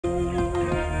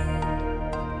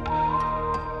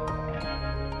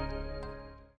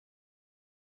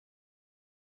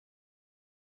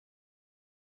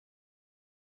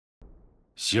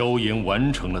萧炎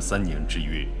完成了3年之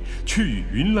约，却与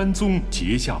云岚宗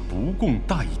结下不共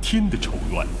戴天的仇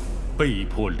怨，被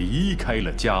迫离开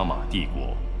了加玛帝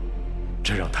国。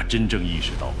这让他真正意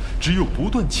识到，只有不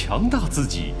断强大自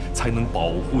己，才能保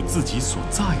护自己所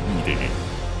在意的人。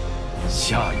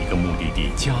下一个目的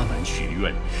地迦南学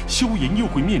院，萧炎又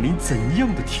会面临怎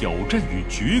样的挑战与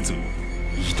抉择？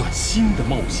一段新的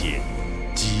冒险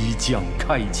即将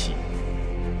开启。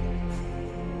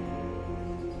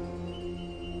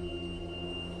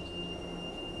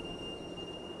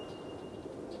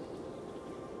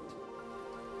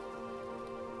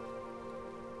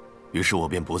 于是我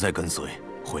便不再跟随，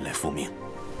回来复命。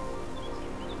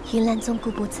云岚宗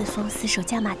固步自封，死守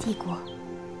加玛帝国。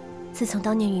自从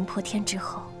当年云破天之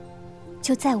后，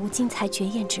就再无精彩绝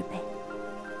艳之辈。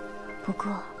不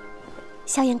过，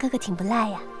萧炎哥哥挺不赖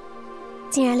呀，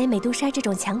竟然连美杜莎这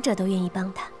种强者都愿意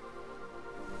帮他。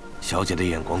小姐的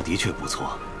眼光的确不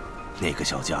错，那个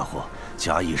小家伙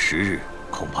假以时日，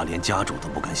恐怕连家主都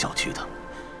不敢小觑他。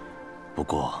不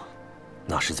过，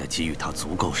那是在给予他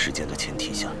足够时间的前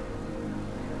提下。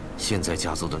 现在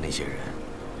家族的那些人，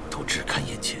都只看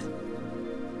眼前。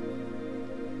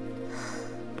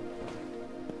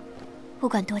不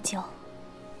管多久，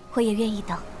我也愿意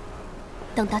等，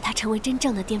等到他成为真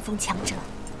正的巅峰强者。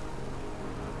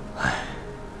唉，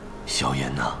萧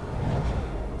炎呐，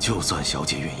就算小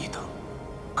姐愿意等，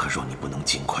可若你不能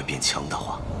尽快变强的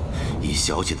话，以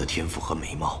小姐的天赋和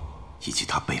美貌，以及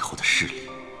她背后的势力，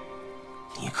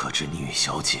你可知你与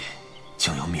小姐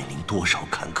将要面临多少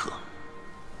坎坷？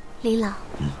 林老，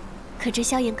可知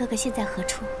萧炎哥哥现在何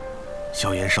处？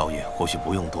萧炎少爷或许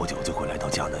不用多久就会来到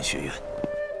迦南学院。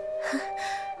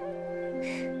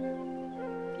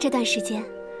这段时间，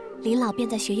林老便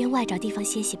在学院外找地方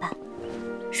歇息吧。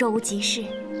若无急事，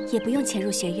也不用潜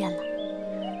入学院了。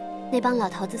那帮老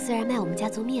头子虽然卖我们家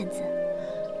族面子，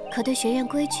可对学院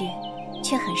规矩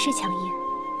却很是强硬。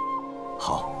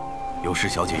好，有事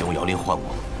小姐用摇铃唤我，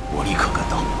我立刻赶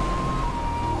到。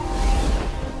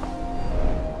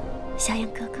 萧炎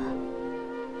哥哥，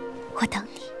我等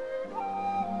你。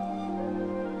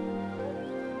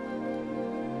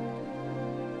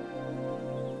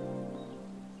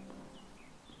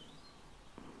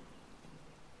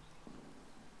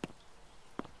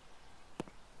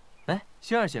哎，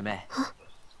薰儿学妹，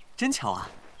真巧啊，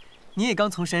你也刚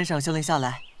从山上修炼下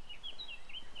来。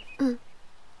嗯。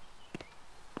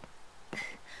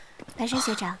白山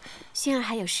学长，薰儿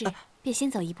还有事，便先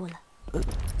走一步了。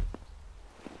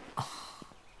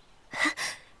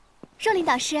 若琳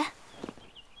导师，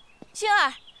薰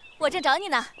儿，我正找你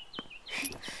呢。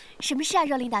什么事啊，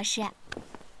若琳导师？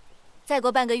再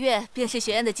过半个月便是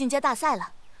学院的进阶大赛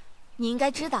了，你应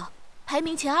该知道，排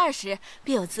名前20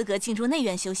便有资格进入内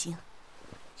院修行。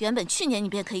原本去年你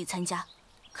便可以参加，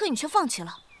可你却放弃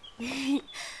了。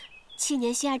去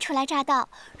年薰儿初来乍到，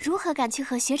如何敢去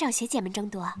和学长学姐们争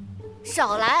夺？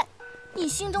少来！你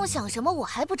心中想什么我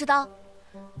还不知道？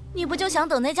你不就想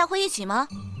等那家伙一起吗？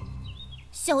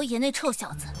 萧炎那臭小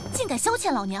子竟敢消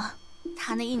遣老娘！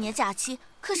他那1年假期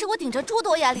可是我顶着诸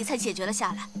多压力才解决了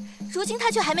下来，如今他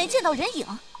却还没见到人影，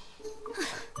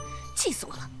气死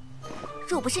我了！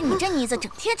若不是你这妮子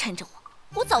整天缠着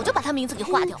我，我早就把他名字给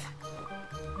划掉了。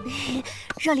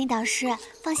若琳导师，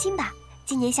放心吧，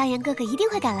今年萧炎哥哥一定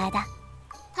会赶来的。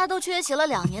他都缺席了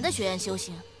2年的学院修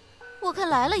行，我看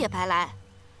来了也白来。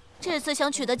这次想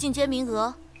取得进阶名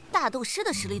额，大斗师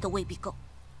的实力都未必够。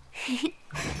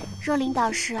 若琳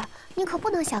导师，你可不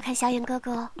能小看萧炎哥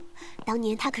哥哦。当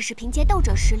年他可是凭借斗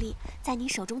者实力，在你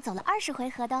手中走了20回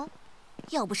合的哦。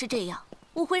要不是这样，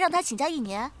我会让他请假1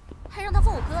年，还让他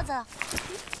放我鸽子。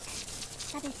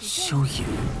萧炎，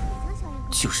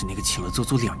就是那个请了足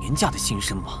足2年假的新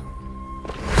生吗？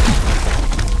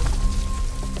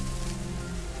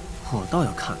我倒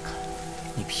要看看，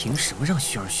你凭什么让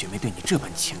薰儿学妹对你这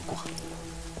般牵挂？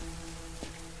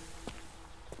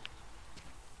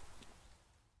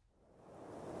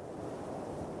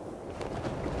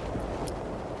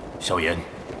 萧炎，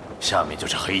下面就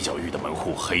是黑角域的门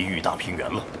户黑域大平原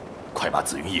了，快把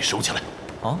紫云翼收起来。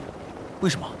啊？为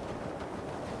什么？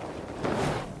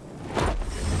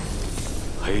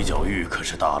黑角域可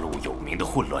是大陆有名的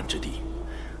混乱之地，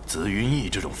紫云翼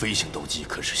这种飞行斗技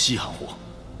可是稀罕货，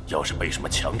要是被什么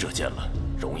强者见了，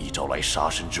容易招来杀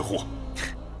身之祸。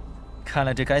看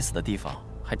来这该死的地方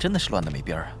还真的是乱得没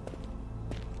边儿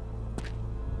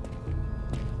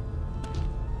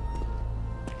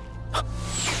啊！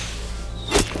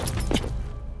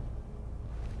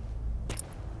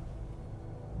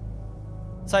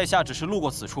 在下只是路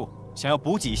过此处，想要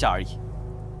补给一下而已。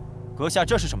阁下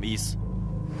这是什么意思？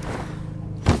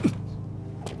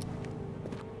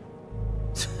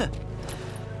哼， ，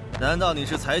难道你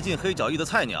是才进黑角域的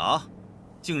菜鸟，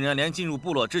竟然连进入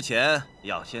部落之前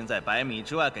要先在100米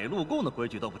之外给路供的规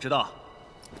矩都不知道？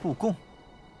路供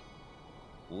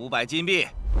500金币，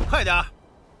快点儿，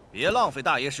别浪费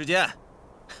大爷时间。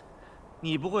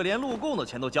你不会连路供的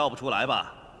钱都交不出来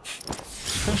吧？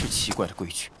真是奇怪的规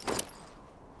矩。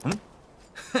哼，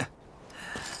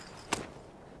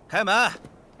开门，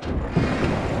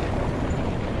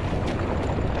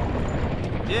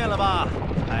进来吧，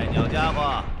菜鸟家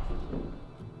伙。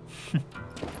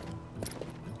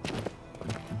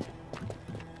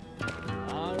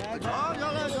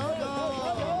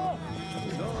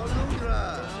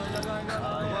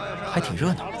还挺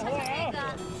热闹。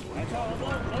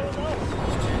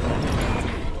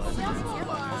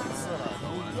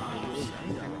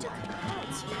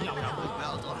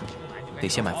得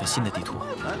先买份新的地图，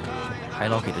海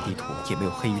老给的地图也没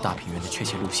有黑域大平原的确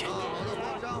切路线。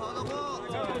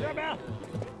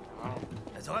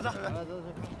走快走！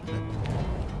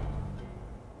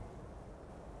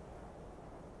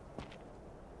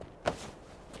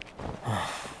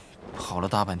跑了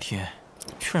大半天，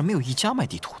居然没有一家卖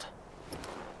地图的。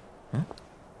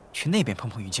去那边碰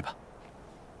碰运气吧。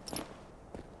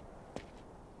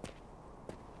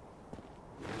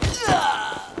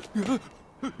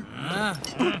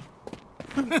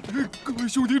各位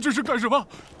兄弟，这是干什么？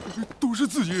都是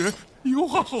自己人，有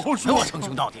话好好说。给我称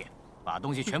兄道弟，把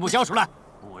东西全部交出来，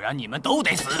不然你们都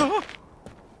得死。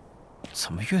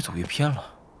怎么越走越偏了？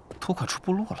都快出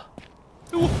部落了。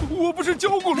我不是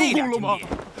教过路供了吗？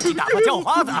你打发叫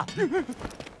花子。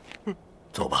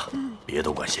走吧，别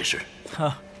多管闲事。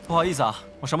不好意思啊，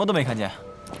我什么都没看见。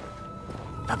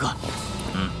大哥，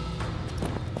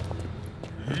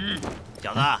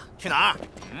小子，去哪儿？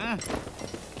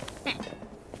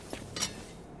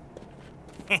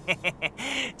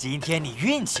今天你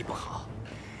运气不好，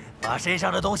把身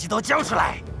上的东西都交出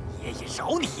来，爷爷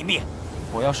饶你一命。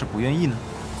我要是不愿意呢？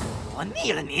我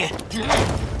腻了你！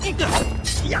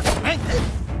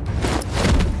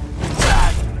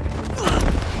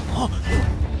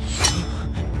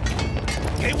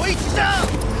给我一起上！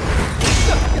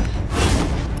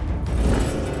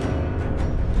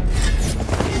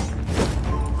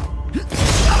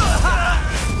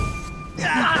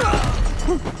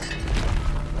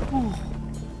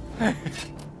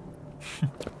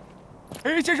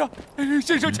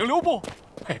先生，请留步。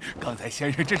刚才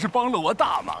先生真是帮了我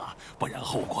大忙啊，不然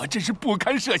后果真是不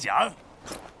堪设想。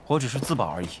我只是自保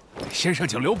而已。先生，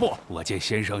请留步。我见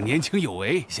先生年轻有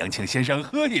为，想请先生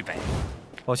喝一杯。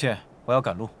抱歉，我要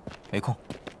赶路，没空。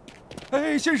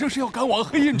先生是要赶往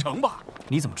黑印城吧？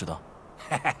你怎么知道？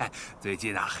最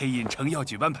近啊，黑印城要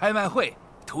举办拍卖会，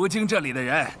途经这里的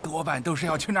人多半都是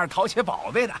要去那儿淘些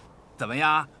宝贝的。怎么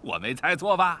样，我没猜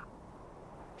错吧？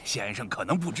先生可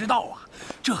能不知道啊，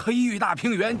这黑域大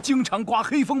平原经常刮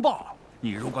黑风暴，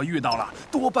你如果遇到了，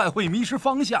多半会迷失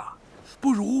方向。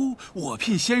不如我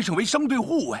聘先生为商队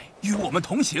护卫，与我们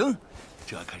同行，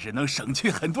这可是能省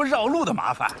去很多绕路的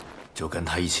麻烦。就跟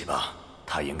他一起吧，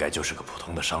他应该就是个普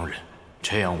通的商人，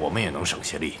这样我们也能省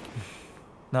些力。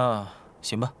那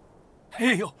行吧。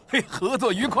合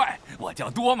作愉快。我叫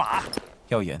多马。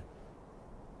耀眼。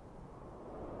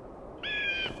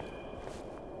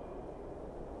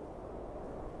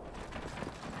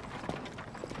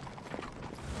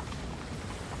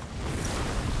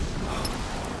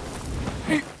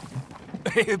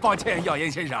抱歉，耀言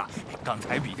先生，刚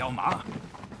才比较忙。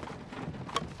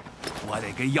我得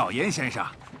跟耀言先生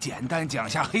简单讲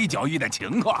下黑角域的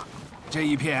情况。这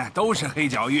一片都是黑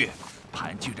角域，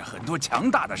盘踞着很多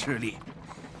强大的势力。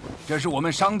这是我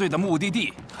们商队的目的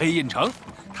地黑印城，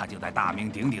它就在大名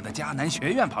鼎鼎的迦南学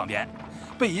院旁边，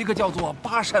被一个叫做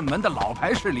八扇门的老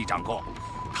牌势力掌控。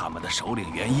他们的首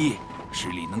领元一，实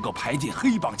力能够排进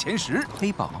黑榜前10。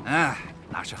黑榜？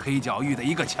那是黑角域的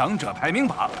一个强者排名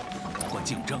榜，不过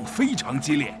竞争非常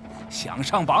激烈，想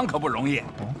上榜可不容易。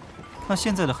那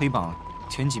现在的黑榜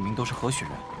前几名都是何许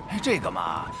人？这个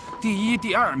嘛，第1、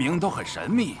第2名都很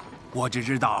神秘，我只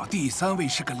知道第3位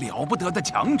是个了不得的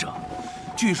强者，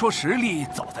据说实力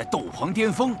早在斗皇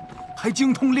巅峰，还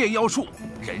精通炼药术，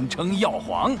人称药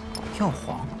皇。药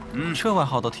皇？这外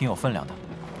号都挺有分量的。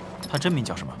他真名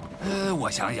叫什么？我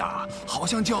想想，好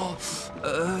像叫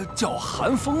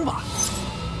寒风吧。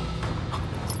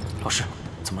老师，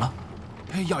怎么了？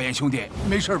耀眼兄弟，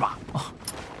没事吧？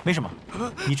没什么。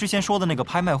你之前说的那个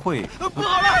拍卖会……不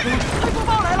好了，黑风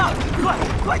暴来了！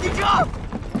快进车！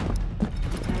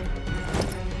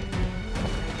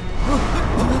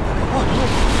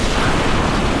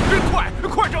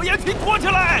快找掩体躲起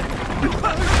来！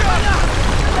快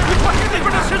给那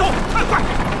边的石头！快！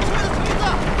锤子！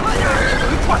快点！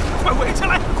快围起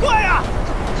来！快呀！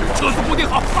车速固定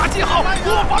好，发气好，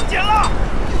过防检了！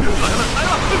来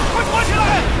了，快躲起来！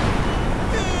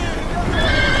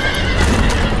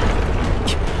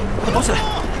快躲起来！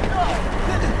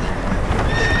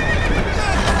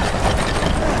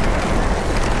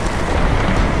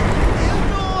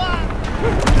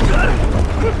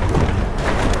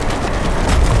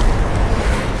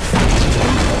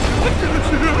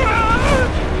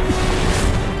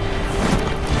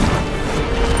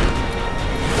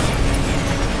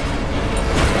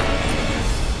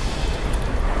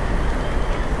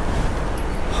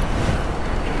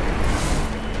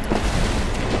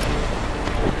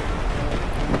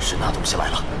是那东西来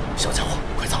了，小家伙，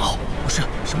快藏好！不是，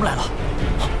什么来了？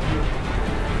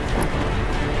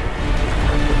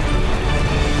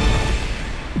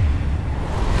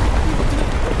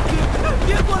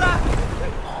别过来！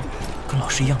跟老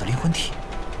师一样的灵魂体，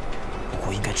不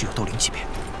过应该只有斗灵级别。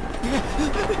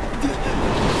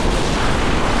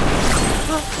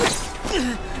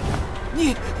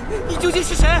你究竟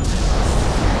是谁？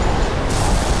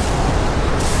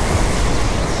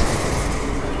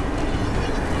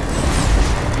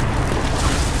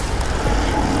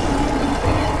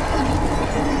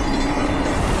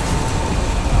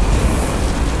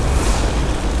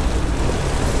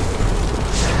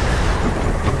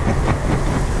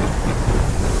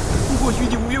我与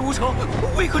你无冤无仇，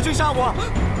为何追杀我？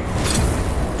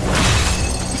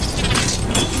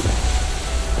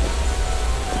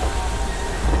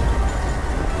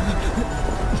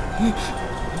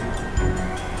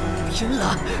拼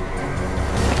了！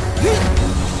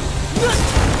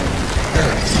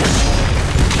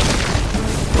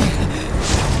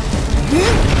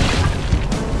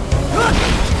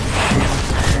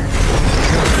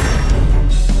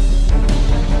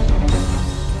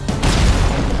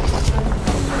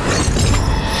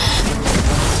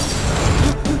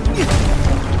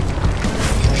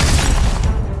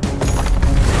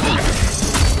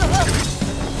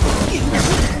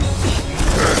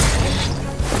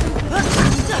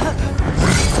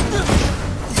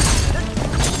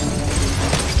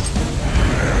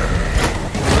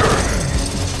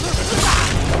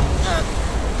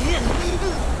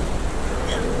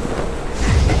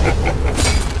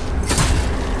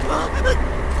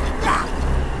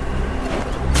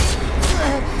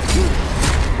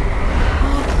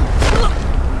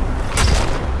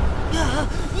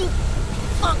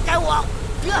放开我！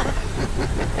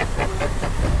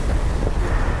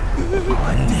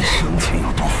管你生前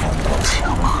有多疯狂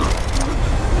强啊！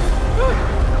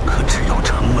可只要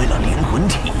成为了灵魂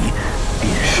体，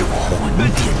便是我魂殿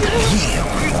的业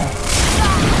务。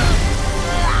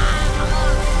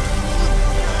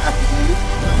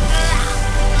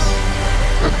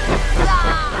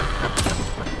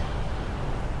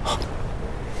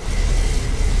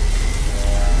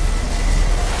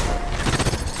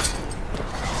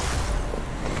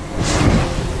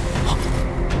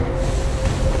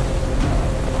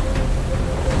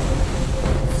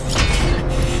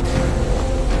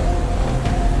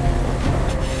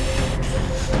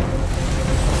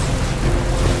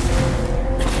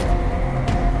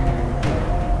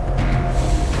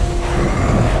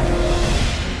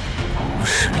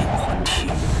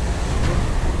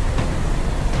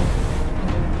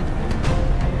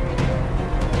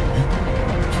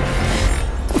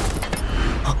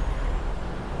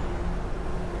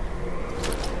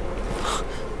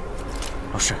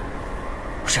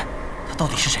到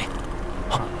底是谁？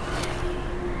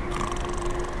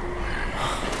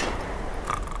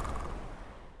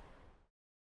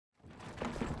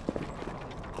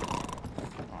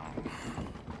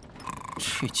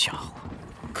这家伙，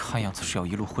看样子是要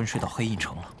一路昏睡到黑印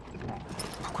城了。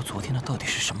不过昨天那到底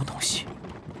是什么东西？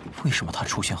为什么他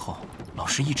出现后，老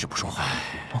师一直不说话？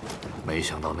没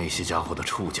想到那些家伙的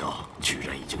触角居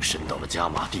然已经伸到了加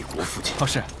玛帝国附近。老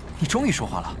师，你终于说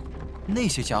话了。那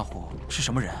些家伙是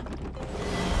什么人？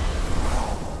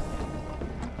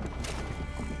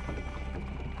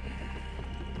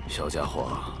小家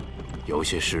伙，有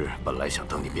些事本来想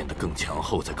等你变得更强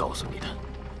后再告诉你的，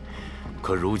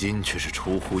可如今却是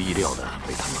出乎意料的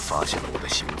被他们发现了我的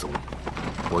行踪。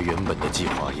我原本的计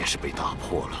划也是被打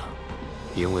破了，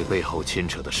因为背后牵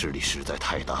扯的势力实在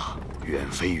太大，远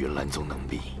非云岚宗能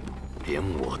比，连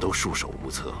我都束手无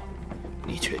策。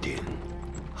你确定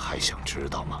还想知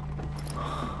道吗？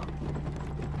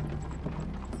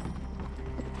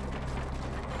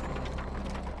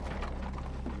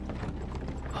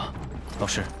老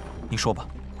师，你说吧。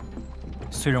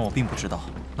虽然我并不知道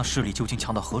那势力究竟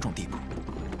强到何种地步，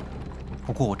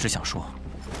不过我只想说，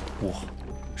我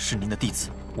是您的弟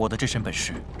子，我的这身本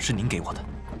事是您给我的。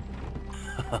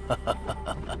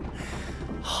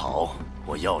好，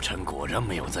我药尘果然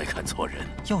没有再看错人。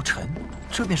药尘，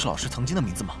这便是老师曾经的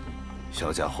名字吗？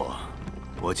小家伙，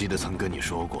我记得曾跟你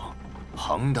说过，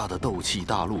庞大的斗气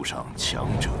大陆上强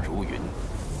者如云，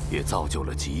也造就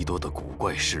了极多的古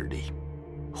怪势力，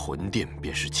魂殿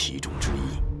便是其中之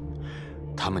一。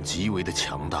他们极为的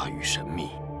强大与神秘，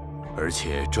而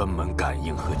且专门感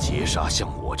应和截杀像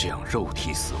我这样肉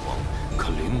体死亡，可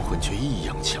灵魂却异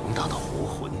样强大的活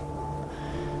魂。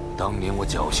当年我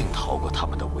侥幸逃过他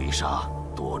们的围杀，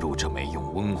躲入这枚用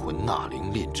瘟魂纳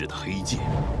灵炼制的黑剑，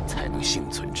才能幸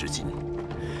存至今。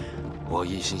我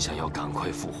一心想要赶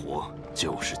快复活，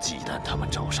就是忌惮他们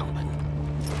找上门。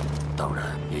当然，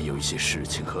也有一些事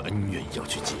情和恩怨要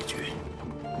去解决。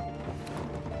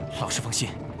老师放心，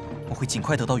我会尽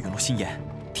快得到陨落心炎，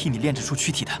替你炼制出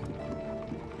躯体的。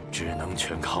只能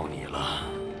全靠你了。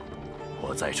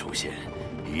我再出现，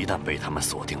一旦被他们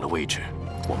锁定了位置，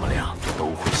我们俩都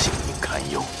会性命堪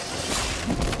忧。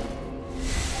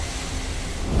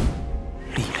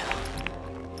力量，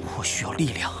我需要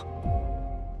力量。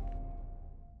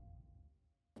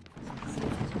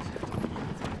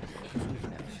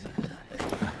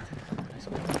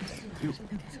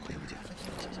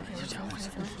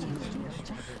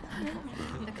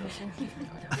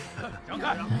让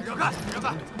开！让开！让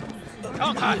开！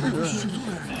让开！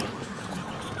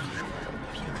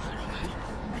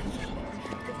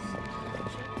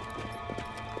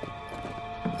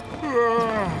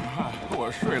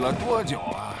我睡了多久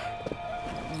啊？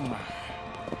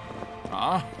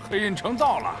啊，黑印城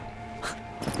到了，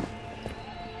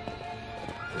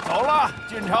走了，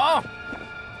进城。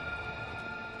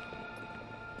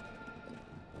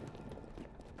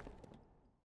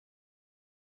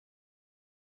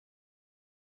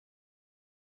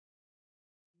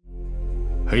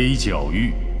黑角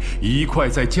域，一块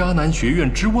在迦南学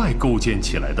院之外构建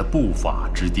起来的不法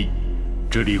之地。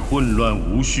这里混乱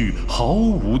无序，毫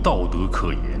无道德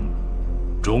可言。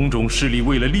种种势力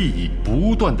为了利益，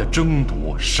不断的争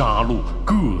夺、杀戮，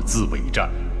各自为战。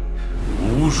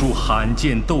无数罕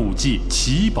见斗技、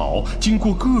奇宝，经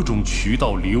过各种渠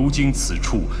道流经此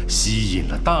处，吸引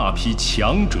了大批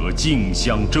强者竞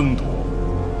相争夺。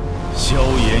萧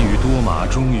炎与多玛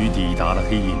终于抵达了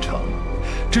黑印城。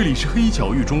这里是黑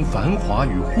角域中繁华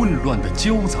与混乱的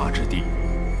交杂之地，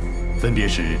分别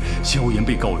是萧炎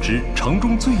被告知城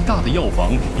中最大的药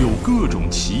房有各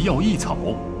种奇药异草，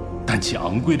但其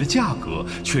昂贵的价格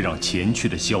却让前去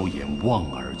的萧炎望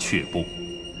而却步。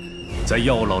在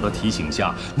药老的提醒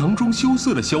下，囊中羞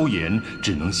涩的萧炎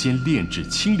只能先炼制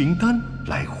清灵丹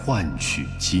来换取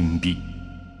金币。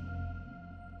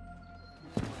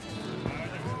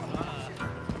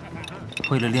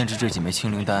为了炼制这几枚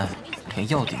清灵丹，连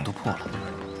药鼎都破了。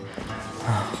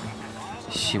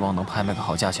希望能拍卖个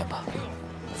好价钱吧。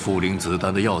复灵子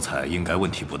丹的药材应该问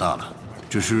题不大了，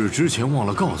只是之前忘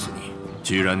了告诉你，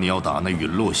既然你要打那陨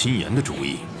落心炎的主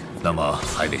意，那么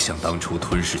还得像当初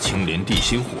吞噬青莲地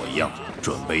心火一样，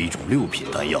准备一种6品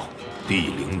丹药——地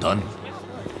灵丹。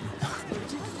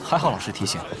还好老师提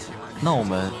醒。那我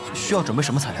们需要准备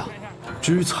什么材料？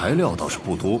至于材料倒是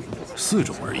不多，4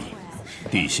种而已。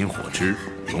地心火汁、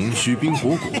龙须冰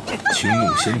火果、青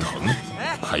木仙藤，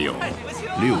还有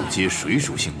6阶水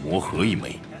属性魔核1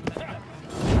枚。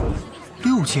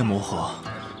6阶魔核，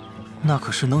那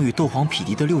可是能与斗皇匹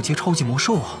敌的6阶超级魔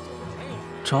兽啊！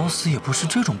找死也不是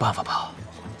这种办法吧？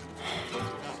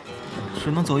只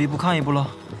能走一步看一步了。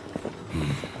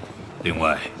另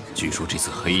外，据说这次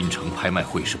黑阴城拍卖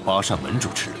会是八扇门主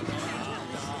持，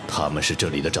他们是这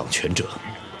里的掌权者，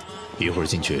一会儿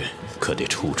进去可得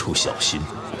处处小心。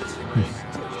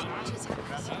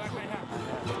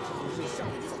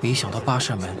没想到八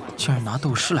扇门竟然拿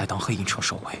斗师来当黑阴城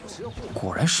守卫，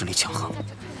果然实力强横。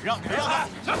让开！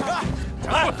让开！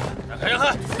让开！让开！让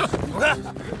开！走开！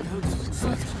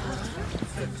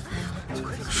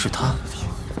是他，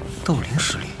斗灵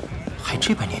实力还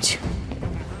这般年轻，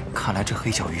看来这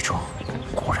黑角域中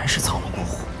果然是藏龙卧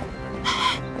虎。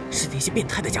是那些变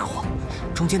态的家伙，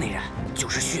中间那人就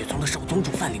是血宗的首宗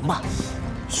主范灵吧？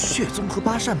血宗和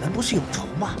八扇门不是有仇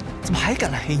吗？怎么还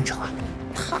敢来黑阴城啊？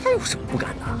他有什么不敢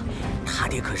的？他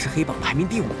爹可是黑榜排名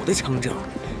第5的强者，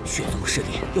血宗势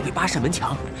力又比八扇门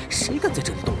强，谁敢在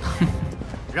这里动他？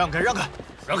让开！让开！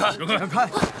让开！让开！让开！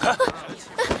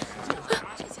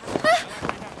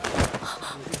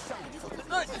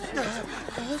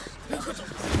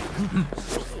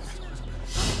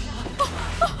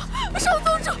少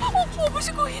宗主，我不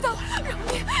是故意的，饶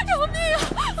命！饶命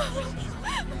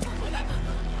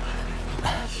啊！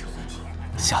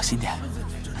小心点。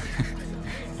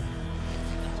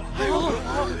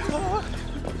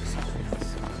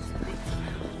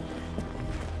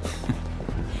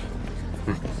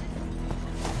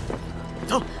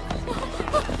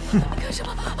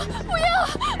不要！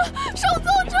少宗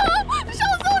主，少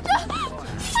宗主！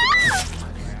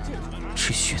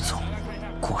这血宗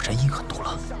果然阴狠毒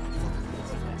辣。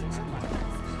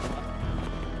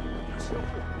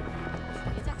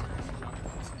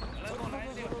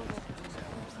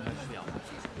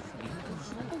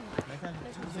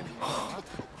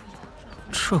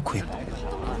这规模，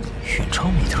远超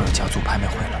米特尔家族拍卖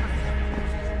会了。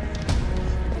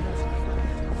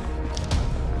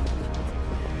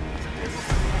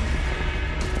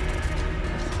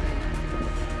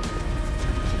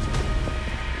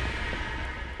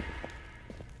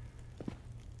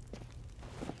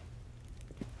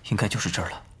应该就是这儿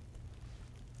了。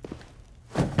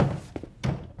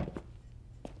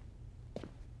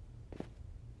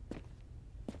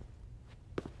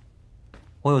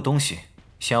我有东西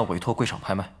想要委托贵场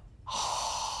拍卖。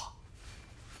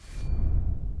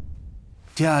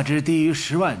价值低于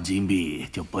10万金币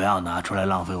就不要拿出来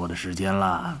浪费我的时间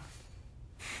了。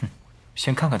哼，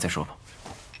先看看再说吧。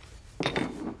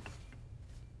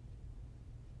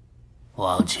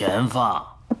往前放。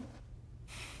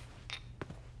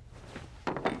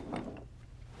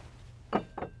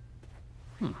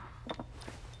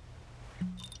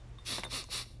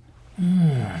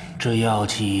这药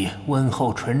气温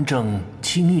厚纯正，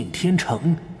清韵天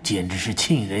成，简直是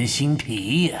沁人心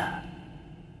脾呀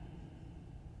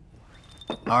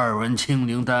！2文清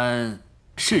灵丹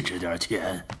是值点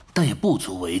钱，但也不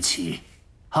足为奇。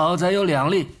好在有2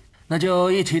粒，那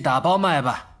就一起打包卖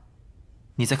吧。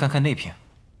你再看看那瓶。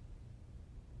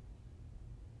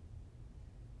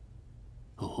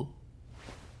哦。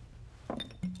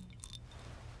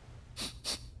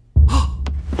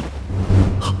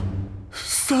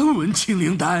3文清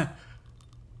灵丹，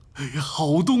哎呀，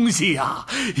好东西呀！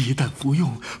一旦服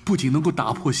用，不仅能够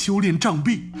打破修炼障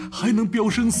壁，还能飙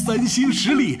升3星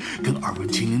实力，跟2文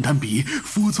清灵丹比，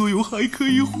副作用还可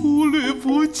以忽略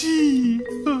不计。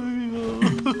哎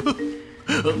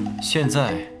呀，现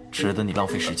在值得你浪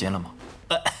费时间了吗？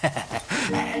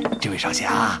这位少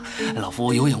侠，老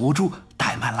夫有眼无珠，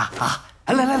怠慢了啊！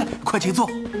来，快请坐。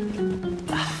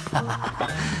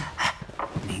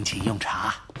您请用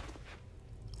茶。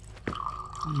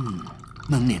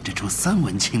能炼制出3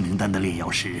文清灵丹的炼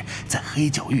药师，在黑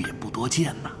角域也不多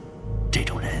见呢。这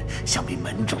种人想必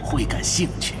门主会感兴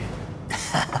趣。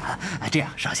这样，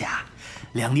少侠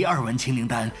，2粒2文清灵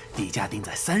丹底价定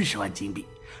在30万金币，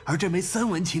而这枚3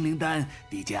文清灵丹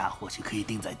底价或许可以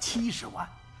定在70万，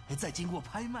再经过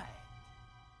拍卖。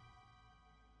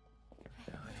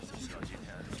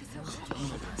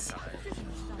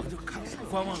我就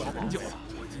观望了很久了，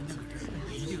我今天可是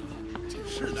一定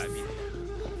势在必得。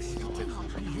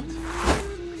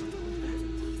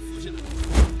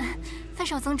范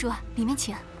少宗主，里面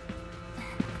请。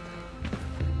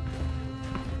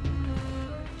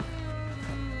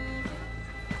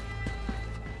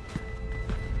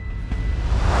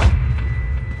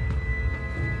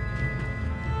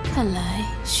看来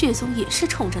血宗也是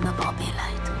冲着那宝贝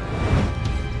来的。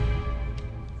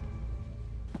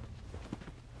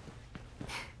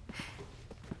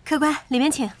客官，里面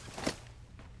请。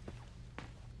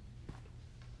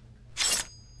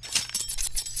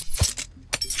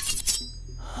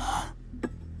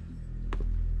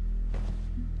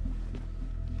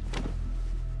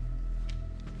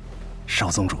少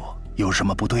宗主，有什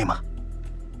么不对吗？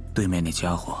对面那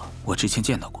家伙，我之前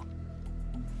见到过。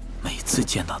每次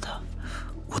见到他，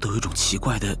我都有种奇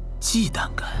怪的忌惮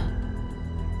感。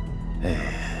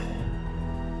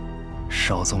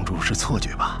少宗主是错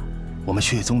觉吧？我们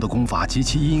血宗的功法极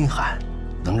其阴寒，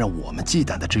能让我们忌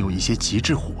惮的只有一些极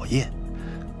致火焰。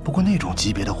不过那种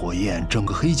级别的火焰，整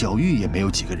个黑角域也没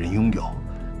有几个人拥有。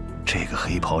这个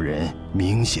黑袍人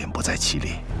明显不在其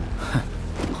列。哼，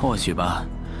或许吧。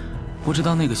不知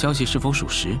道那个消息是否属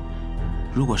实。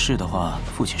如果是的话，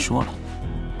父亲说了，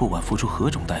不管付出何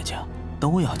种代价，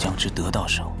都要将之得到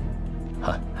手。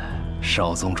哼，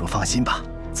少宗主放心吧，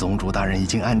宗主大人已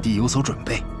经暗地有所准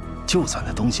备，就算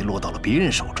那东西落到了别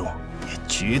人手中，也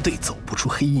绝对走不出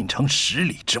黑印城10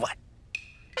里之外。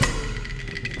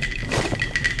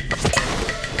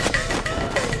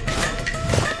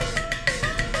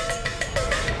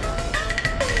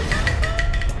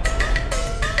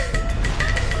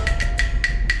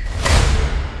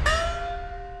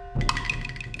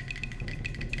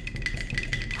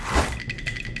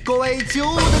各位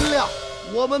久等了，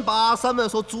我们八扇门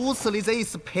所主持的这一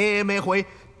次拍卖会，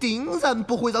定然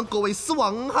不会让各位失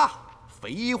望哈！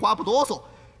废话不多说，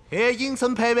黑影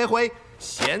城拍卖会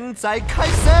现在开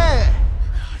始。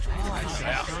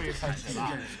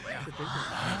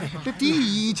这第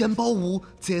一件宝物，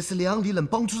这是2粒能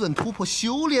帮助人突破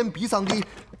修炼壁障的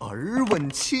2文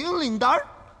清灵丹。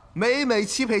每枚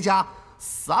起配价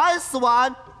30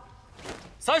万、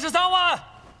33万、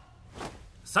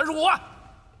35万、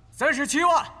37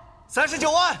万、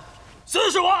39万、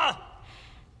40万。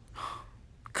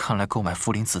看来购买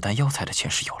茯苓子弹药材的钱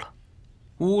是有了。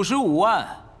55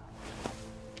万。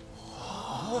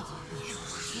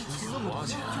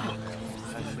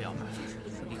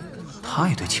他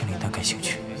也对青灵丹感兴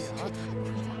趣。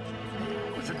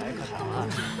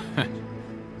哼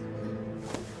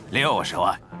，60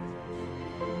万。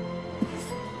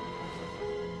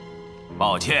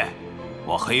抱歉，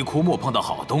我黑枯木碰到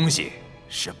好东西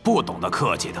是不懂得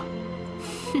客气的。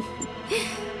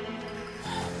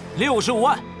65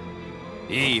万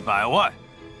，100万。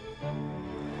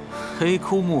黑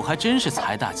枯木还真是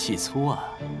财大气粗啊！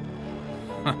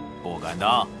哼，不敢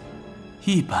当。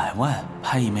100万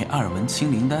拍一枚2文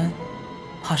青灵丹，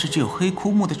怕是只有黑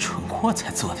枯木的蠢货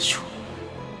才做得出。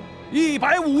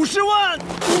150万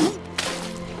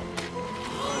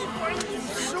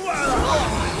！150万啊！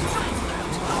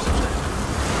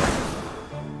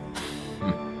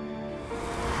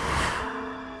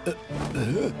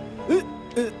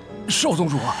少宗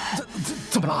主，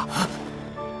怎么了？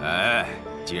哎，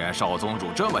既然少宗主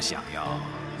这么想要，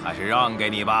还是让给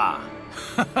你吧。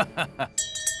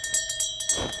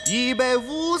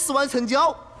150万成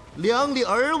交，2粒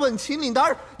2文青灵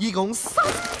丹，一共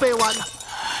300万。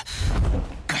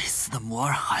该死的摩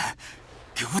尔汗，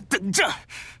给我等着！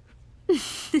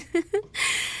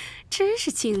真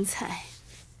是精彩。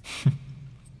哼，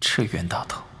这袁大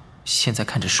头现在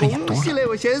看着顺眼多了。恭喜那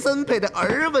位先生配的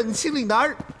2文青灵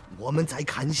丹。我们再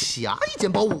看下一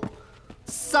件宝物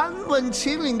，3文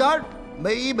青灵丹，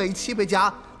每枚起配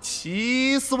价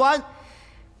70万、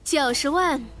 90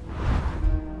万、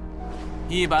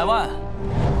 100万。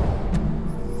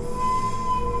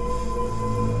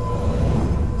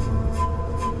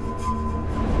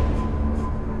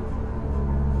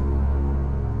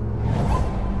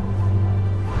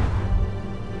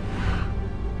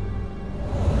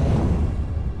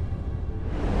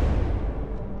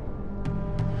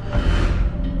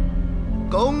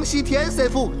恭喜天蛇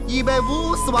府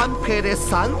150万配的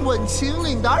3文青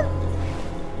灵丹。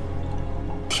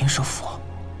天蛇府？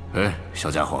哎，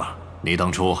小家伙，你当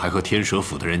初还和天蛇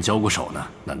府的人交过手呢，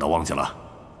难道忘记了？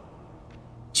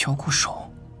交过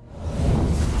手？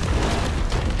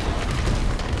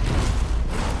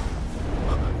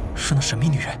是那神秘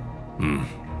女人？嗯，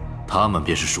他们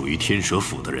便是属于天蛇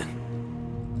府的人。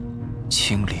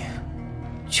青灵，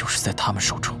就是在他们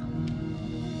手中。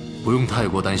不用太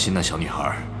过担心那小女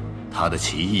孩，她的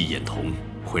奇异眼瞳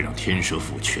会让天蛇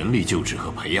府全力救治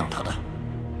和培养她的。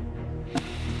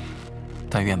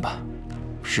但愿吧，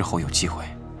日后有机会，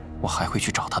我还会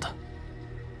去找她的。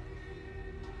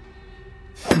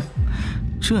哼，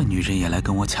这女人也来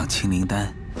跟我抢青灵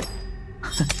丹，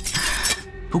哼，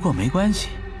不过没关系，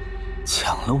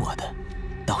抢了我的，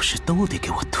到时都得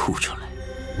给我吐出来。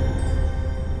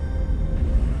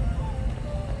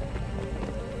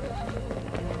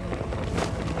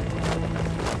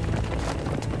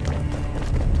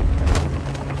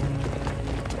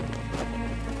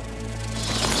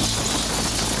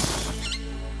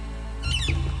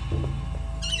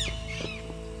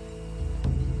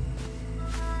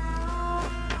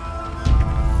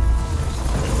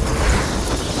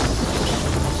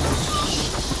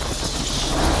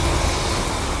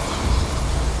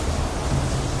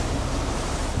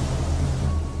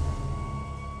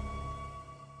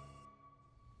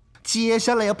接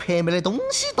下来要拍卖的东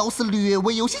西倒是略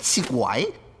微有些奇怪，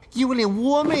因为连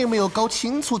我们也没有搞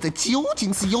清楚这究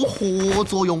竟是有何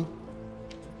作用。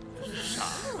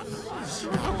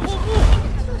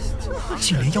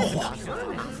净莲妖火，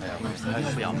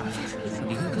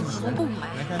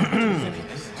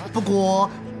不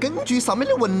过根据上面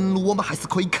的纹路，我们还是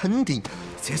可以肯定，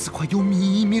这是块有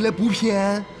秘密的布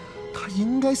片，它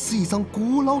应该是一张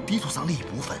古老地图上的一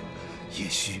部分。也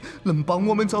许能帮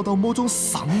我们找到某种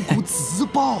上古至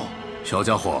宝。小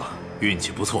家伙，运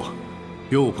气不错，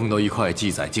又碰到一块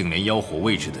记载净莲妖火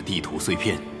位置的地图碎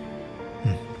片。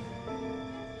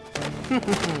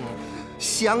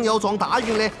想要撞大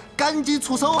运的，赶紧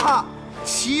出手哈！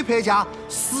起配价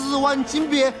10万金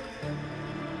币。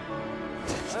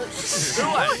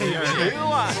10万，10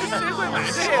万，谁会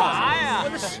买这啥呀？我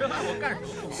的10万我干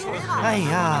什么？哎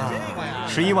呀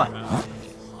，11万。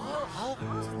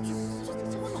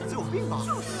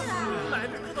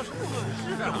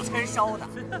每天烧的。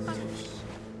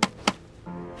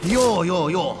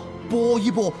哟，搏一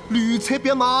搏，驴车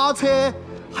变马车。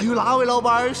还有哪位老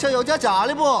板想要加价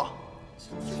的不？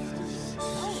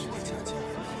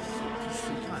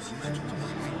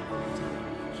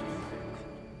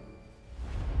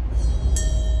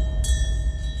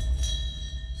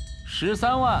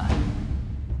 13万。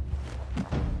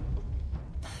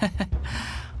嘿嘿，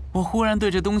我忽然对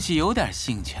这东西有点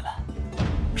兴趣了。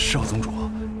少宗主，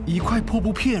一块破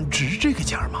布片值这个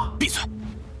价吗？闭嘴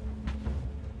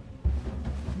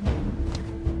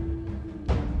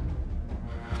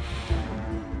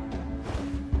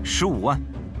！15万。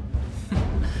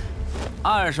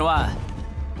 20万。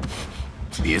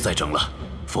别再争了，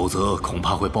否则恐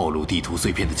怕会暴露地图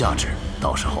碎片的价值。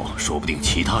到时候说不定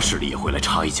其他势力也会来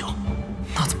插一脚。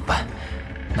那怎么办？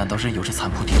难道任由这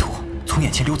残破地图从眼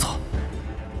前溜走？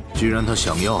既然他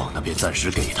想要，那便暂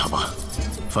时给他吧。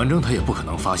反正他也不可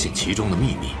能发现其中的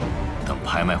秘密。等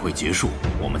拍卖会结束，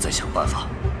我们再想办法。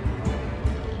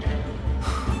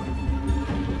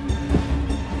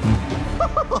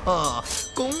哈哈！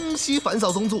恭喜范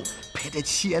少宗主拍得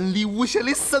潜力无限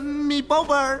的神秘宝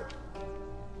贝儿。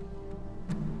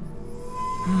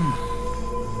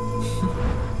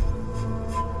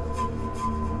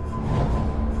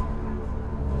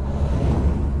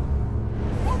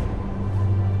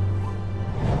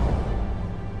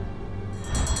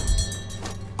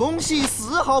恭喜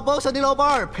4号宝箱的老板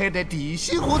儿拍得地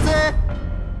心盒子。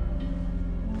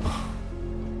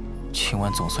今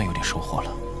晚总算有点收获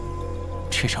了。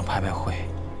这场拍卖会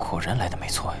果然来得没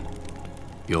错哎。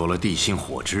有了地心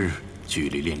火之，距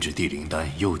离炼制地灵丹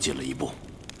又近了一步。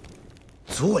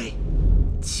诸位，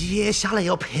接下来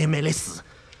要拍卖的是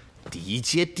地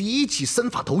阶第1级神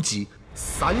法斗技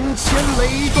3000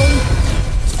雷动。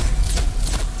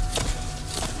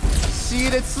习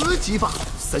得此技法，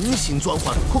身形转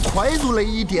换可快如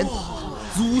雷电。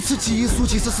如此技术，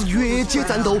即使是越阶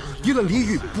战斗，也能立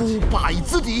于不败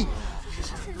之地。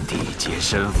地阶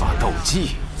身法斗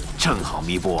技，正好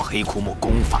弥补我黑枯木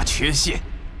功法缺陷。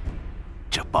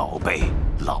这宝贝，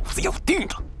老子要定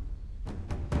了！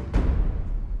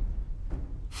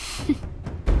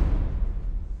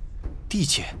地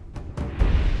阶，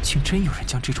竟真有人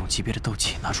将这种级别的斗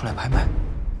技拿出来拍卖。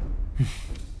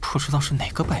不知道是哪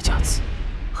个败家子。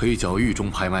黑角域中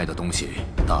拍卖的东西，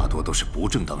大多都是不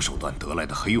正当手段得来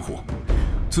的黑货，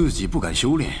自己不敢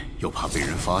修炼，又怕被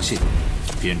人发现，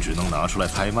便只能拿出来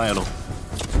拍卖喽。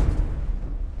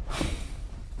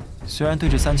虽然对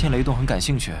这3000雷动很感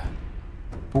兴趣，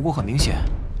不过很明显，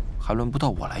还轮不到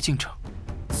我来竞争。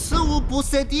此物不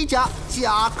设低价，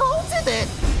价高者得。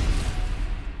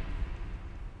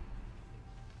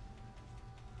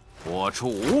我出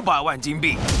500万金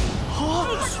币。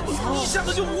一下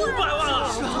子就500万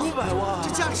啊！500万，这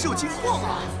家里是有金矿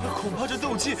啊！恐怕这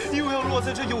斗技又要落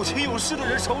在这有钱有势的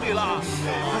人手里了。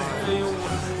哎呦，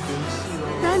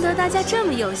难得大家这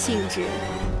么有兴致，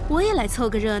我也来凑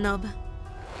个热闹吧。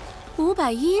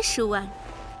510万。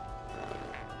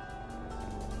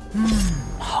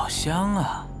好香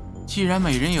啊！既然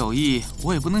美人有意，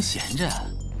我也不能闲着。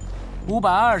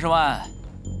520万。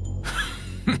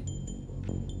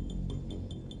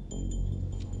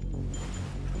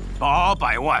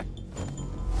 800万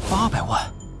，800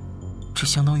万，这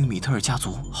相当于米特尔家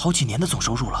族好几年的总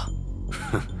收入了。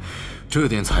哼，这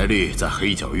点财力在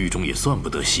黑角域中也算不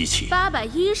得稀奇。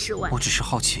810万，我只是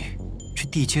好奇，这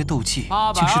地阶斗技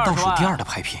竟是倒数第2的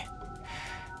拍品，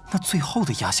那最后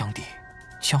的压箱底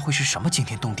将会是什么惊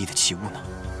天动地的奇物呢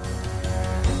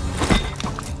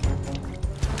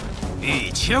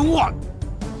？1000万！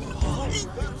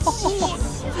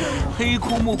黑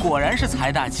枯木果然是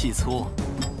财大气粗。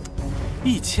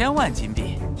 1000万金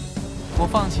币，我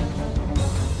放弃。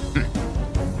哼，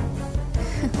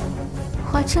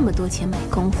花这么多钱买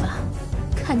功法，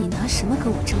看你拿什么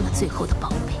跟我争那最后的宝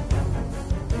贝。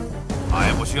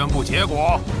还不宣布结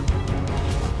果？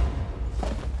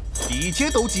地阶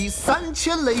斗技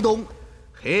3000雷动，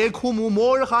黑枯木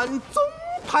摩尔汗总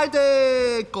拍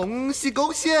得，恭喜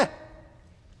恭喜！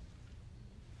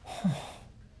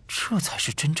这才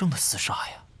是真正的厮杀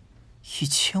呀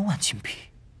！1000万金币。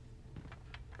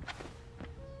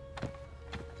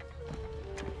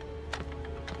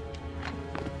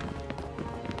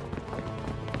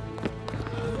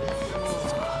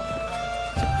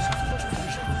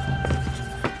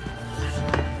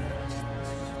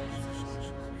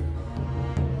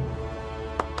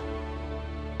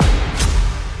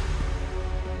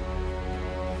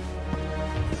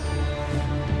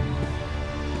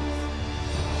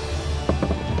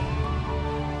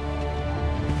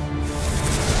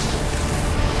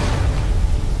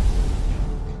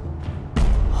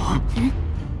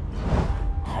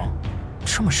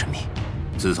 这么神秘。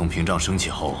自从屏障升起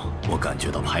后，我感觉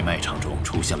到拍卖场中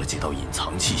出现了几道隐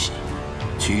藏气息，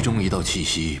其中一道气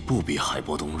息不比海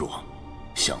波东弱，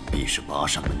想必是巴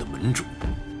山门的门主。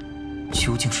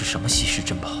究竟是什么稀世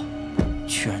珍宝，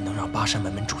居然能让巴山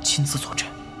门门主亲自坐镇？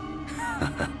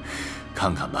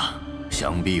看看吧，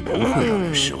想必不会让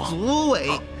人失望。诸位，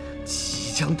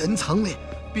即将登场的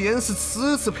便是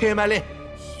此次拍卖的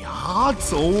压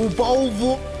轴宝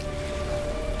物。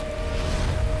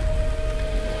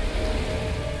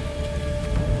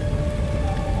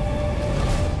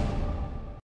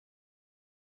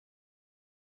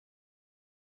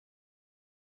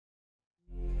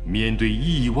面对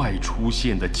意外出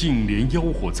现的净莲妖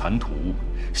火残图，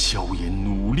萧炎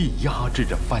努力压制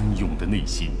着翻涌的内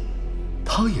心。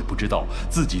他也不知道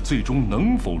自己最终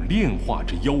能否炼化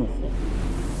这妖火，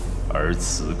而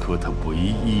此刻他唯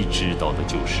一知道的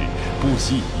就是不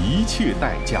惜一切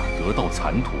代价得到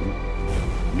残图。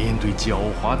面对狡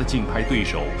猾的竞拍对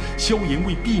手，萧炎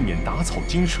为避免打草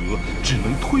惊蛇，只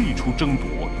能退出争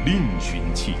夺，另寻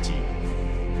契机。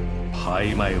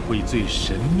拍卖会最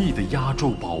神秘的压轴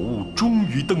宝物终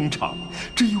于登场，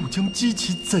这又将激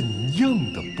起怎样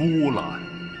的波澜？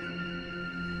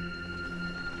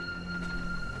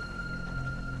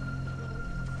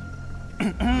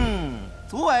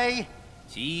诸位，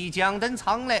即将登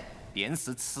场的便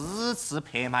是此次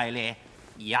拍卖的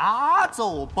压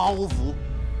轴宝物。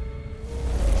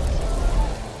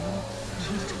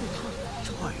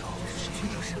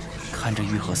看着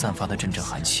玉盒散发的阵阵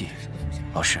寒气，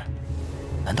老师，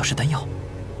难道是丹药？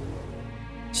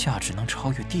价值能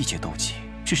超越地阶斗技，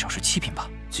至少是7品吧？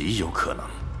极有可能。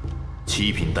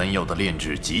7品丹药的炼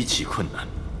制极其困难，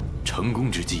成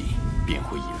功之际便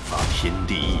会引发天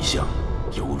地异象，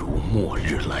犹如末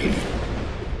日来临。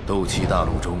斗气大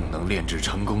陆中能炼制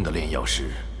成功的炼药师，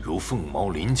如凤毛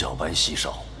麟角般稀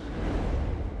少，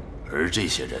而这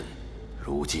些人，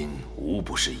如今无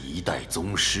不是一代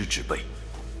宗师之辈。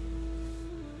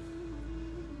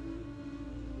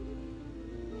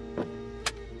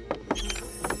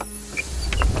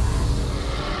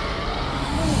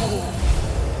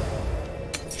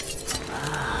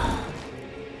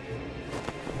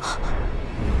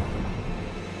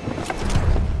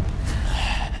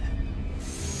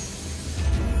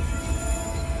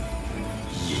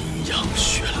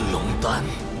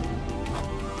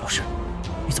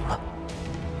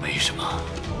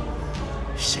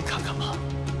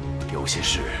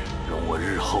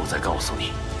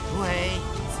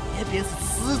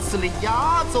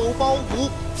压轴宝物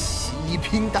7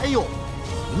品丹药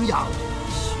阴阳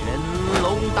玄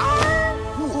龙丹。哎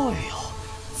呦，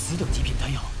此等极品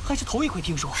丹药还是头一回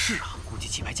听说。是啊，估计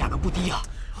起拍价格不低啊。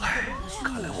哎，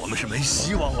看来我们是没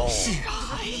希望喽。是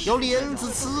啊，要炼制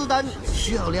此丹，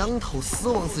需要2头死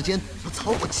亡时间不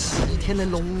超过7天的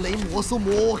龙类魔兽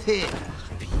魔黑，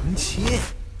并且，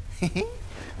嘿嘿，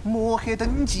魔黑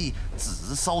等级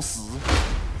至少是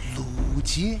6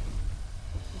阶。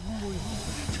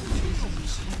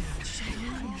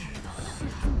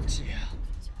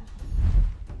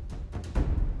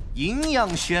阴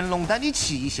阳玄龙丹的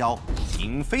奇效，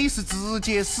并非是直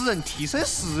接使人提升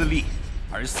实力，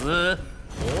而是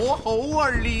破后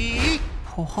而立。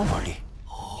破后而立。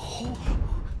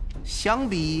想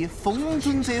必风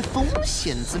尊者风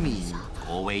贤之名，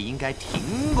各位应该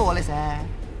听过了噻。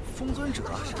风尊者，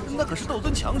那可是斗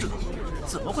尊强者，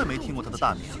怎么会没听过他的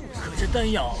大名？可这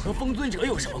丹药和风尊者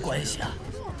有什么关系啊？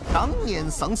当年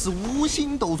上至5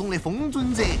星斗宗的风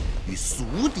尊者与宿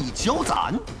敌交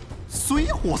战，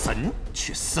虽获胜，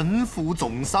却身负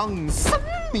重伤，生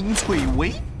命垂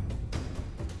危。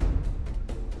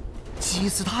即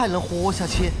使他还能活下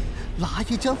去，那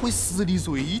也将会实力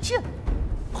锐减。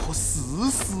可事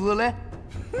实呢？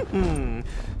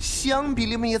想必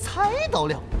你们也猜到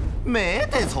了，没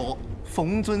得错。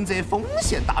风尊者风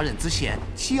贤大人之前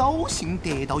侥幸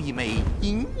得到一枚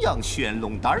阴阳玄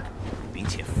龙丹，并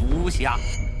且服下。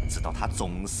直到他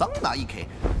重伤那一刻，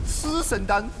此神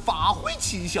丹发挥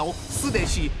奇效，使得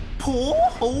其破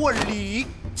后而立，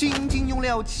仅仅用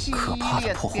了7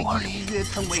年便一跃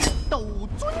成为斗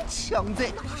尊强者。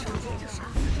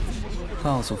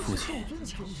告诉父亲，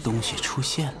东西出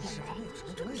现了。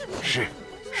是，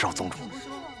少宗主。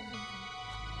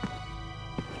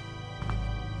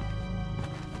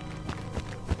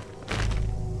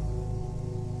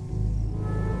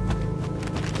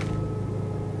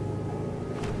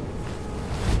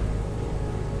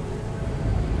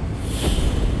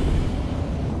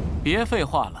别废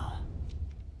话了，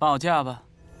报价吧。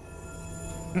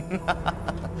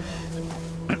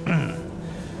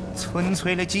纯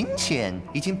粹的金钱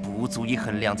已经不足以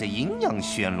衡量这阴阳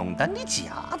玄龙丹的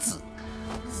价值，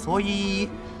所以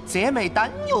这枚丹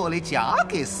药的价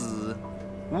格是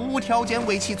无条件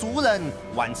为其主人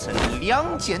完成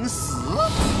2件事。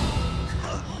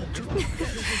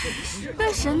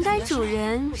那神丹主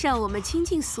人让我们倾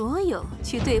尽所有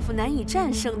去对付难以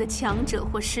战胜的强者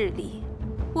或势力，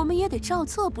我们也得照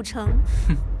做不成？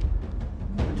哼，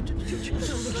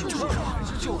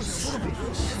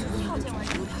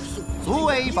诸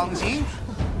位放心，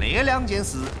那2件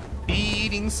事必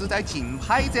定是在竞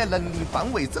拍者能力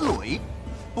范围之内。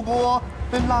不过，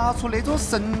能拿出那种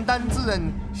神胆之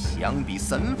人，想必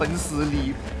身份实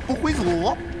力不会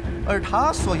弱，而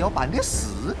他所要办的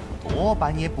事，多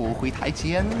半也不会太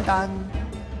简单。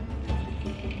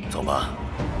走吧，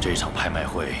这场拍卖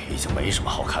会已经没什么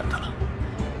好看的了。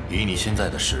以你现在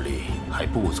的实力，还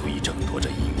不足以争夺这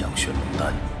阴阳玄龙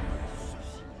丹。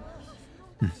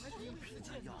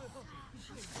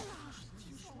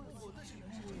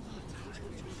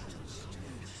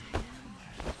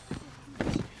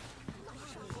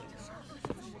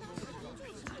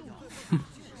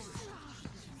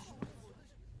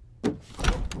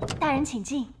大人请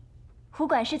进，胡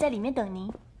管事在里面等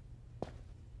您。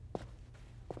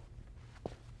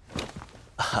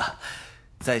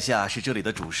在下是这里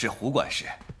的主事胡管事，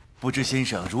不知先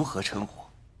生如何称呼？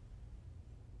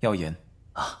耀言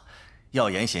啊，耀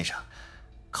言先生，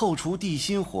扣除地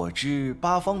心火之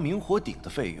8方明火鼎的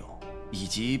费用，以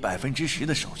及10%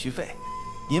的手续费，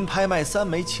您拍卖3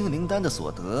枚清灵丹的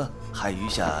所得还余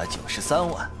下93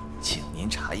万，请您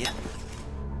查验。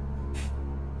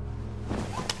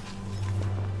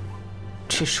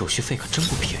这手续费可真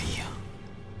不便宜啊！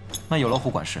那有了，胡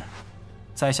管事，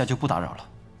在下就不打扰了，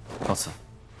告辞。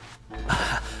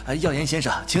耀言先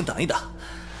生，请等一等。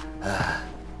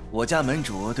我家门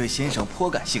主对先生颇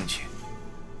感兴趣，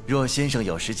若先生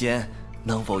有时间，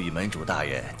能否与门主大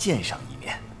人见上一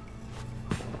面？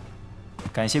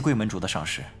感谢贵门主的赏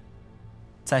识，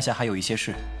在下还有一些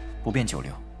事，不便久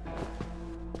留。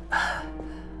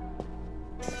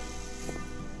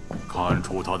看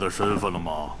出他的身份了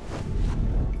吗？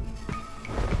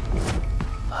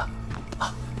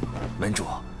门主，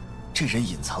这人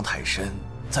隐藏太深，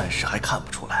暂时还看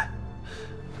不出来。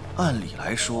按理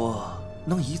来说，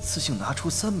能一次性拿出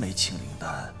3枚清灵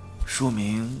丹，说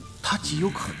明他极有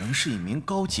可能是一名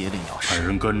高阶炼药师。派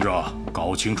人跟着，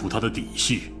搞清楚他的底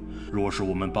细。若是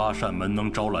我们巴善门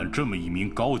能招揽这么一名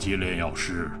高阶炼药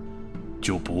师，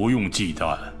就不用忌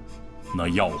惮那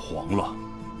药皇了。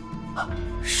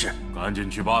是，赶紧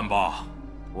去办吧。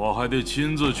我还得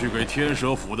亲自去给天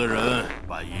蛇府的人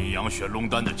办阴阳玄龙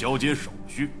丹的交接手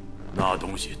续，那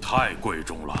东西太贵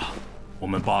重了。我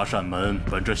们巴善门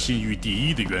本着信誉第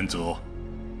一的原则，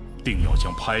定要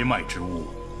将拍卖之物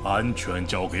安全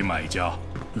交给买家。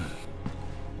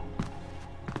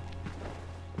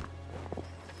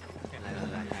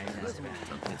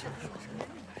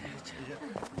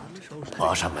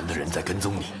巴善门的人在跟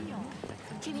踪你，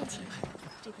这边请。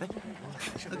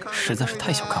实在是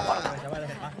太小看我了吧！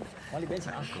往里边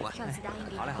请啊！上次答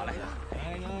应你。好嘞，好嘞。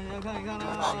看一看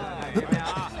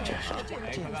啦！这是我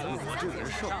这人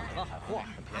瘦，上海货，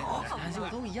咱就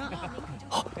都一样。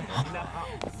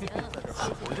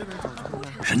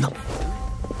人呢？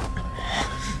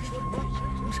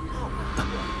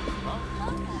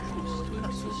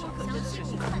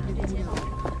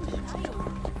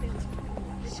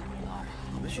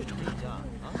你们去找人家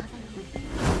啊！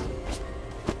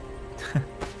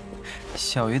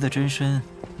小爷的真身，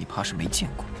你怕是没见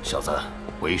过。小子，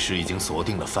为师已经锁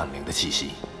定了范灵的气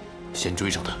息，先追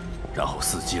上他，然后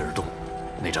伺机而动。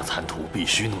那张残图必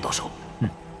须弄到手。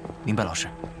明白，老师。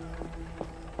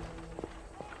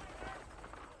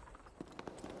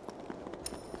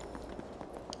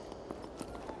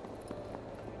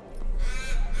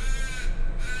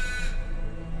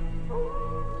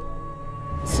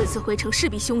此次回城势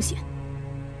必凶险，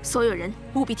所有人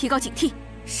务必提高警惕。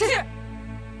是。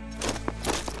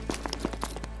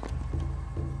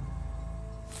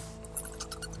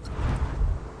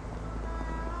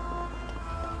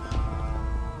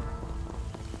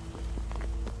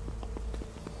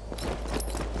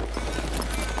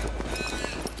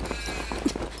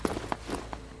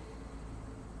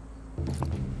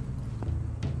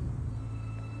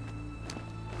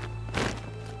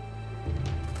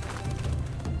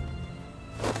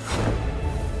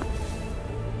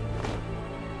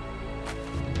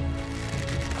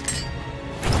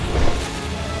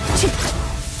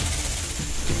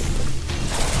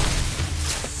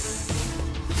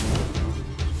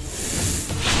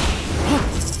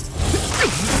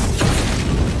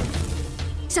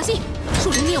小心，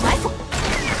树林里有埋伏！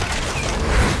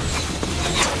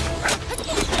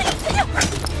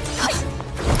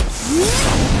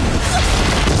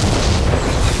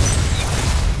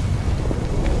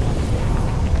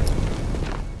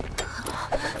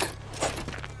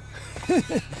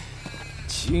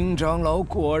青长老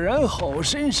果然好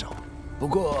身手，不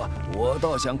过我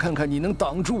倒想看看你能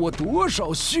挡住我多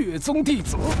少血宗弟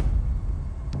子。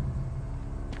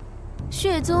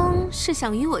血宗是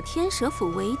想与我天蛇府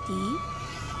为敌？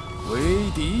为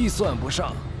敌算不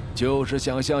上，就是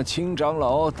想向青长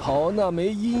老讨那枚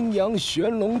阴阳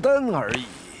玄龙丹而已。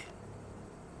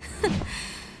哼，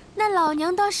那老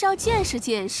娘倒是要见识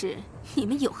见识你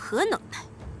们有何能耐。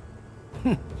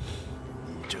哼，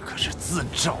你这可是自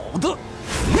找的。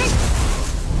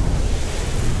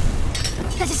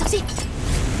大家小心！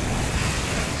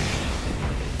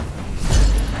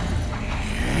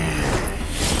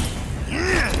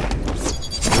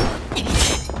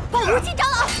保护金长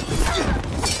老！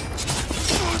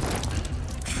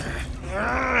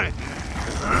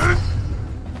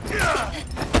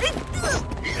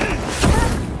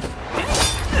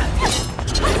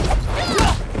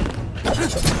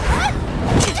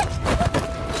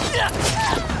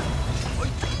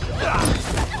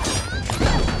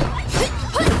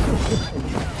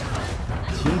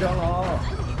秦长老，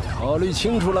考虑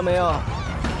清楚了没有？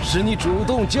是你主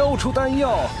动交出丹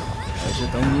药，还是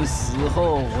等你死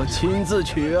后我亲自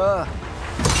取啊？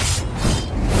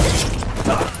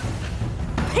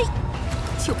呸！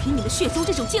就凭你们血宗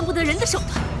这种见不得人的手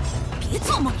段，别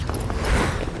做梦了！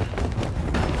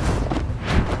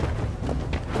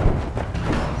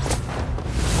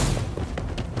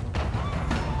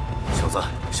小子，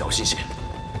小心些！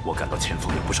我感到前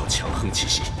方有不少强横气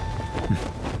息。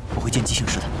我会见机行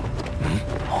事的。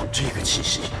哦，这个气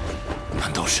息，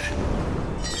难道是？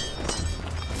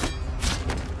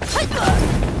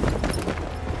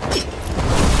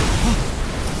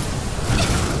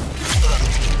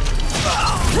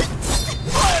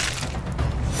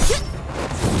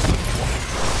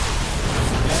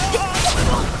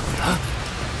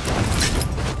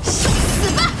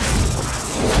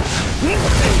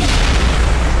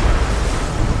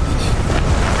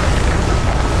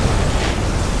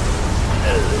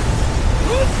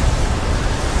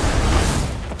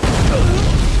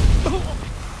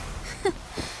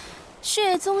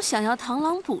血宗想要螳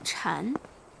螂捕蝉，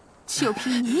就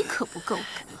凭你可不够格。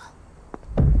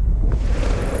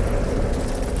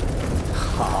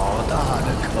好大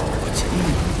的口气！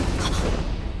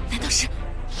难道是？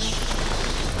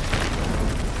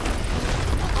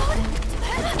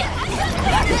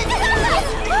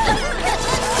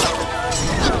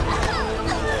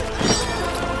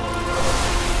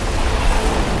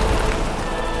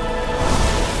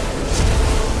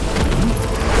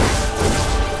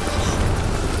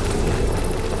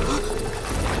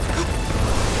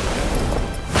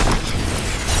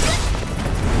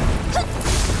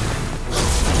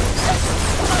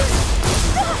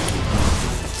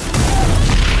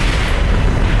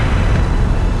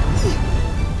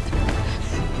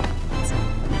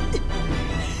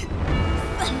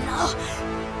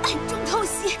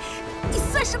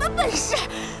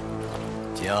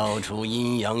交出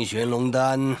阴阳玄龙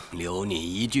丹，留你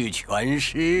一具全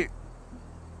尸。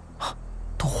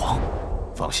斗皇，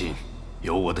放心，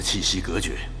有我的气息隔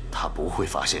绝，他不会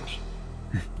发现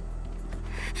你。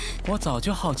我早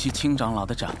就好奇青长老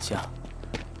的长相，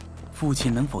父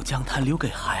亲能否将他留给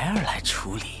孩儿来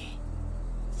处理？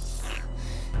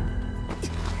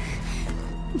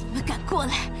你们敢过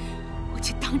来，我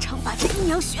就当场把这阴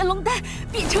阳玄龙丹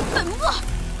变成粉末！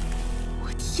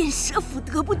我天蛇府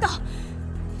得不到，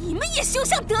你们也休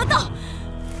想得到！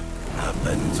那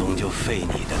本宗就废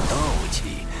你的斗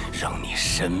气，让你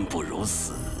生不如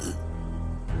死。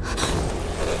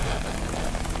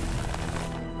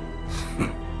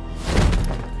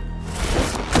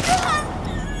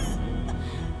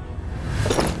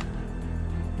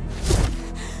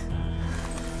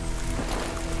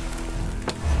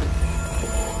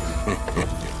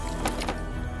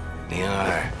灵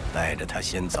儿，带着他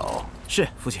先走。是，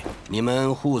父亲。你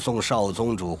们护送少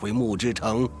宗主回木之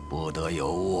城，不得有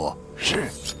误。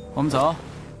是，我们走。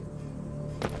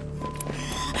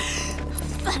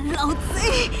范老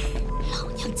贼，老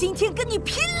娘今天跟你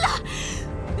拼了！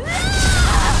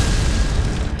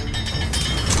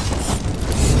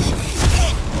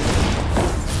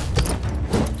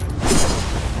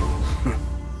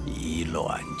以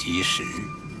卵击石。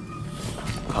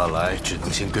看来只能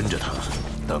先跟着他，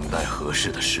等待合适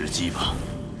的时机吧。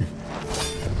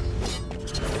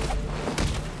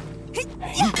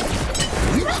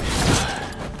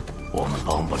我们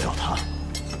帮不了他，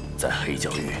在黑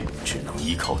角域只能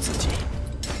依靠自己。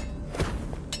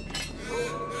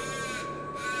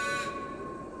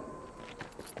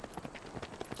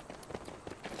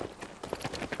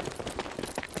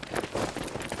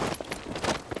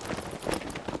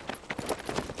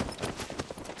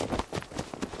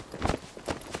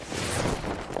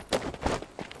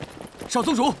少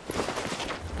宗主，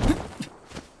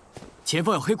前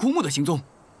方有黑枯木的行踪。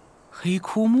黑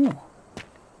枯木，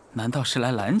难道是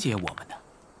来拦截我们的？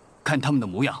看他们的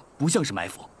模样，不像是埋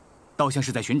伏，倒像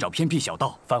是在寻找偏僻小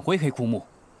道，返回黑枯木。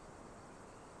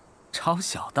抄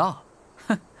小道，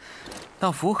哼，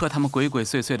倒符合他们鬼鬼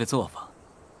祟祟的作风。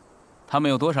他们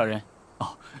有多少人？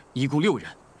哦，一共6人，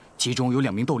其中有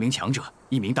2名斗灵强者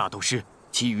，1名大斗师，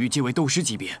其余皆为斗师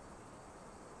级别。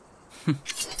哼，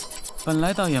本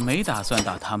来倒也没打算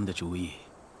打他们的主意，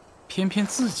偏偏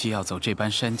自己要走这般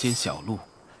山间小路，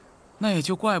那也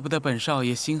就怪不得本少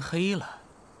爷心黑了。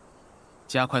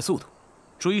加快速度，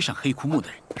追上黑枯木的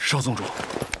人。少宗主，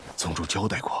宗主交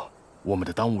代过，我们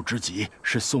的当务之急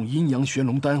是送阴阳玄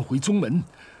龙丹回宗门。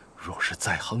若是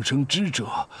再航生之者，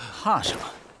怕什么？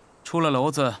出了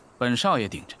楼子，本少爷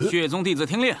顶着。血宗弟子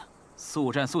听令，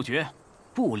速战速决，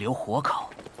不留活口。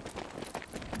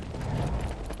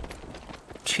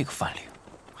这个范领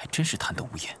还真是贪得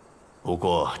无厌。不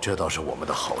过这倒是我们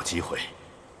的好机会，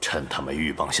趁他们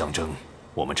鹬蚌相争，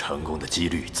我们成功的几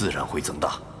率自然会增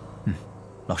大。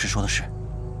老师说的是。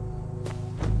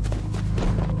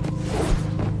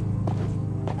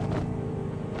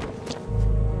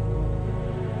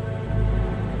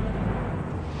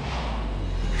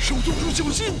少宗主小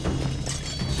心！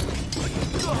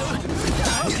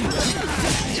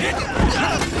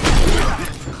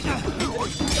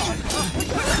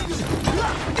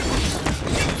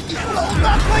老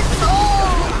大，快走！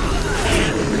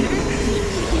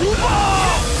不报！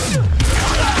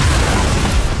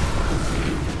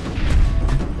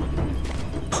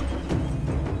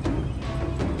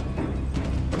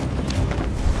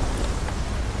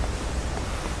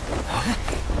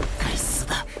该死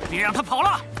的，别让他跑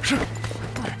了！是。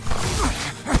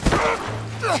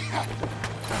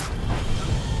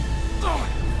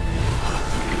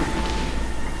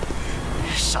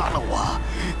杀了我，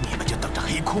你们就等着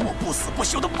黑枯木不死不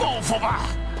休的报复吧！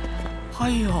哎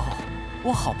呦，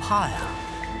我好怕呀！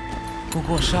不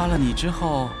过杀了你之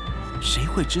后，谁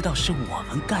会知道是我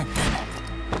们干的呢？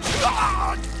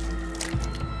啊！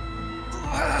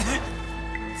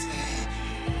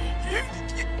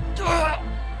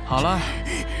好了，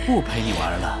不陪你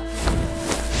玩了。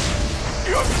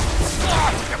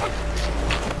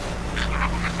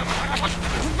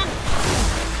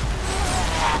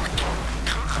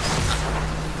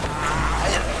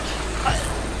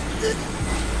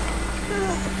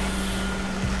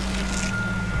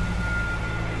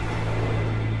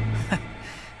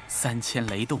3000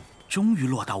雷动终于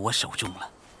落到我手中了。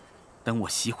等我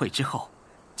习会之后，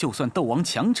就算斗王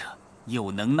强者，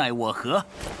又能奈我何？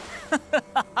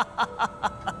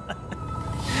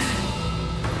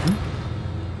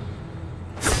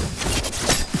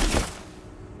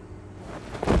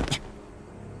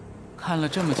看了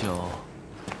这么久，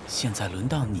现在轮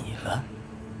到你了。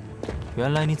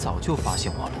原来你早就发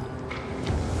现我了。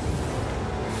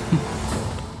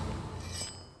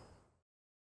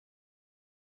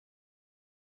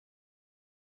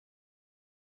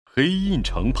黑印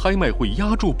城拍卖会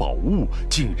压轴宝物，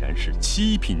竟然是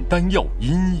7品丹药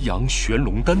阴阳玄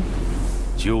龙丹。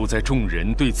就在众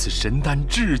人对此神丹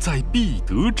志在必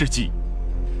得之际，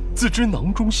自知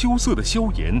囊中羞涩的萧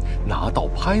炎拿到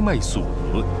拍卖所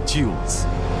得，就此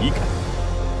离开。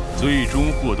最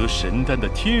终获得神丹的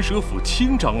天蛇府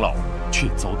青长老，却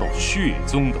遭到血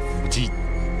宗的伏击。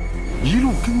一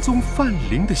路跟踪范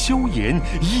灵的萧炎，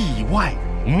意外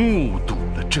目睹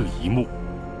了这一幕。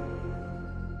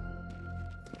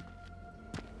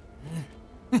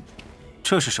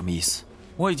这是什么意思？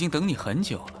我已经等你很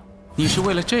久了，你是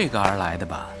为了这个而来的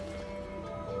吧？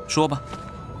说吧，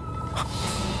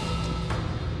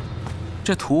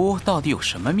这图到底有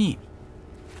什么秘密？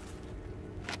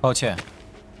抱歉，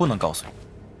不能告诉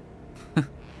你。哼，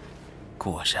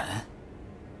果然。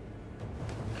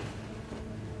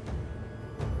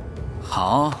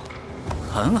好，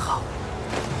很好。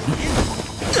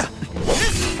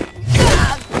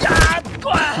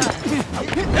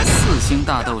4星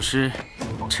大斗师，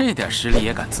这点实力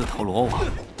也敢自投罗网，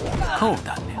够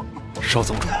胆量。少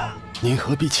宗主，您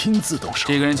何必亲自动手？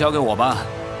这个人交给我吧，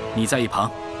你在一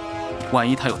旁，万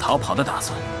一他有逃跑的打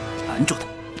算，拦住他。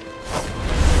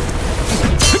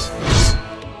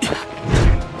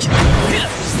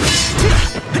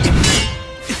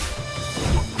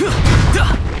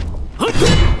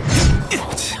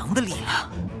好强的力量，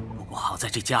不过好在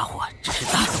这家伙只是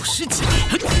大斗师级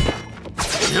别。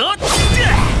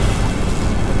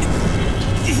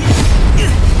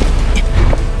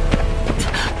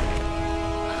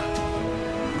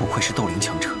不愧是斗灵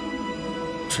强者，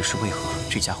只是为何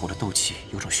这家伙的斗气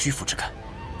有种虚浮之感？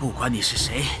不管你是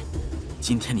谁，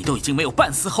今天你都已经没有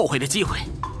半丝后悔的机会。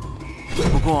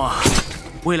不过，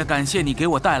为了感谢你给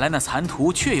我带来那残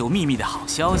图确有秘密的好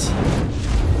消息，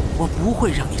我不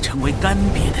会让你成为干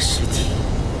瘪的尸体。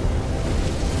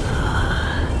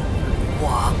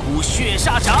化骨血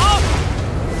煞掌！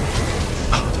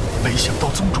没想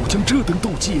到宗主将这等斗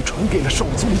技也传给了少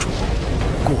宗主，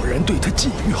果然对他寄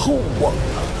予厚望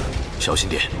啊！小心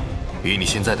点，以你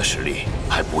现在的实力，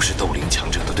还不是斗灵强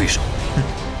者的对手。哼，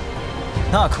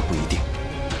那可不一定。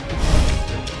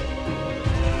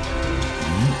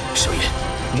萧炎，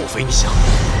莫非你想？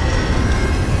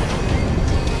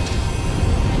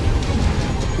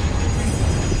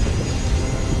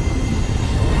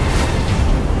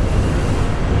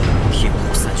天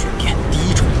火三玄变第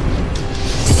一种，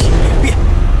七连变。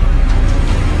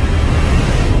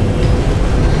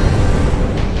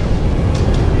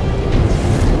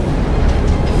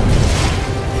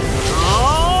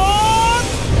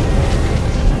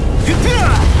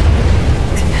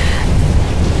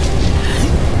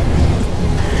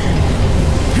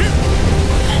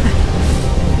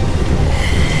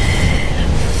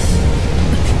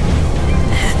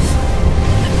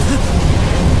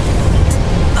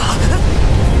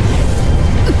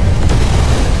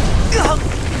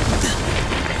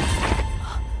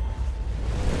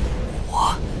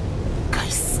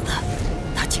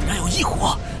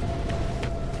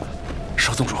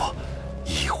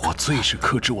最是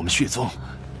克制我们血宗，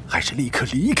还是立刻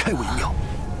离开为妙。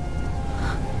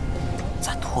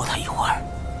再拖他一会儿，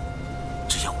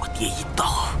只要我爹一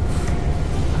到，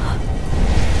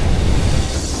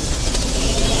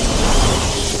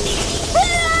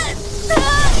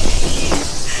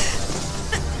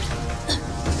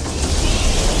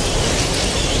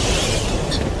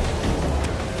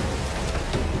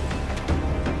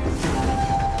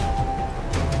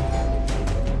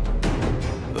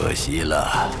可惜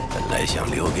了，本来想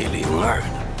留给灵儿的。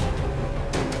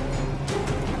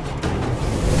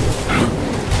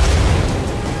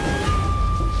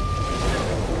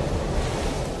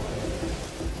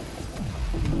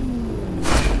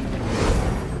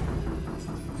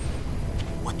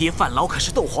我爹范老可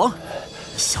是斗皇，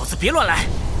你小子别乱来！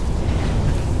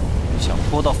想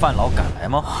拖到范老赶来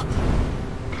吗？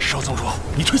少宗主，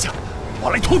你退下，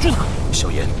我来拖住他。萧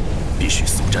炎，必须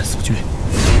速战速决。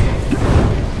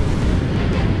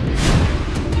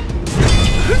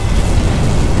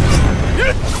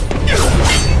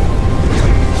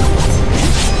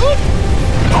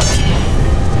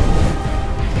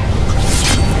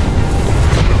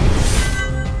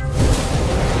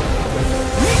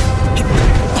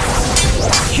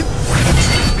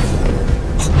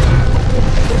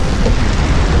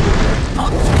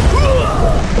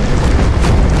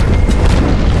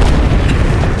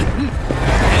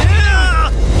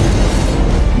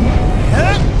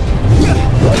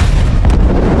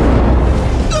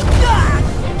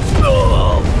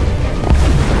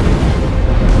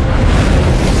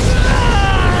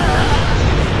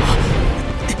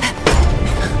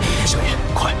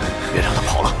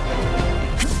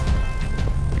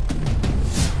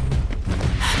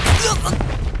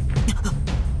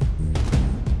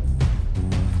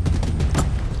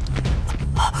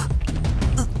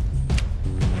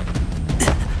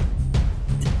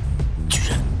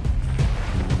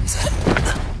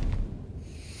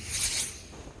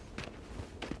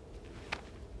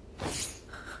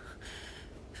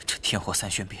天火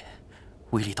三玄变，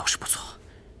威力倒是不错，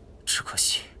只可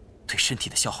惜对身体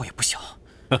的消耗也不小。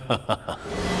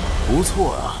不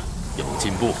错啊，有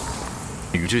进步。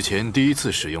与之前第一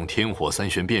次使用天火三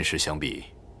玄变时相比，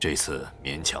这次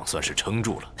勉强算是撑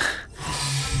住了。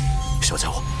小家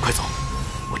伙，快走！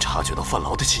我察觉到范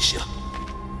劳的气息了。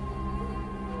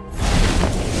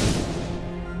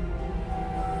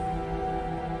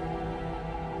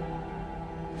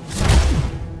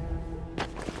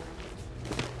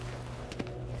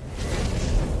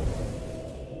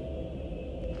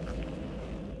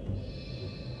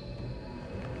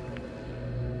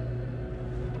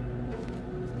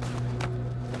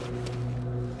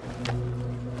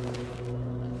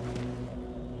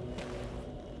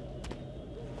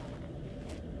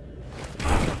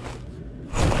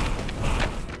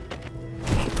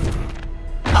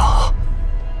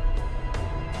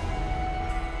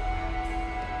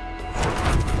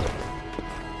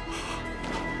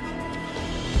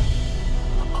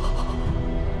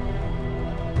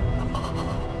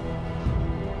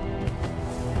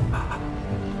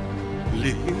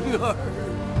灵儿，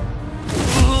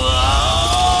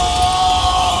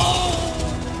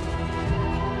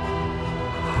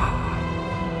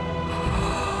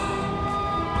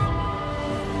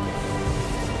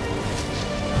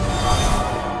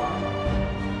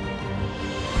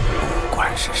不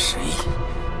管是谁，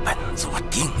本座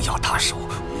定要他受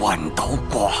剜刀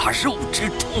剐肉之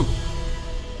痛。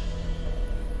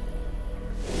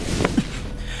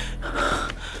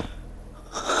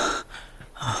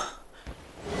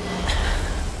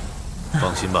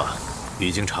放心吧，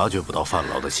已经察觉不到范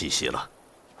老的气息了。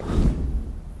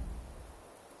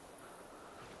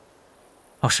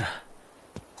老师，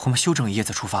我们休整一夜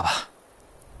再出发吧。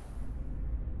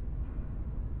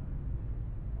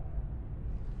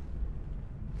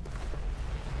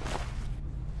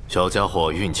小家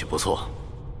伙运气不错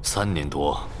，3年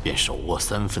多便手握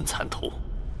3份残图，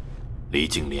离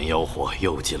净莲妖火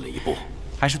又近了一步。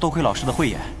还是多亏老师的慧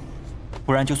眼，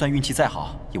不然就算运气再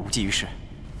好，也无济于事。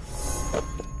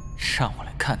让我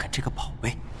来看看这个宝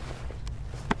贝。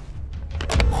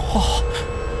哇！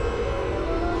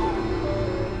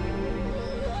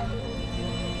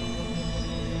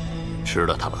吃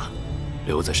了它吧，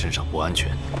留在身上不安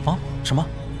全。啊？什么？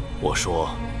我说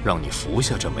让你服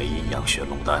下这枚阴阳玄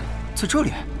龙丹。在这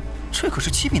里？这可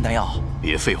是7品丹药。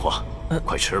别废话，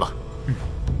快吃了。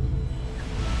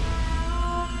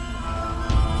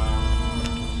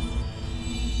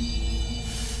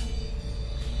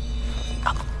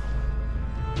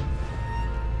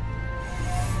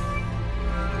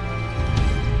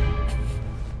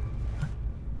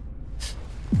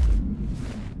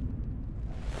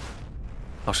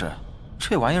老师，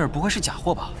这玩意儿不会是假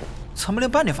货吧？怎么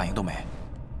连半点反应都没？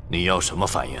你要什么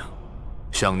反应？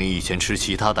像你以前吃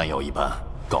其他丹药一般，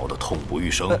搞得痛不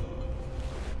欲生？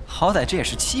好歹这也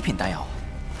是7品丹药，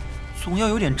总要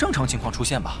有点正常情况出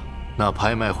现吧？那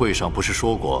拍卖会上不是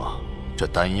说过，这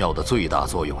丹药的最大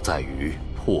作用在于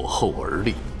破后而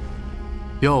立。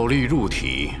药力入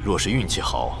体，若是运气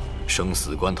好，生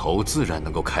死关头自然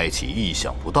能够开启意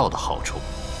想不到的好处。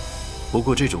不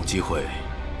过这种机会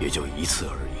也就1次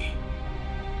而已。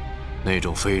那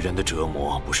种非人的折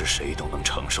磨，不是谁都能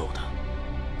承受的。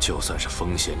就算是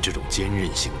风贤这种坚韧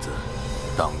性子，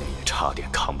当年也差点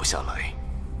扛不下来。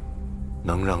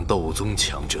能让斗宗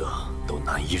强者都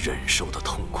难以忍受的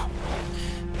痛苦。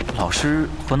老师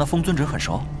和那风尊者很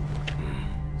熟？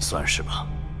算是吧。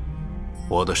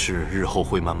我的事日后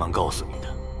会慢慢告诉你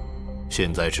的，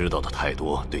现在知道的太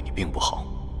多对你并不好。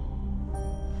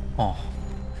哦，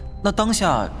那当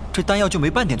下这丹药就没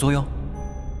半点作用？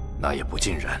那也不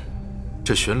尽然。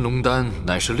这玄龙丹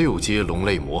乃是6阶龙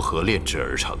类魔核炼制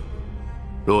而成，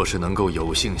若是能够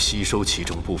有幸吸收其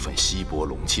中部分稀薄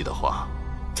龙气的话，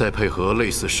再配合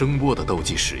类似声波的斗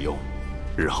技使用，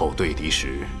日后对敌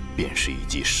时便是一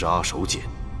记杀手锏。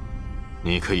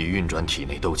你可以运转体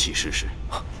内斗气试试。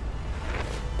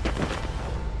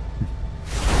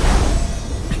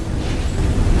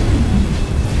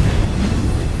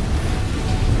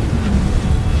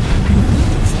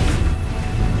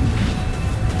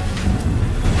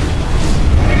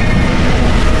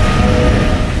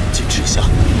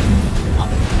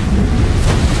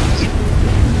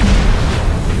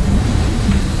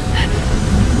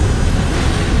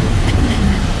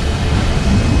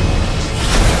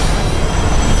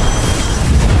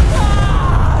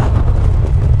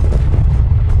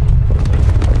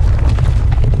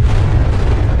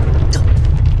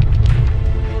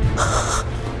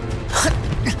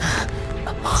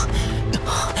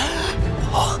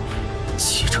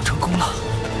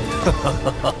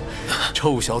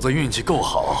臭小子运气够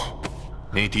好，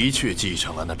你的确继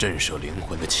承了那震慑灵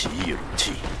魂的奇异龙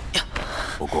气。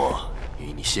不过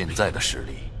以你现在的实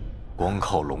力，光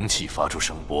靠龙气发出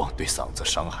声波对嗓子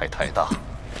伤害太大，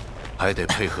还得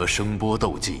配合声波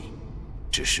斗技。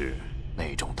只是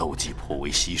那种斗技颇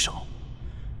为稀少，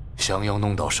想要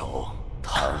弄到手，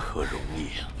谈何容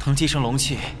易啊！能继承龙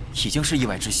气已经是意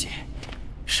外之喜，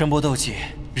声波斗技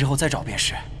日后再找便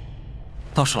是。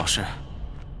倒是老师，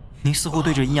您似乎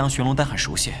对这阴阳玄龙丹很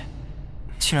熟悉，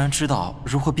竟然知道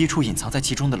如何逼出隐藏在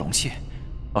其中的龙气。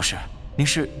老师，您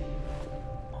是……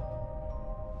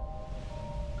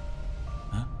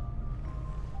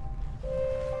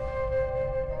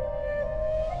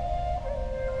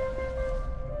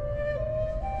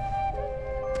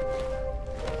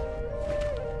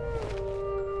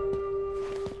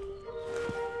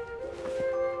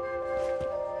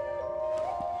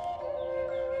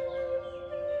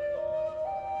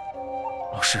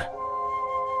老师，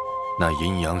那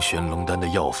阴阳玄龙丹的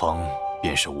药方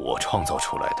便是我创造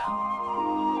出来的。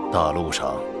大陆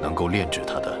上能够炼制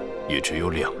它的也只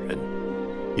有2人，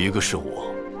一个是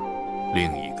我，另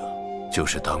一个就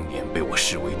是当年被我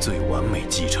视为最完美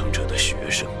继承者的学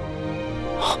生。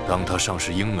当他尚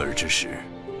是婴儿之时，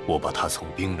我把他从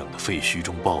冰冷的废墟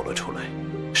中抱了出来，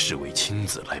视为亲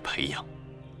子来培养。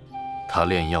他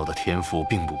炼药的天赋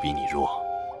并不比你弱，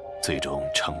最终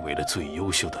成为了最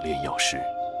优秀的炼药师。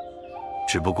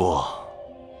只不过，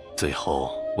最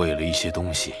后为了一些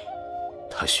东西，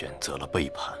他选择了背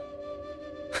叛。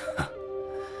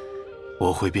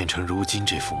我会变成如今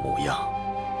这副模样，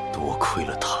多亏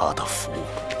了他的福。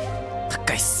他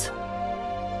该死！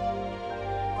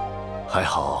还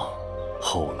好，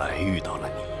后来遇到了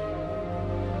你。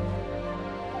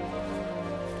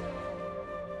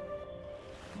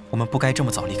我们不该这么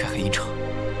早离开黑鹰城，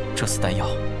这次丹药，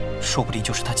说不定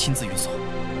就是他亲自运送。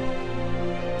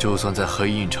就算在黑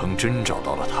鹰城真找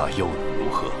到了他，又能如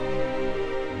何？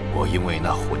我因为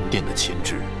那魂殿的牵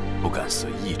制，不敢随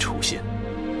意出现。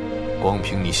光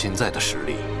凭你现在的实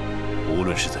力，无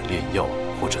论是在炼药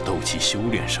或者斗气修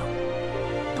炼上，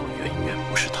都远远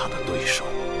不是他的对手。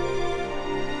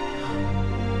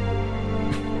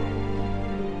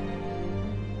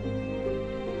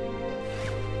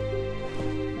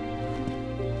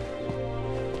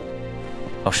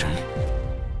老师，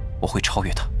我会超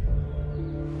越他，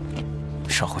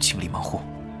稍后清理门户。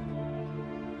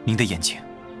您的眼睛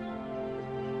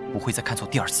不会再看错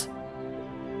第二次。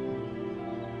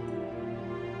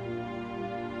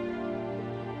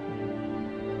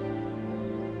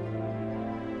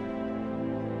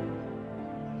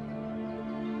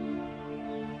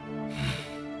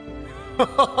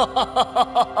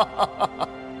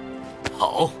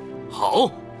好，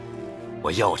好，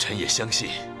我药尘也相信，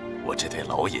我这对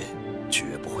老眼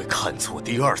绝不会看错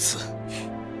第二次。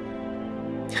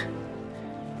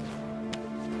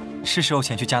是时候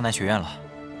前去迦南学院了，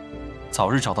早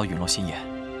日找到陨落心眼，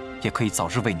也可以早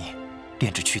日为你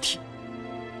炼制躯体。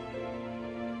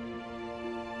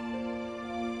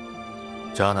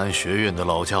迦南学院的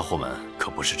老家伙们可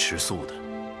不是吃素的，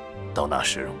到那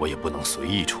时我也不能随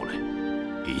意出来，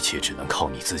一切只能靠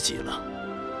你自己了。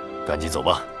赶紧走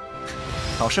吧。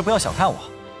老师不要小看我，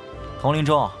统领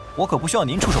中我可不需要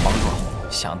您出手帮助。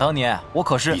想当年我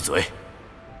可是……闭嘴！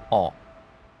哦。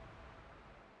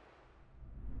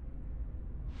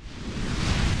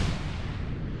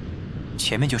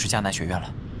前面就是迦南学院了。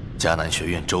迦南学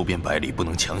院周边百里不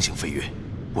能强行飞越，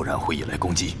不然会引来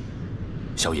攻击。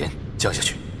萧炎，降下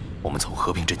去，我们从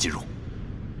和平镇进入。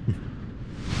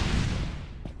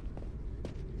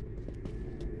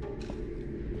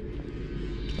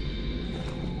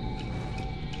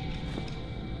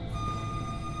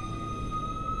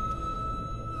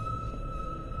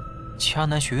迦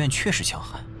南学院确实强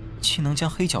悍，竟能将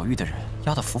黑角域的人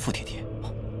压得服服帖帖。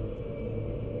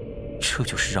这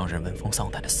就是让人闻风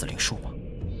丧胆的死灵术吗？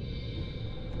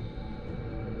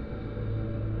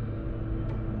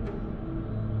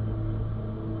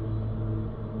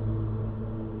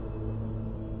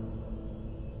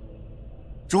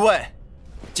诸位，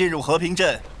进入和平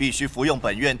镇必须服用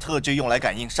本院特制用来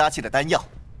感应杀气的丹药。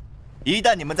一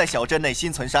旦你们在小镇内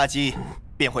心存杀机，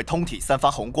便会通体散发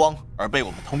红光，而被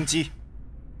我们通缉。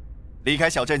离开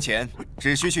小镇前，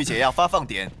只需去解药发放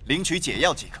点领取解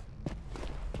药即可。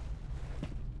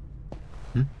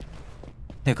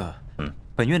那个，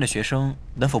本院的学生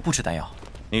能否不吃丹药？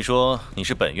你说你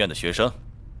是本院的学生，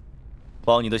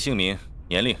报你的姓名、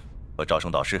年龄和招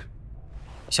生导师。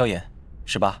萧炎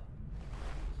，18。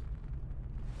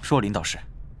若琳导师。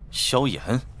萧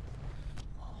炎，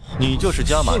你就是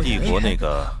加玛帝国那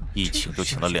个一请就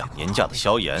请了2年假的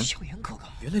萧炎？萧炎哥哥，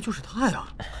原来就是他呀！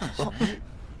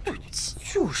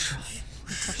就是。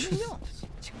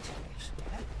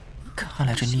看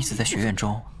来这妮子在学院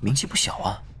中名气不小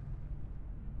啊。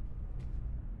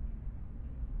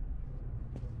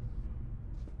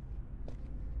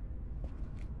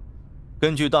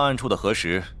根据档案处的核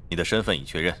实，你的身份已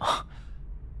确认，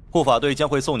护法队将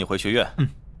会送你回学院。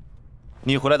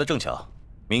你回来的正巧，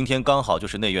明天刚好就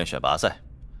是内院选拔赛。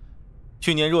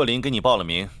去年若琳给你报了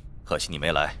名，可惜你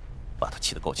没来，把她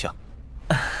气得够呛。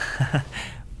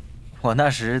我那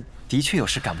时的确有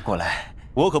事赶不过来，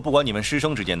我可不管你们师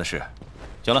生之间的事。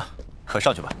行了，快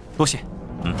上去吧。多谢。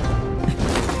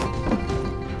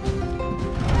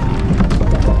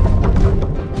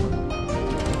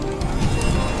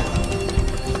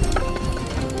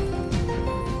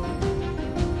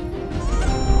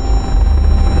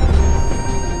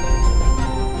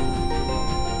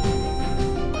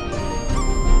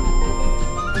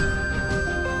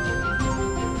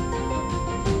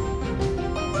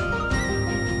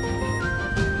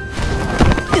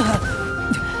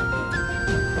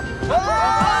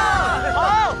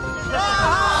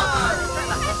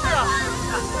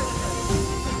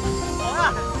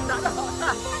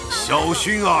小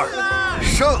薰儿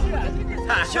胜！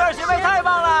薰儿学妹太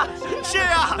棒了！是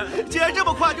啊，竟然这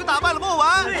么快就打败了莫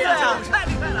丸！对呀，太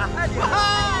厉害了！太厉害了！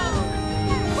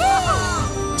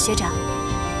学长，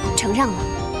承让了。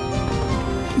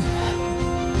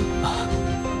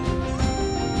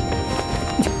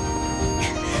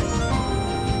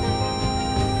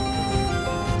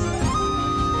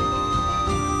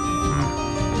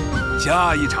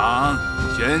下一场，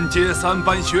玄阶3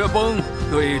班雪崩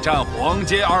对战黄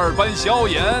阶2班萧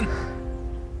炎。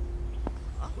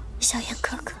萧炎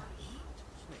哥哥。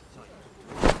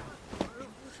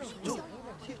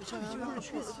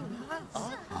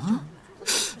啊？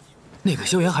那个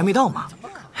萧炎还没到吗？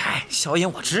哎，萧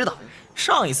炎我知道，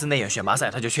上一次内院选拔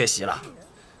赛他就缺席了。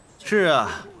是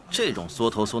啊，这种缩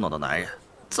头缩脑的男人，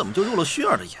怎么就入了薰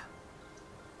儿的眼？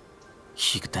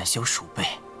一个胆小鼠辈，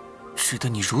值得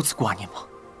你如此挂念吗？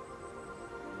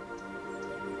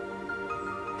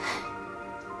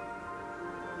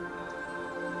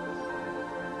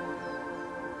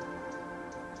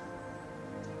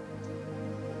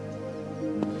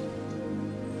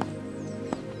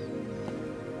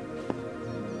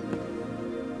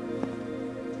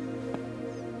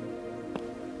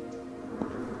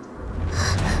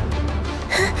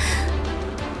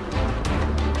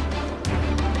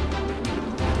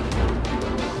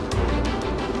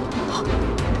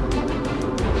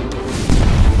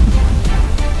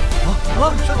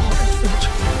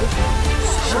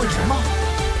是什么？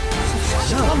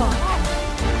下了吗？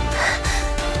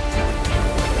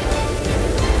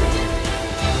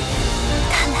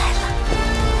他来了。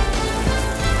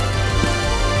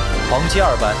黄阶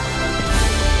2班，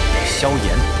萧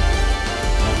炎。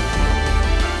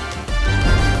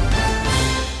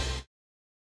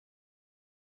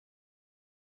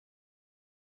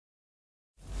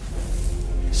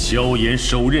萧炎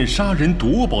手刃杀人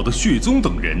夺宝的血宗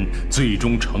等人，最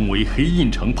终成为黑印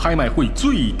城拍卖会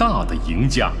最大的赢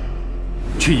家，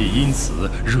却也因此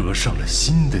惹上了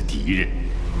新的敌人。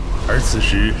而此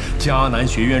时，迦南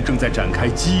学院正在展开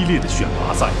激烈的选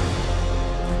拔赛，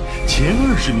前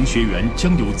20名学员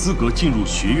将有资格进入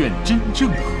学院真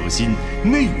正的核心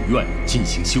内院进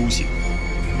行修行。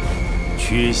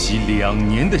缺席2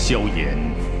年的萧炎，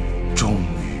终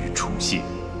于出现。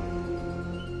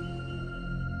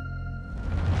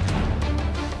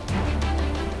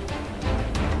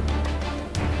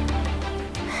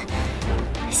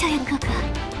萧炎哥哥，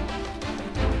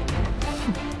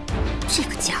哼，这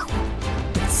个家伙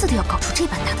每次都要搞出这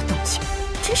般大的动静，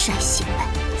真是爱显摆。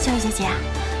萧雨姐姐，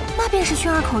那便是薰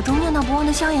儿口中念叨不忘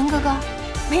的萧炎哥哥，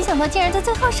没想到竟然在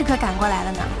最后时刻赶过来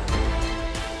了呢。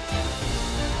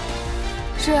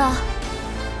是啊，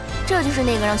这就是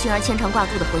那个让薰儿牵肠挂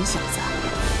肚的混小子，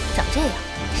长这样，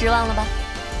失望了吧？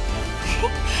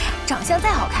长相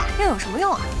再好看又有什么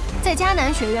用啊？在迦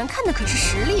南学院看的可是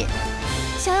实力。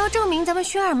想要证明咱们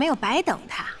薰儿没有白等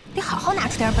他，得好好拿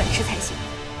出点本事才行。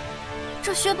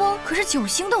这薛崩可是9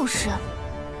星斗士，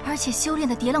而且修炼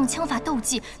的叠浪枪法斗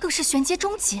技更是玄阶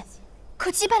中级，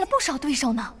可击败了不少对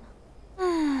手呢。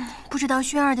不知道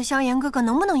薰儿的萧炎哥哥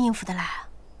能不能应付得来啊？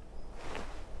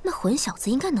那混小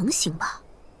子应该能行吧？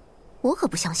我可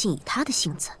不相信以他的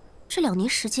性子，这2年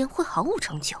时间会毫无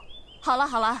成就。好了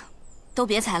好了，都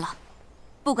别猜了，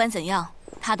不管怎样，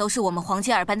他都是我们黄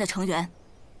阶2班的成员。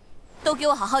都给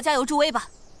我好好加油助威吧！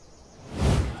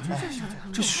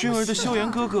这薰儿的萧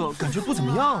炎哥哥感觉不怎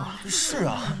么样啊。是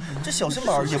啊，这小身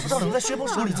板也不知道能在薛崩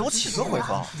手里走几个回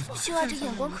合。薰儿这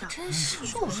眼光可真是……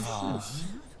就是啊，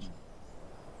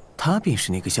他便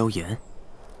是那个萧炎，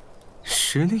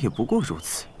实力也不过如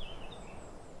此。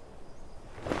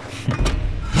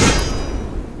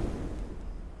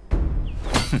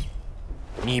哼，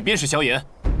你便是萧炎？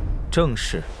正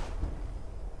是。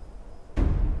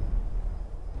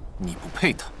你不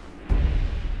配他，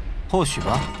或许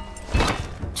吧。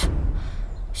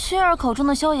薰儿口中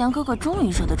的萧炎哥哥终于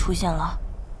惹得出现了，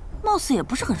貌似也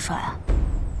不是很帅啊，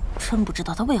真不知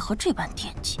道他为何这般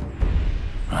惦记。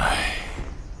唉，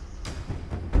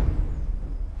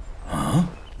啊？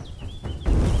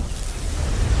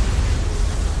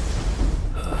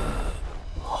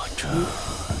我这，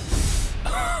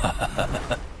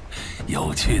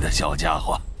有趣的小家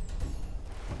伙。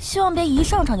希望别一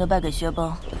上场就败给薛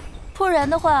崩。不然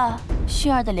的话，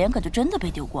薰儿的脸可就真的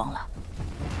被丢光了。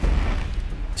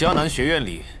迦南学院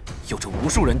里有着无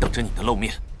数人等着你的露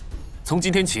面，从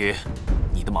今天起，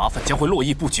你的麻烦将会络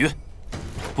绎不绝。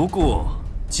不过，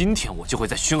今天我就会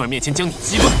在薰儿面前将你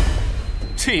击败，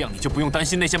这样你就不用担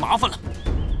心那些麻烦了。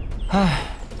唉，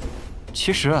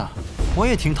其实啊，我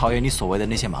也挺讨厌你所谓的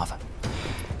那些麻烦，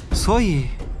所以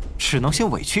只能先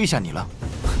委屈一下你了。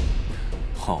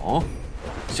哦，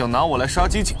想拿我来杀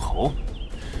鸡儆猴？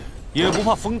也不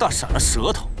怕风大闪了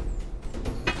舌头。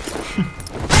哼！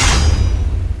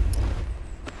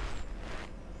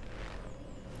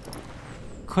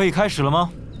可以开始了吗？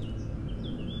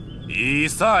比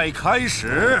赛开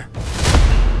始！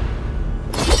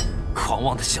狂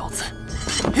妄的小子！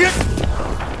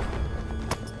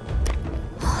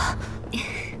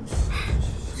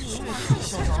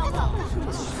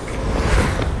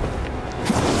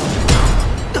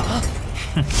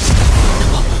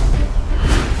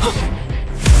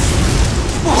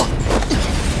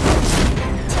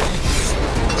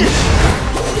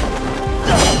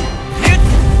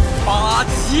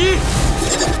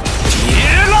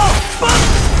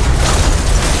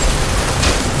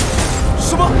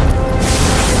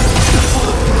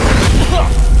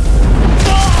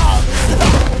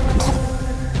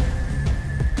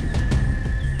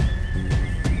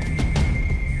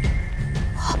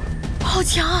好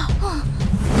强啊！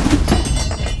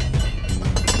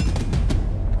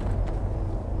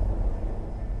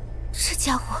这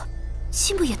家伙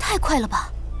进步也太快了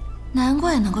吧！难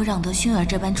怪能够让得薰儿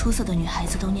这般出色的女孩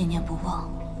子都念念不忘。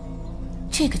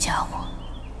这个家伙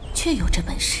确有这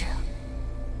本事啊！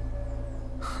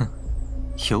哼，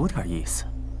有点意思。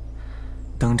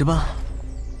等着吧，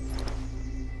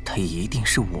他一定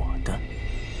是我的。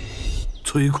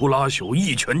摧枯拉朽，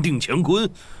一拳定乾坤，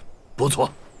不错，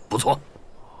不错。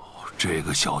这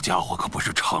个小家伙可不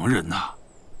是常人呐，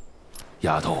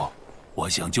丫头，我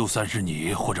想就算是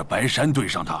你或者白山对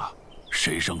上他，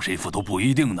谁胜谁负都不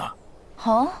一定呢。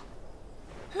哦，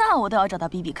那我倒要找他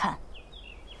比比看。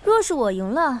若是我赢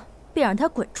了，便让他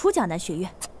滚出迦南学院。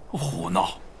胡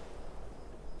闹！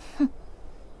哼！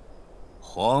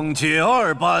皇阶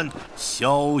2班，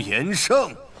萧炎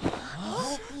胜。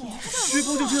薛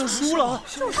峰就这样输了？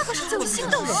他可是九星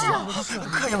斗士啊！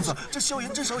看样子这萧炎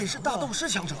至少也是大斗师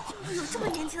强者。有这么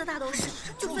年轻的大斗士，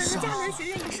就算在迦南学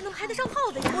院也是能排得上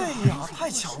号的呀！对呀，太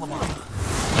强了吧！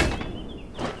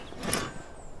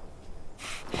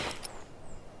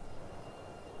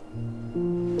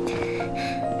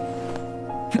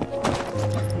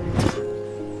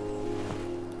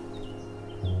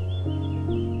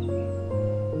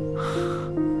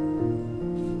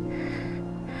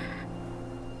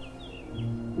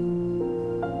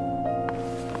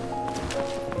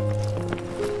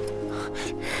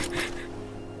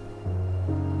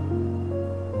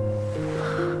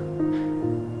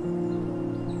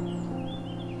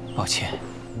抱歉，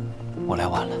我来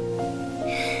晚了。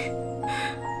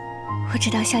我知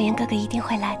道萧炎哥哥一定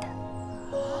会来的。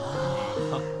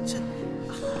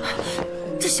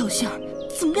这小仙儿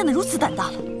怎么变得如此胆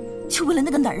大了？就为了那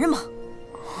个男人吗？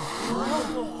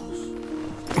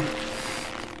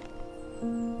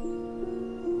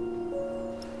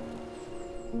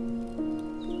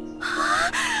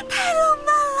太浪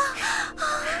漫了！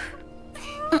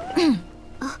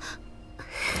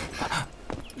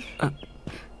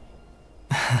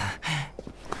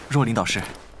若琳导师，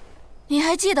你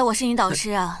还记得我是你导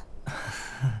师啊？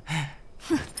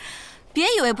哼，别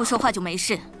以为不说话就没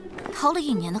事。逃了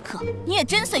1年的课，你也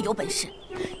真算有本事。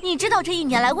你知道这1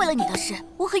年来为了你的事，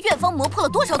我和院方磨破了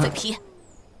多少嘴皮？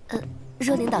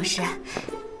若琳导师，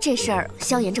这事儿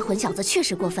萧炎这混小子确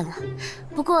实过分了。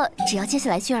不过只要接下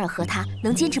来薰儿和他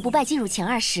能坚持不败进入前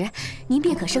20，您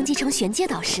便可升级成玄阶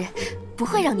导师，不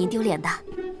会让您丢脸的。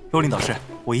若琳导师，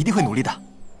我一定会努力的。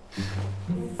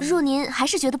若您还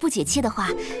是觉得不解气的话，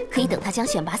可以等他将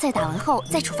选拔赛打完后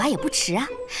再处罚也不迟啊。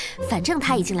反正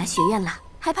他已经来学院了，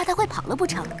还怕他会跑了不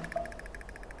成？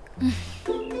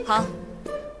好，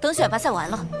等选拔赛完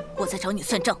了，我再找你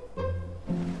算账。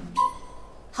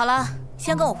好了，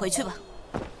先跟我回去吧。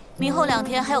明后2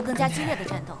天还有更加激烈的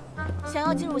战斗，想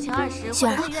要进入前20或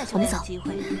者去院校的机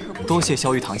会，可不。多谢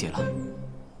萧玉堂姐了。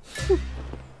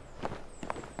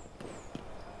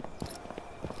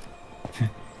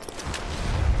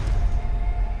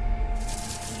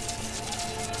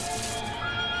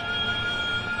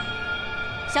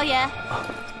萧炎，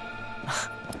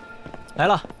来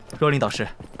了，若琳导师。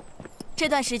这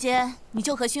段时间你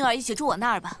就和薰儿一起住我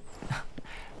那儿吧。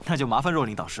那就麻烦若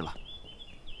琳导师了。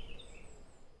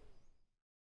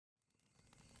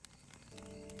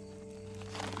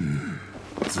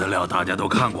资料大家都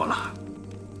看过了，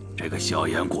这个萧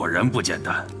炎果然不简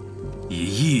单，以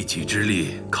一己之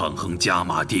力抗衡加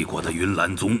玛帝国的云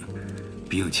岚宗，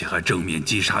并且还正面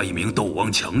击杀1名斗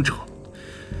王强者。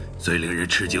最令人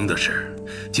吃惊的是，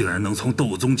竟然能从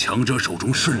斗宗强者手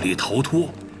中顺利逃脱。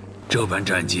这般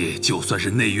战绩，就算是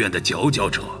内院的佼佼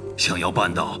者，想要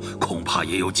办到，恐怕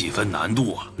也有几分难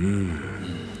度啊。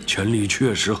潜力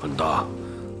确实很大，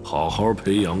好好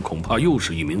培养，恐怕又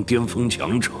是1名巅峰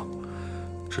强者。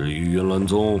至于云岚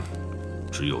宗，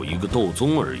只有1个斗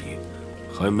宗而已，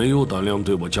还没有胆量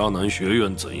对我迦南学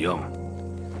院怎样。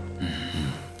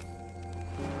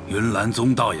云岚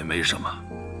宗倒也没什么。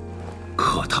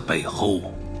可他背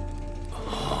后，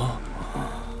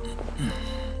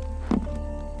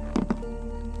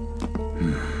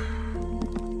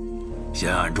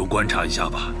先暗中观察一下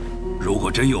吧。如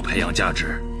果真有培养价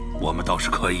值，我们倒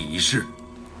是可以一试。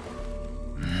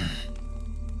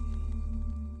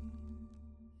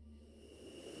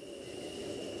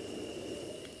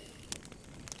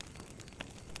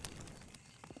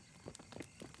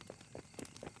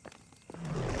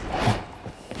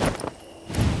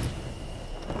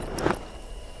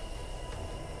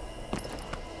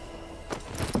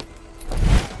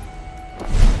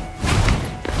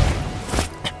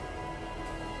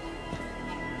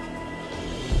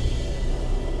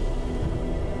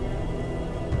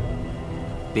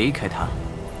离开他，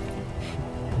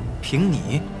凭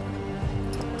你，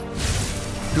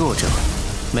弱者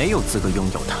没有资格拥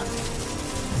有它。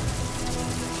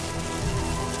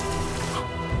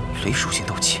雷属性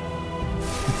斗气。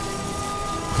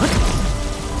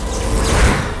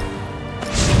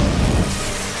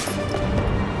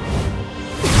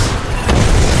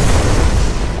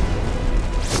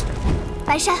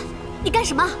 白山，你干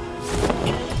什么？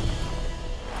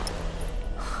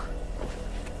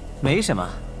没什么，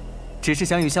只是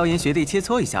想与萧炎学弟切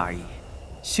磋一下而已。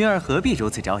薰儿何必如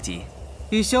此着急？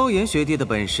以萧炎学弟的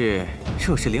本事，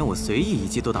若是连我随意一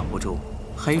击都挡不住，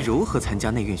还如何参加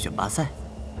内院选拔赛？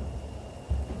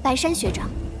白山学长，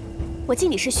我敬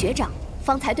你是学长，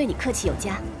方才对你客气有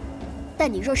加。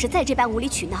但你若是再这般无理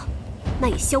取闹，那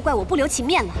也休怪我不留情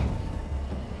面了。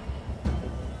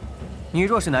你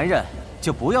若是男人，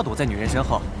就不要躲在女人身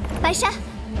后。白山，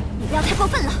你不要太过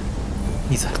分了。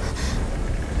逆子，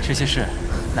这些事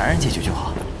男人解决就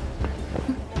好。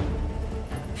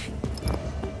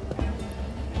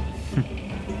哼，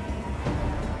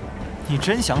你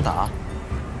真想打？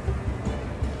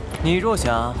你若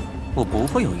想，我不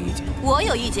会有意见。我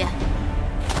有意见。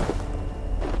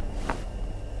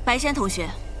白山同学，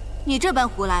你这般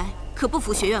胡来可不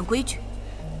符学院规矩。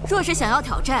若是想要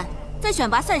挑战，在选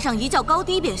拔赛上一较高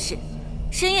低便是。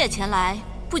深夜前来，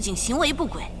不仅行为不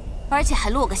轨，而且还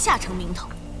落个下乘名头。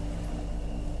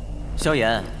萧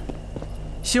炎，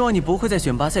希望你不会在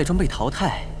选拔赛中被淘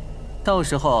汰，到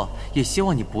时候也希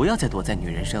望你不要再躲在女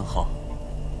人身后。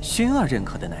薰儿认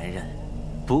可的男人，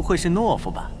不会是懦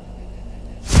夫吧？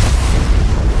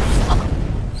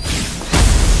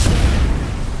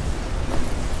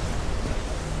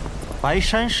白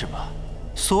山是吧？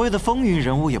所谓的风云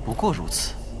人物也不过如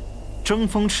此。 争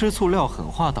风吃醋、撂狠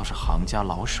话倒是行家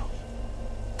老手，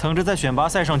等着在选拔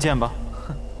赛上见吧。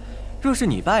哼，若是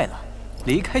你败了，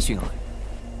离开薰儿。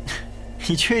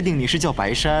你确定你是叫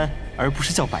白山，而不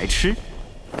是叫白痴？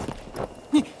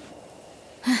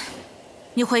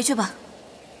你回去吧。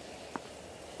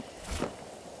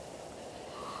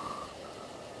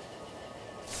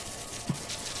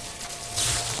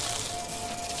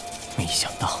没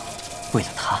想到，为了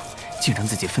他，竟让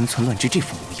自己分寸乱至这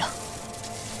副模样。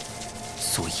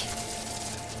 所以，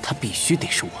他必须得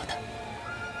是我的。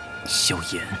萧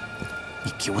炎，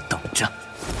你给我等着！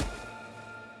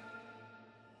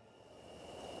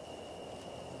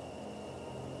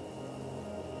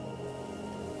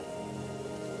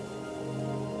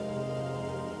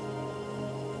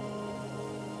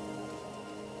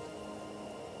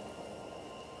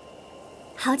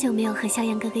好久没有和萧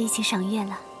炎哥哥一起赏月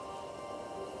了。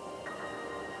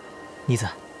妮子，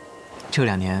这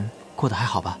2年过得还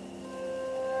好吧？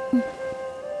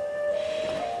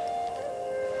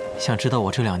 想知道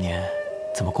我这2年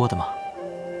怎么过的吗？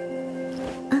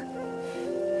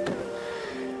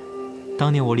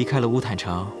当年我离开了乌坦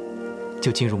城，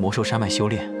就进入魔兽山脉修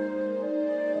炼。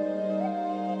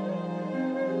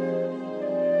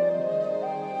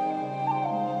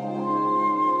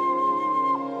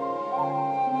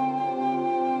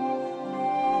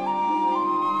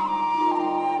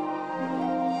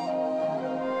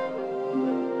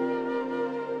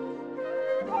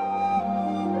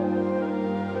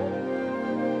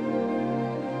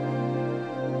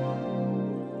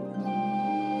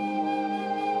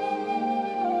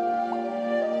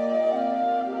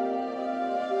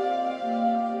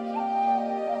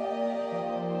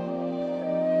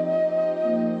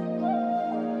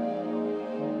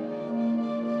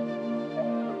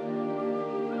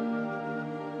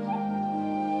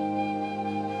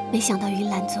没想到云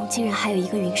岚宗竟然还有一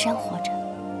个云山活着，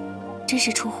真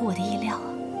是出乎我的意料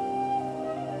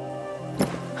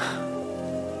啊！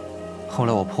后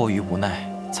来我迫于无奈，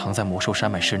藏在魔兽山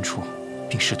脉深处，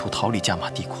并试图逃离加玛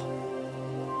帝国。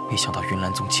没想到云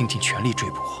岚宗倾尽全力追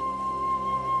捕我。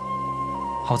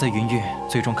好在云月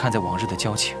最终看在往日的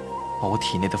交情，把我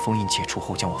体内的封印解除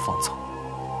后，将我放走。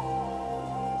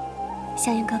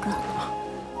萧炎哥哥，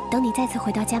等你再次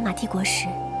回到加玛帝国时，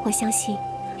我相信。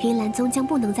 云岚宗将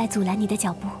不能再阻拦你的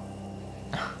脚步。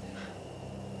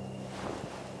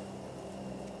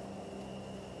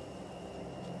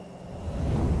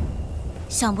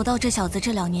想不到这小子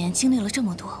这2年经历了这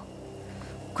么多，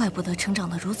怪不得成长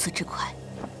得如此之快。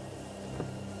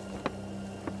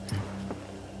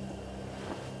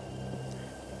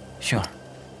薰儿，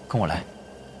跟我来，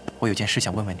我有件事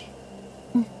想问问你。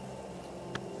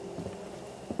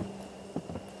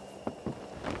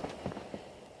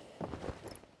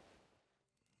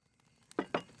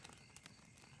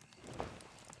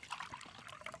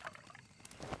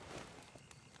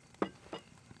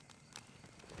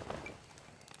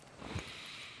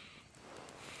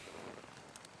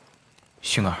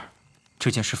 薰儿，这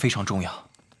件事非常重要，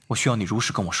我需要你如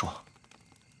实跟我说。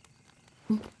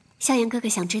萧炎哥哥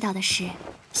想知道的事，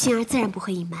薰儿自然不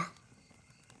会隐瞒。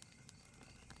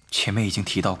前面已经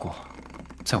提到过，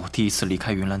在我第一次离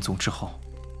开云岚宗之后，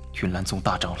云岚宗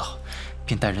大长老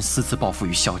便带人私自报复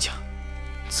于萧家。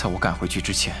在我赶回去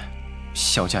之前，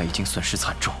萧家已经损失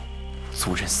惨重，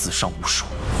族人死伤无数。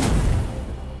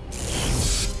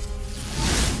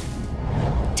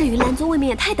这云岚宗未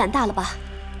免也太胆大了吧！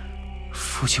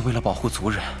父亲为了保护族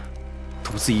人，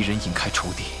独自一人引开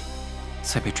仇敌，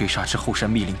在被追杀之后山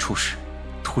密令出时，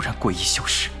突然诡异消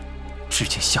失，至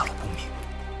今下落不明。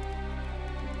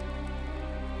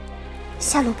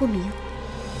下落不明，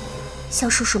萧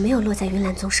叔叔没有落在云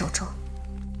岚宗手中。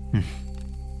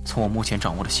从我目前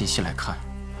掌握的信息来看，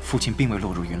父亲并未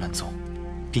落入云岚宗，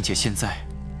并且现在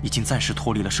已经暂时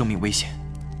脱离了生命危险。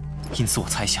因此我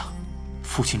猜想，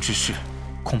父亲之事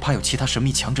恐怕有其他神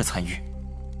秘强者参与。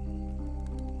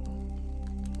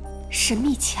神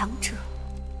秘强者？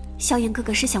萧炎哥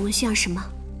哥是想问薰儿什么？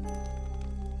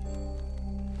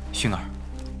薰儿，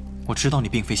我知道你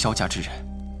并非萧家之人，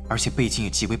而且背景也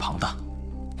极为庞大。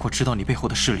我知道你背后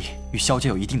的势力与萧家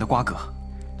有一定的瓜葛，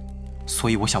所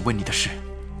以我想问你的是，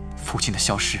父亲的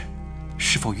消失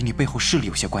是否与你背后势力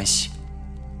有些关系？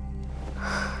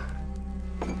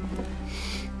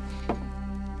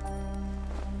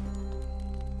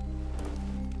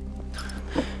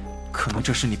可能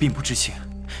这事你并不知情，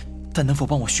但能否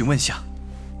帮我询问下？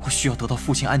我需要得到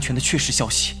父亲安全的确实消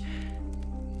息，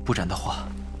不然的话，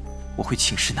我会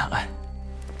寝食难安。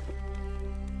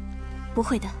不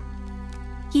会的，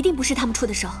一定不是他们出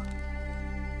的手。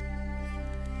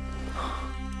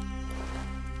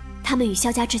他们与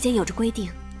萧家之间有着规定，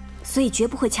所以绝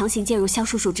不会强行介入萧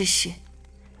叔叔之事。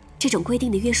这种规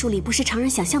定的约束力不是常人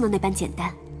想象的那般简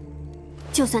单。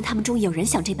就算他们中有人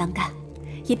想这般干，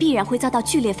也必然会遭到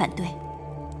剧烈反对，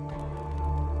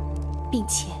并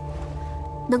且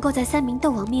能够在3名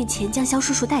斗王面前将萧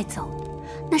叔叔带走，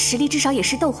那实力至少也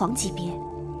是斗皇级别。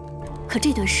可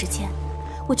这段时间，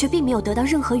我却并没有得到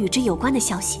任何与之有关的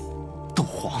消息。斗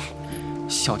皇，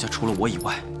萧家除了我以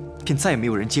外，便再也没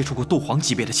有人接触过斗皇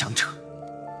级别的强者。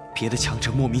别的强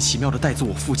者莫名其妙地带走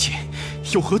我父亲，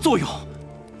有何作用？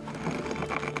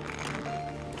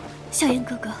萧炎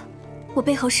哥哥，我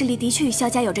背后势力的确与萧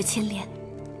家有着牵连，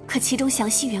可其中详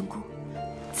细缘故，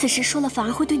此时说了反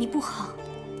而会对你不好。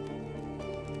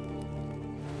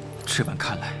这般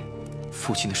看来，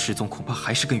父亲的失踪恐怕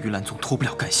还是跟云岚宗脱不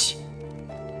了干系。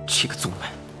这个宗门，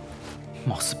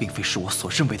貌似并非是我所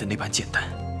认为的那般简单。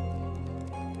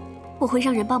我会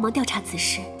让人帮忙调查此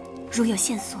事，如有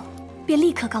线索，便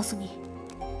立刻告诉你。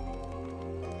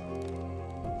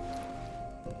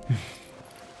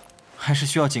还是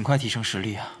需要尽快提升实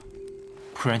力啊，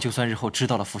不然就算日后知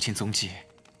道了父亲踪迹，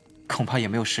恐怕也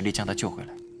没有实力将他救回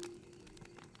来。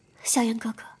萧炎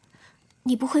哥哥，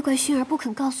你不会怪薰儿不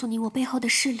肯告诉你我背后的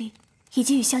势力以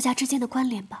及与萧家之间的关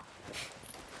联吧？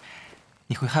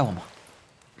你会害我吗？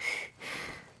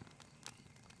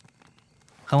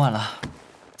很晚了，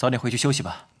早点回去休息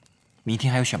吧，明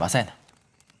天还有选拔赛呢。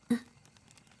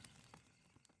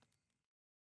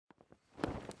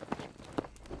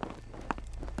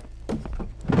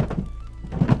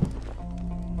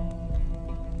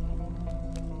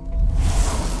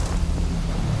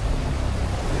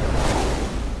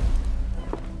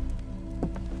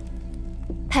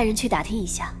派人去打听一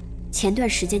下，前段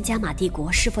时间加玛帝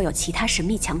国是否有其他神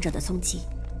秘强者的踪迹。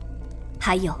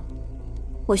还有，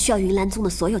我需要云岚宗的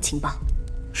所有情报。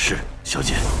是，小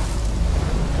姐。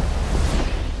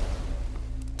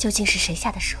究竟是谁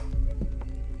下的手，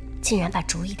竟然把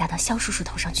主意打到萧叔叔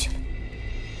头上去了？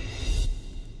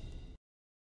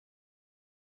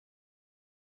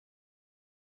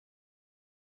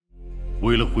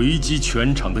为了回击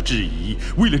全场的质疑，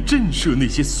为了震慑那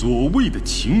些所谓的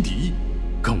情敌，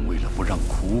更为了不让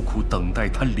苦苦等待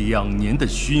他2年的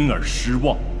薰儿失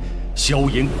望，萧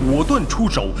炎果断出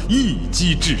手，一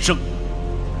击制胜。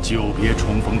久别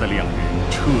重逢的2人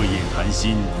彻夜谈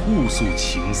心，互诉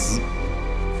情思。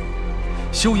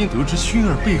萧炎得知薰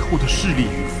儿背后的势力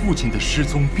与父亲的失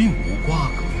踪并无瓜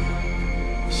葛，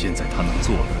现在他能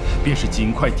做的便是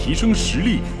尽快提升实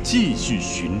力，继续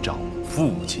寻找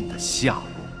父亲的下落。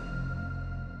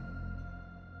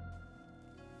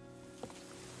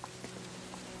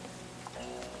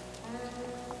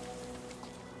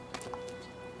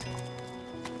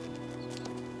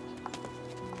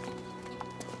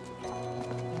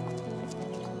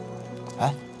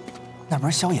哎，那不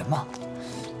是萧炎吗？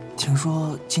听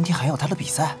说今天还有他的比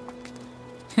赛。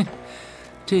哼，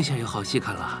这下有好戏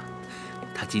看了。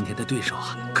他今天的对手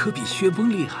啊，可比薛崩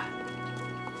厉害。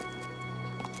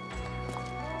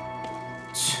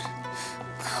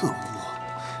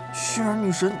圣儿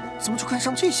女神怎么就看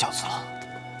上这小子了？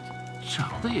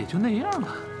长得也就那样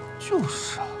了。就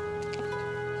是啊。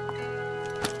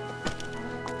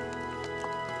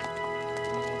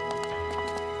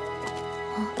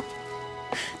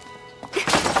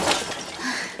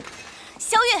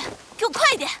萧月，给我快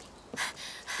一点！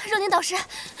热莲导师，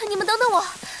你们等等我。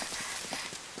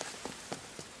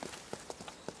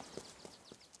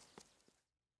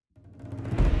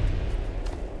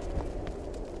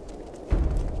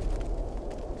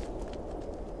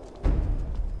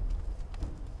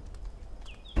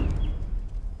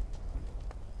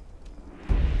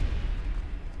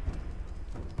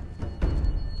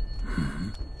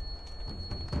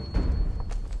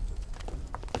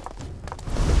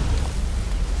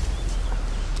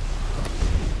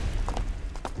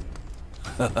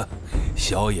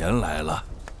萧炎来了，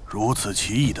如此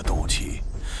奇异的斗气，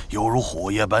犹如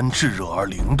火焰般炙热而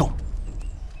灵动。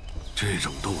这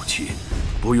种斗气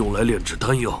不用来炼制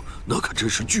丹药，那可真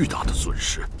是巨大的损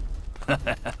失。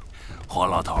霍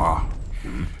老头，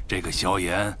这个萧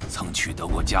炎曾取得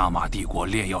过加玛帝国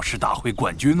炼药师大会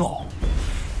冠军哦。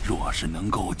若是能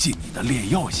够进你的炼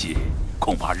药系，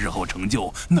恐怕日后成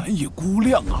就难以估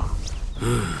量啊。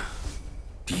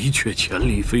的确潜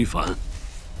力非凡。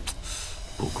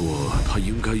不过他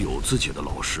应该有自己的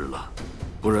老师了，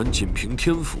不然仅凭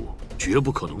天赋，绝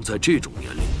不可能在这种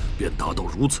年龄便达到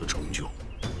如此成就。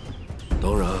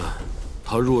当然，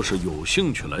他若是有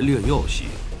兴趣来炼药系，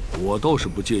我倒是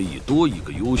不介意多一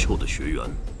个优秀的学员。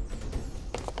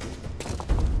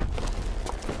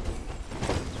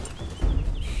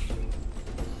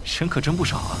人可真不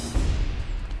少啊！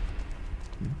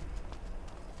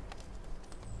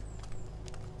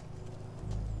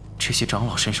这些长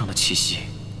老身上的气息，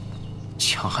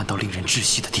强悍到令人窒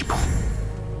息的地步。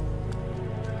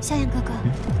萧炎哥哥，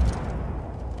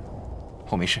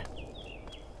我没事。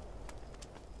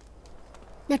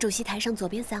那主席台上左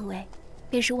边3位，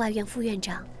便是外院副院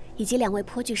长以及2位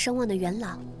颇具声望的元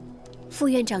老。副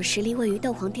院长实力位于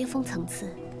斗皇巅峰层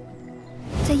次。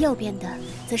最右边的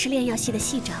则是炼药系的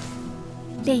系长。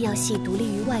炼药系独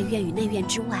立于外院与内院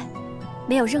之外，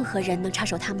没有任何人能插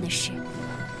手他们的事。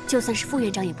就算是副院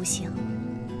长也不行。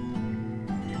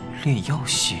炼药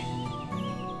系，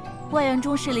外院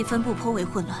中势力分布颇为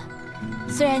混乱。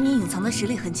虽然你隐藏的实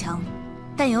力很强，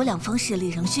但有2方势力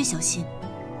仍需小心。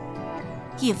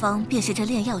一方便是这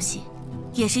炼药系，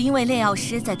也是因为炼药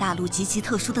师在大陆极其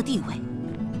特殊的地位；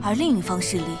而另一方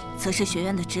势力则是学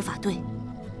院的执法队。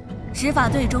执法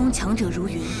队中强者如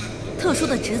云，特殊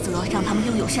的职责让他们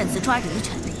拥有擅自抓人的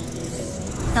权利。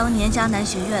当年迦南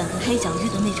学院和黑角域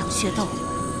的那场血斗，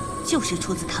就是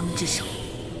出自他们之手。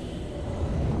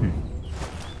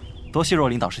多谢若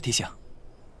琳导师提醒。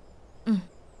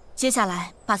接下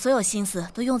来把所有心思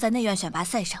都用在内院选拔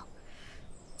赛上，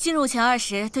进入前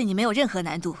20对你没有任何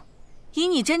难度。以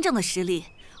你真正的实力，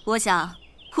我想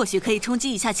或许可以冲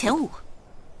击一下前5。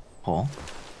哦，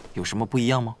有什么不一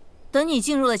样吗？等你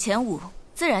进入了前5，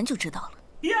自然就知道了。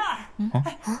燕儿，燕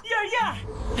儿，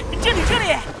这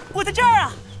里，我在这儿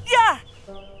啊，燕儿。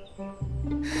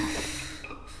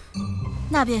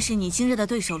那便是你今日的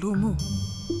对手陆牧，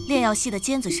炼药系的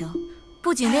尖子生，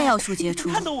不仅炼药术杰出，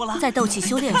在斗气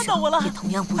修炼上也同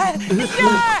样不弱。燕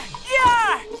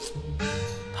儿，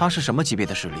他是什么级别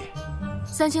的实力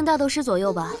？3星大斗师左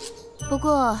右吧。不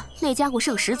过那家伙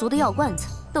是个十足的药罐子，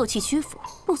斗气屈服，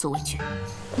不足为惧。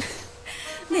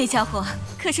那家伙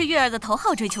可是月儿的头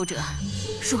号追求者。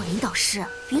若琳导师，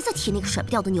别再提那个甩不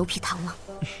掉的牛皮糖了。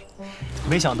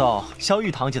没想到萧玉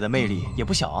堂姐的魅力也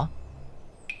不小啊。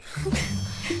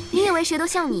你以为谁都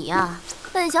像你呀？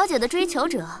本小姐的追求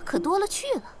者可多了去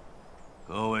了。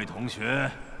各位同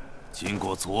学，经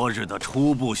过昨日的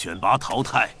初步选拔淘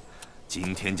汰，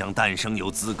今天将诞生有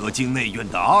资格进内院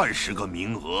的20个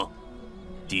名额。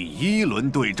第1轮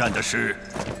对战的是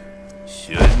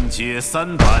玄阶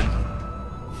3班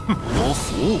罗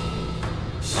浮，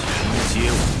玄阶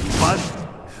5班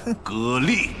葛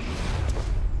丽。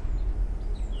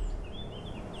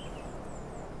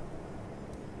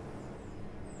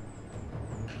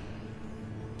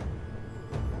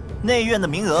内院的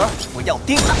名额我要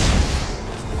定了。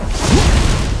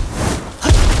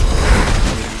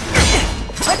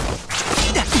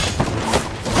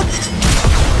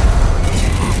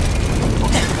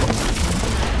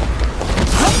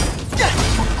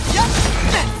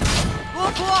罗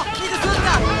普，你的孙子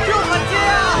就很接啊！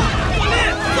火力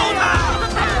揍他！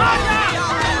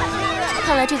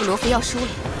看来这个罗浮要输了。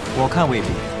我看未必。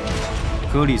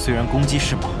歌丽虽然攻击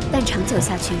是猛，但长久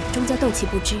下去，终究斗气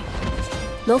不支。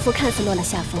罗浮看似落了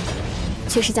下风，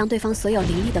却是将对方所有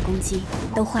凌厉的攻击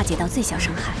都化解到最小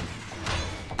伤害。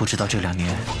不知道这2年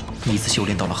你自修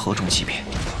炼到了何种级别，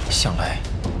想来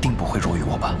定不会弱于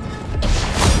我吧？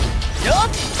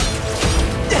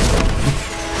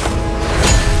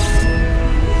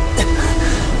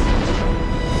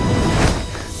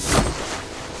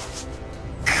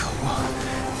可恶，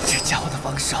这家伙的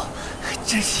防守还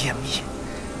真是严密。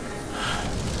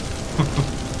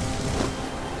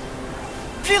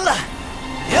拼了！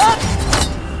呀！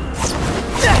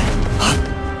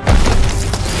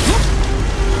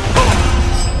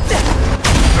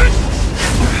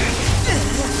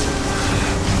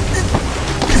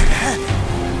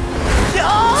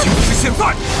就是现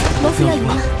在！罗夫要赢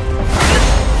了。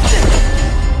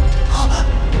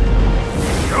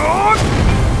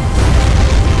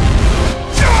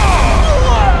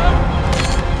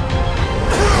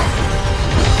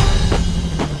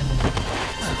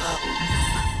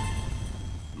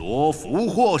罗福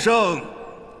获胜。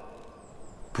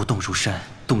不动如山，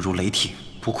动如雷霆，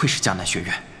不愧是迦南学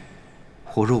院。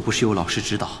我若不是有老师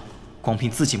指导，光凭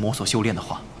自己摸索修炼的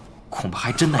话，恐怕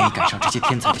还真难以赶上这些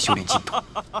天才的修炼进度。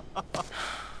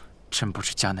真不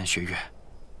知迦南学院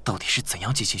到底是怎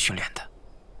样进行训练的。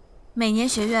每年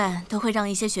学院都会让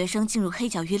一些学生进入黑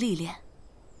角域历练，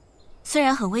虽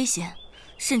然很危险，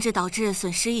甚至导致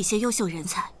损失一些优秀人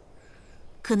才，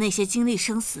可那些经历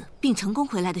生死并成功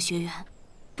回来的学员，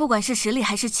不管是实力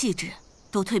还是气质，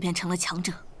都蜕变成了强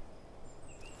者。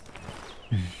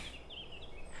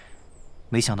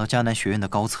没想到迦南学院的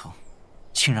高层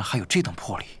竟然还有这等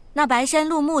魄力。那白山、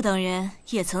陆木等人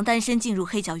也曾单身进入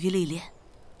黑角域历练，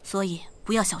所以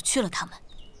不要小觑了他们。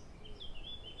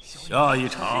下一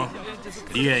场，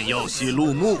炼药系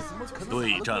陆木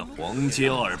对战黄阶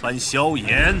2班萧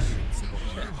炎。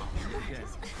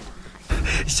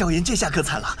萧炎这下可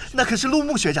惨了，那可是陆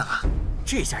木学长啊！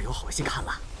这下有好戏看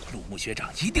了。陆木学长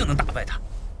一定能打败他。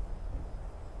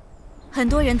很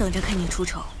多人等着看你出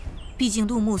丑，毕竟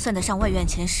陆木算得上外院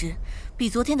前10，比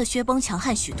昨天的薛崩强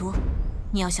悍许多。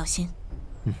你要小心。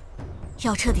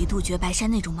要彻底杜绝白山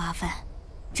那种麻烦，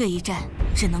这一战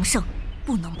只能胜，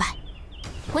不能败。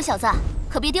混小子，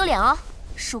可别丢脸哦！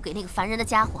输给那个烦人的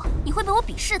家伙，你会被我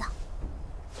鄙视的。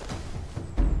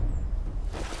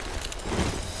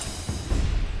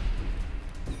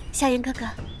萧炎哥哥，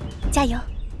加油！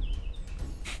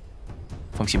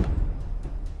放心吧。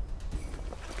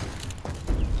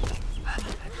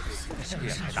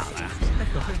太大了呀！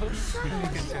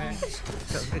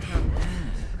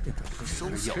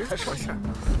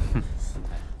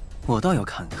我倒要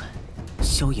看看，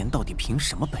萧炎到底凭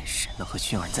什么本事能和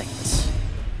薰儿在一起？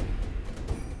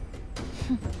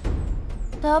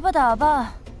打吧打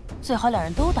吧，最好两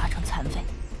人都打成残废，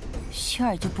薰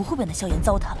儿就不会被那萧炎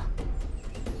糟蹋了。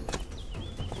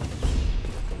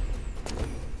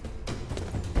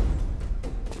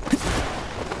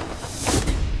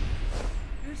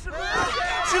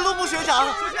是陆木学长，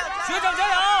学长加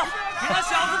油！给那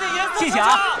小子点颜色！谢谢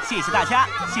啊，谢谢大家，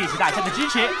谢谢大家的支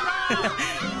持。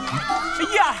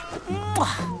燕儿，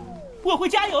我会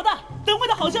加油的，等我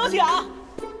的好消息啊！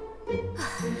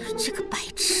这个白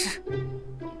痴！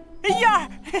燕儿，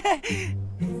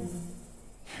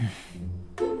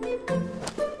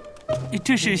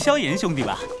这是萧炎兄弟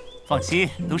吧？放心，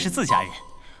都是自家人，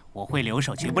我会留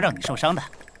守，绝不让你受伤的。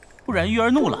不然玉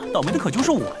儿怒了，倒霉的可就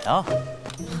是我呀！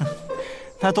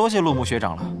那多谢陆木学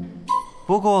长了。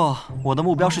不过我的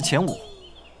目标是前5，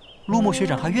陆木学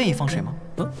长还愿意放水吗？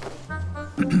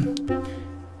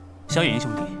萧炎兄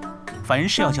弟，凡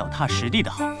事要脚踏实地的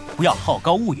好，不要好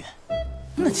高骛远。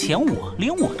那前5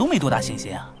连我都没多大信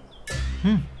心啊。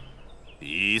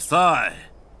比赛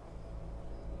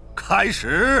开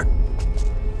始。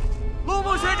陆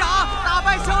木学长打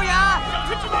败萧炎，让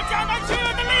他知道迦南学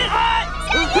院的厉害！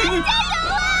萧炎加油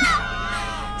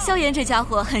啊！萧炎这家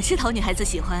伙很是讨女孩子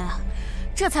喜欢啊，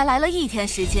这才来了1天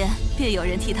时间，便有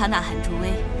人替他呐喊助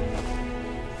威。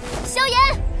萧炎，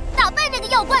打败那个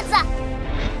药罐子！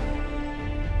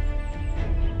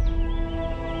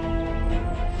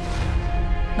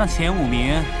那前5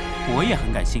名我也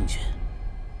很感兴趣，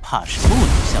怕是不能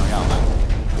相让了。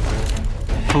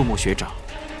陆木学长，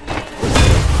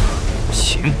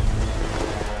行。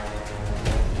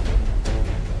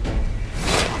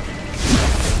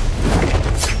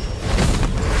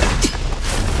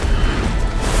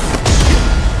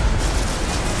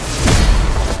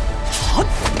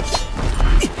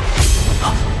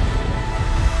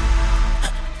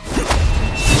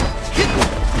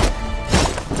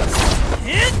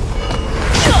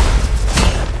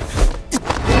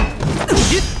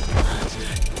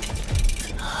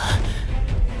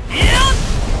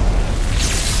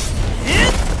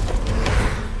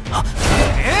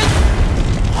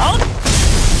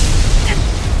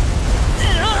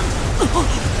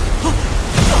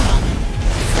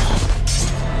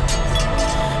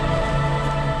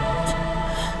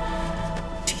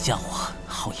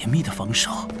防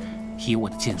守，以我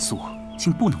的剑速，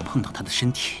竟不能碰到他的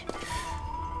身体。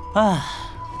唉，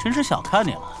真是小看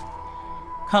你了。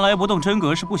看来不动真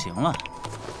格是不行了。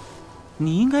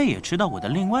你应该也知道我的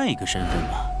另外一个身份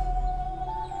吧？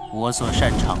我所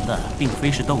擅长的并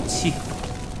非是斗气，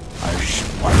而是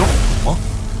玩火。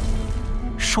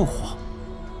兽火，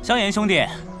萧炎兄弟，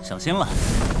小心了！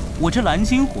我这蓝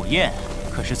金火焰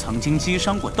可是曾经击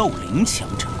伤过斗灵强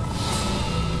者。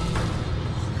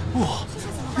哇，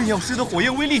炼药师的火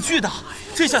焰威力巨大，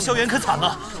这下萧炎可惨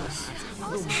了。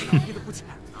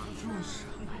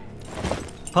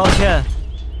抱歉，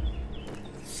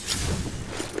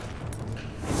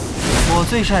我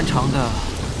最擅长的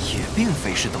也并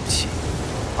非是斗气，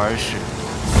而是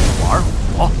玩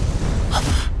火。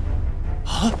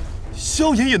啊！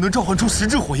萧炎也能召唤出实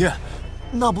质火焰，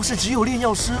那不是只有炼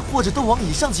药师或者斗王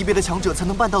以上级别的强者才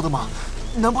能办到的吗？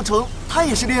难不成他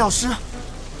也是炼药师？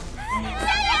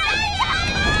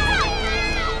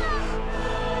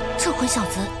这回小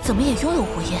子怎么也拥有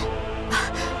火焰？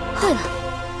对了，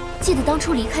记得当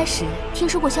初离开时，听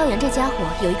说过萧炎这家伙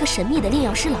有一个神秘的炼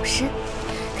药师老师，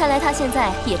看来他现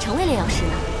在也成为炼药师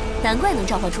了，难怪能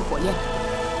召唤出火焰。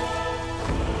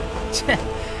切，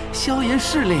萧炎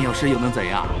是炼药师又能怎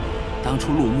样？当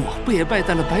初陆墨不也败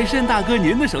在了白山大哥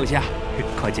您的手下？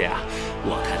况且啊，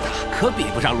我看他可比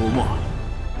不上陆墨。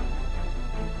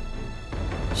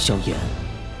萧炎，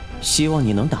希望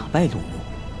你能打败陆墨，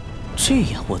这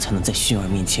样我才能在薰儿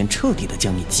面前彻底的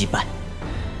将你击败。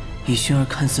以薰儿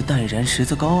看似淡然实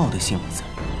则高傲的性子，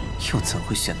又怎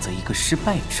会选择一个失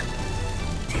败者？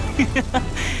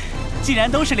既然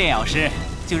都是炼药师，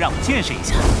就让我见识一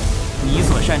下你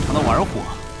所擅长的玩火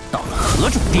到了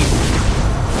何种地步。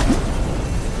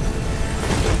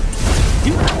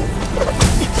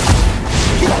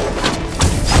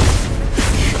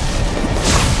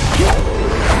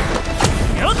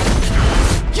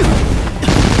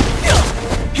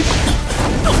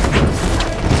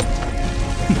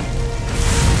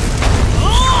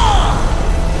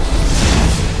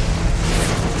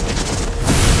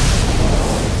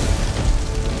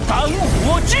当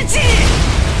火之际。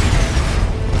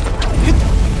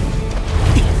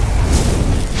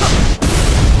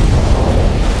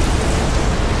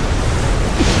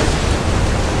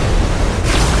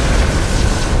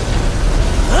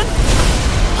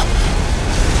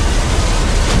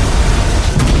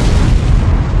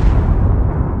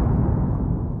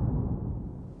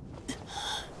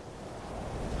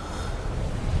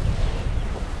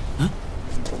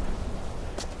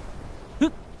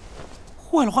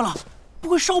坏了坏了，不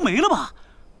会烧没了吧？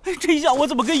这下我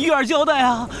怎么跟玉儿交代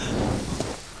啊？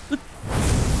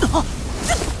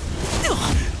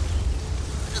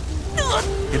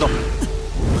别动，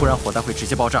不然火弹会直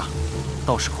接爆炸，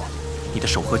到时候你的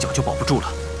手和脚就保不住了。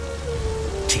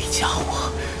这家伙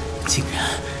竟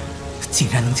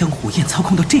然能将火焰操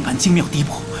控到这般精妙地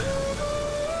步。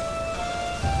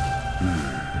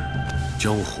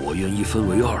将火焰一分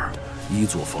为二。一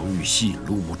做防御吸引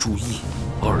陆木注意，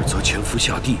二则潜伏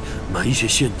下地埋下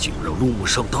陷阱让陆木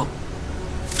上当。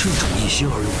这种一心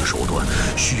二用的手段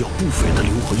需要不菲的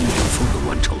灵魂力量方能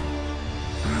完成。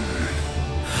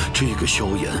这个萧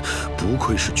炎不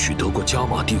愧是取得过加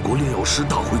玛帝国炼药师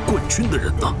大会冠军的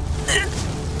人呐！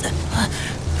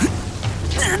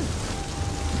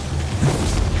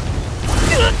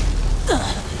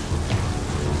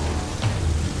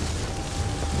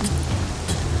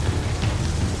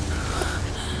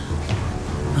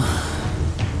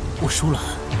输了。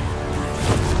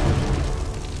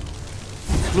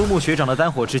陆木学长的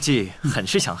丹火之技很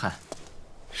是强悍，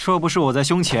若不是我在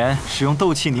胸前使用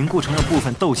斗气凝固成了部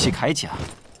分斗气铠甲，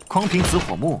光凭紫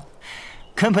火木，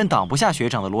根本挡不下学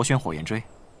长的螺旋火焰锥。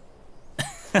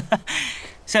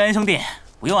萧炎兄弟，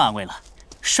不用安慰了，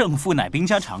胜负乃兵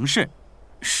家常事，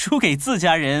输给自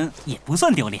家人也不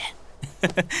算丢脸。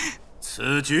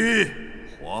此局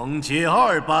黄阶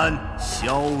2班，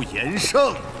萧炎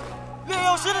胜。炼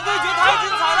药师的对决太精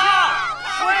彩了，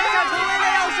我也想成为炼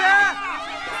药师。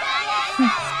哼，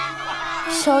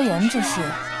萧炎这是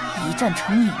一战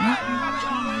成名啊！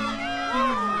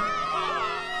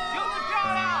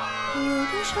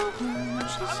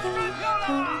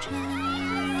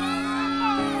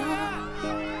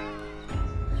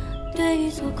对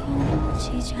于做空气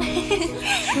将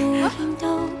树影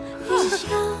都一笑，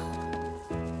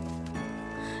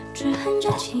只恨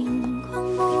这轻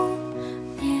狂不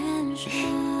变色。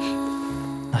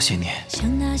那些年，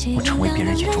我成为别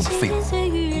人眼中的废物，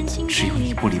只有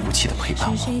你不离不弃的陪伴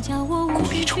我，鼓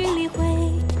励着我。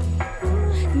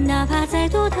哪怕再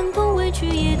多疼痛委屈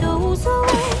也都无所谓，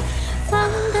放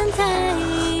胆再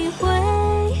一回。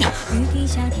雨滴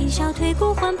下天笑退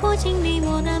孤，魂魄经历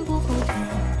磨难不后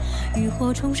退，浴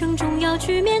火重生终要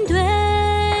去面对。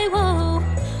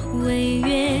为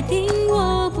约定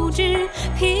我不知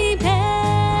疲惫。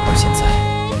而现在，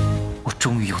我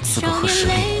终于有资格和实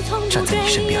力站在你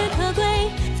身边了。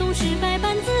总是百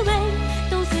般滋味，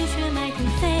都随血脉腾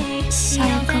飞。萧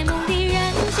炎哥哥，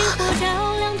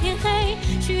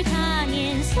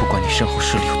不管你身后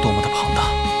势力有多么的庞大，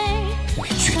我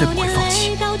也绝对不会放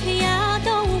弃。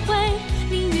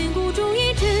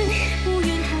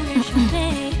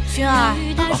薰儿，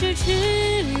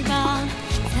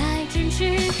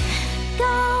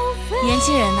年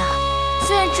轻人呐，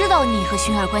虽然知道你和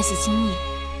薰儿关系亲密，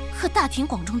可大庭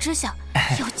广众之下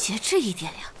要节制一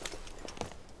点呀。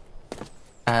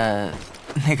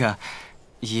那个，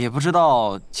也不知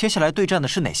道接下来对战的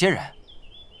是哪些人。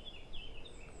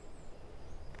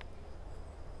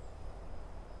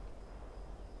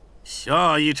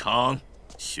下一场，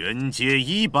玄阶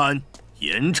1班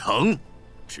盐城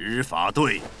执法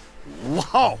队5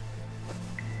号。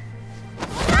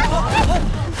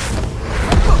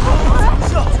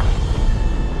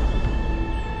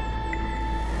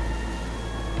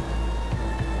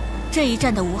这一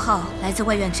战的5号来自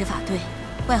外院执法队，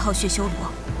外号血修罗，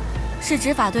是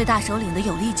执法队大首领的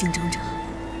有力竞争者。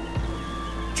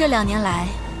这2年来，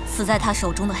死在他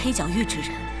手中的黑角域之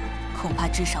人，恐怕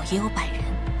至少也有100人。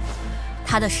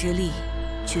他的实力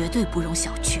绝对不容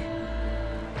小觑。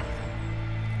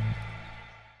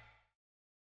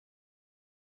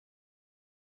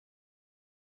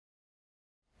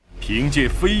凭借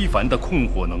非凡的控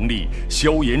火能力，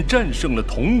萧炎战胜了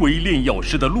同为炼药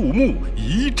师的陆牧，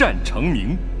一战成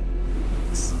名。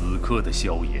此刻的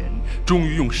萧炎终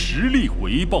于用实力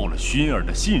回报了薰儿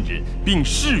的信任，并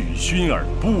誓与薰儿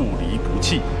不离不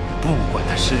弃，不管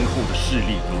他身后的势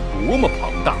力有多么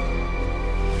庞大。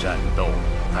战斗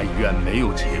还远没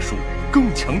有结束，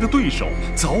更强的对手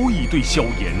早已对萧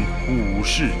炎虎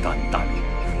视眈眈。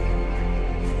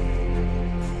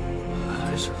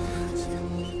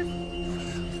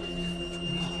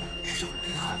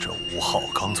这5号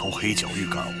刚从黑角域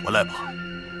赶回来吧，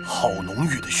好浓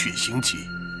郁的血腥气。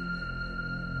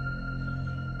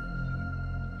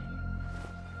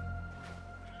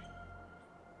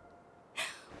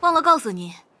忘了告诉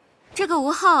你，这个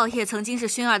5号也曾经是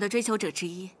薰儿的追求者之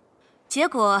一，结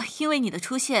果因为你的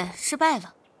出现失败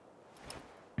了。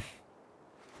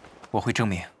我会证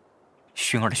明，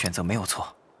薰儿的选择没有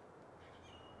错。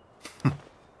哼，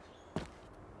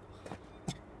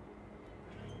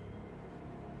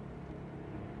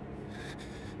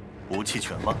不弃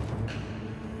权吗？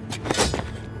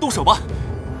动手吧，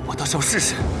我倒是要试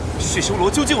试血修罗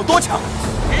究竟有多强。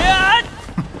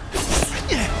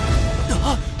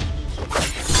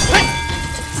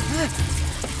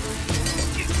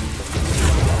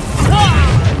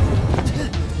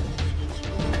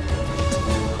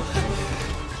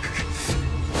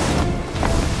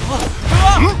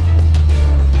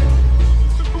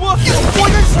我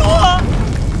认输了。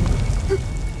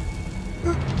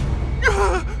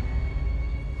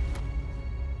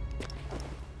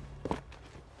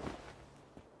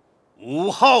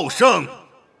5号胜，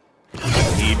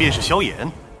你便是萧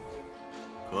炎，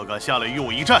可敢下来与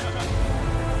我一战？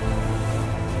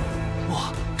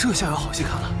哇，这下有好戏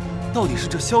看了，到底是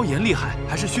这萧炎厉害，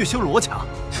还是血修罗强？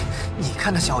你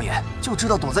看这萧炎，就知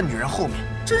道躲在女人后面，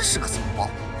真是个怂包。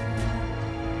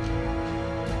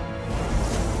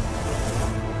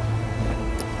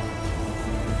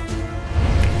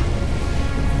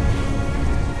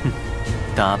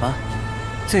打吧，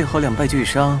最后2败俱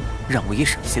伤，让我也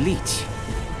省些力气。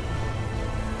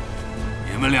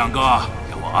你们2个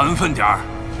给我安分点儿，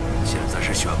现在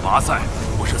是选拔赛，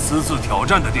不是私自挑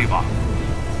战的地方。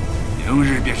明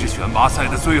日便是选拔赛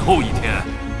的最后1天，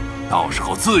到时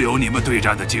候自有你们对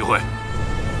战的机会。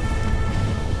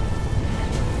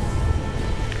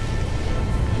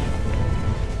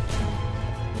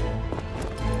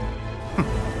哼，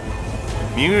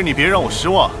明日你别让我失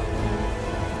望。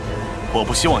我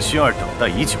不希望薰儿等待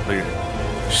已久的人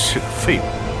是个废物。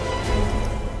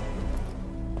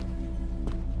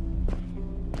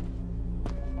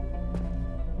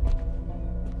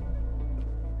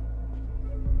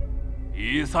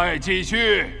比赛继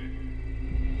续。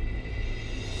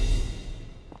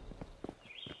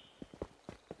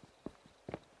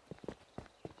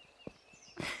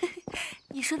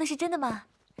你说的是真的吗？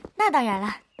那当然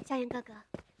了。萧炎哥哥，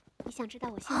你想知道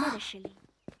我现在的实力？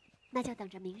那就等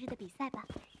着明日的比赛吧。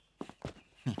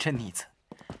你真逆子，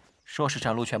说是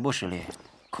展露全部实力，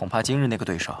恐怕今日那个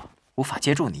对手无法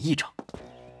接住你一掌。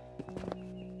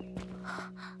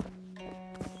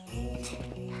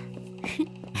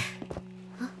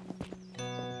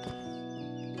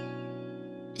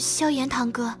萧炎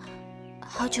堂哥，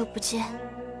好久不见。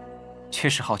确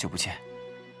实好久不见。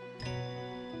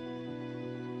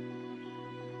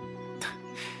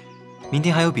明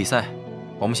天还有比赛，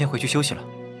我们先回去休息了。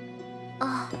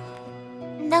哦，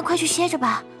那快去歇着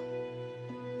吧。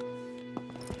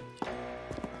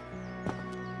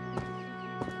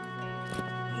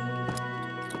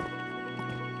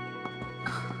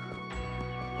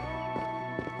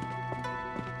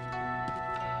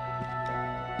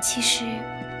其实，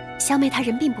小美她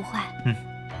人并不坏。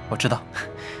我知道，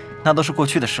那都是过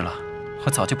去的事了，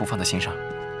我早就不放在心上。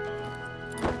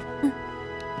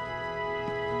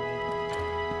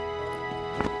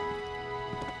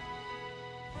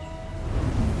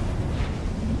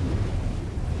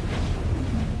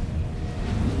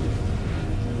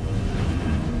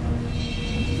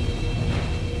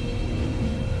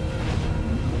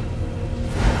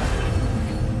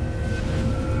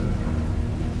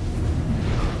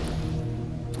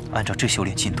按照这修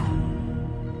炼进度，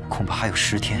恐怕还有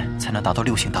10天才能达到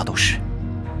6星大斗师。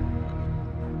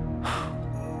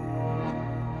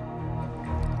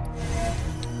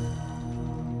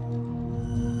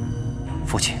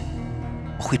父亲，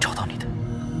我会找到你的，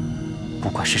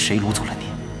不管是谁掳走了你，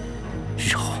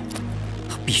日后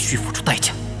他必须付出代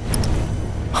价。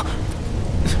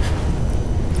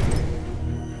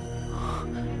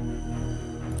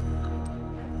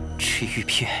这玉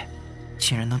片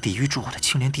竟然能抵御住我的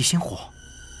青莲地心火，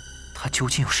它究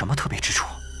竟有什么特别之处？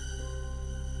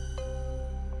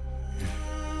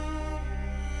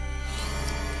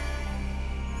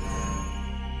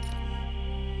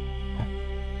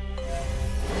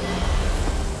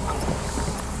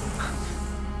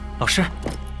老师，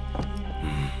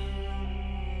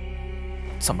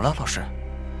怎么了，老师？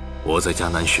我在迦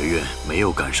南学院没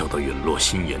有感受到陨落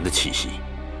心炎的气息。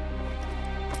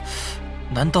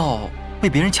难道被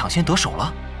别人抢先得手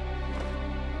了？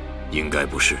应该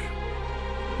不是。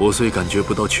我虽感觉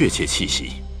不到确切气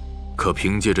息，可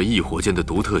凭借着异火间的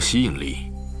独特吸引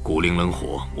力，古灵冷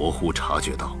火模糊察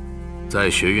觉到，在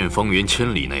学院方圆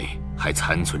1000里内还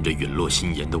残存着陨落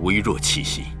心炎的微弱气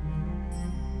息。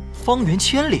方圆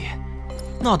1000里，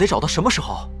那得找到什么时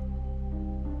候？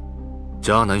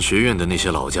迦南学院的那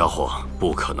些老家伙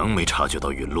不可能没察觉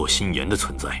到陨落心炎的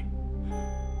存在。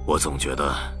我总觉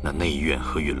得那内院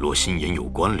和陨落心炎有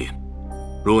关联。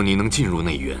若你能进入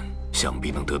内院，想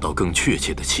必能得到更确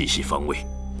切的气息方位。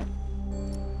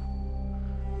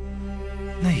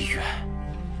内院，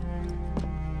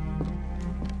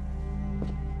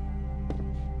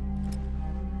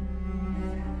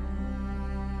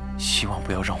希望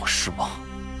不要让我失望。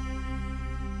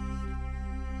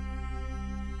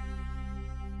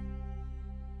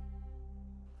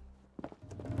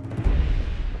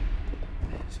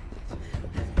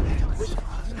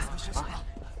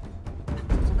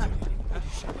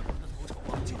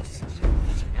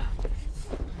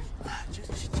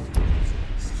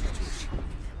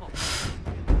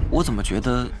我怎么觉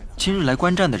得今日来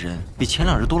观战的人比前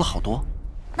2日多了好多？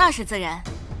那是自然，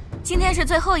今天是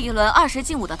最后一轮20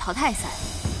进5的淘汰赛，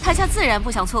大家自然不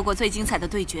想错过最精彩的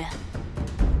对决。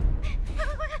快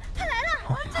看，他来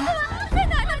了！真的吗？在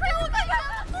哪？快给我看看！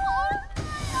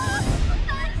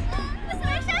白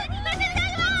山，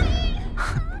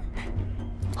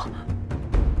加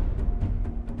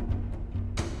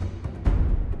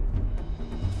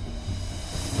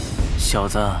油！小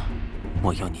子，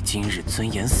我要你今日尊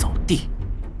严扫地！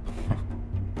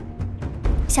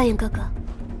萧炎哥哥，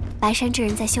白山这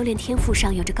人在修炼天赋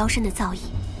上有着高深的造诣，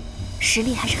实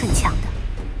力还是很强的。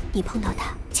你碰到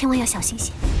他，千万要小心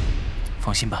些。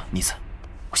放心吧，妮子，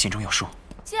我心中有数。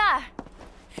希儿，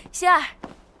希儿，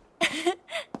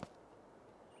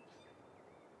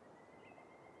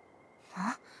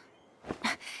啊，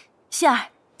希儿，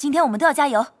今天我们都要加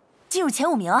油，进入前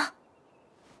5名啊！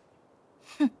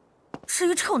哼，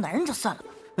至于臭男人就算了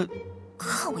吧，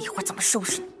看我一会儿怎么收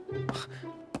拾你。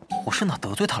我是哪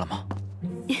得罪他了吗？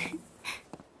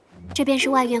这便是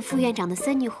外院副院长的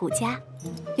孙女虎家，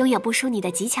拥有不输你的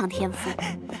极强天赋，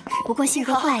不过性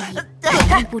格怪异，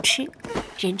软硬不吃，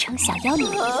人称小妖女。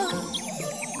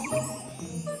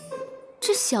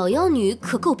这小妖女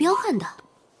可够彪悍的，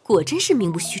果真是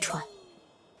名不虚传。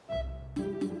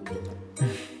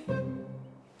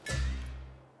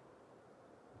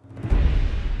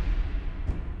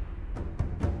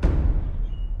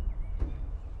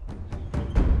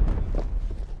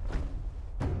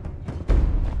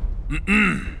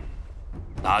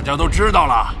大家都知道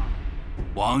了，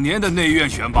往年的内院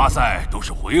选拔赛都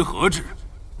是回合制，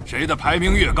谁的排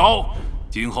名越高，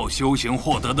今后修行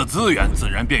获得的资源自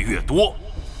然便越多。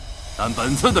但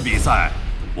本次的比赛，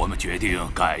我们决定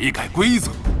改一改规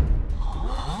则。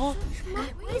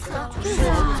规则？对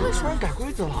啊，为什么改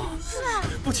规则了？是啊，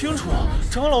不清楚，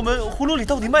长老们葫芦里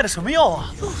到底卖的什么药啊？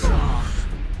就是啊。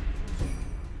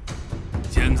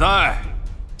现在，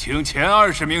请前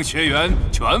20名学员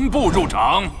全部入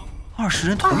场。20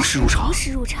人同时入场。同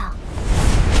时入场。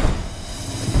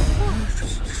这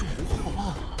是无号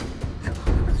啊！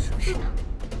是的。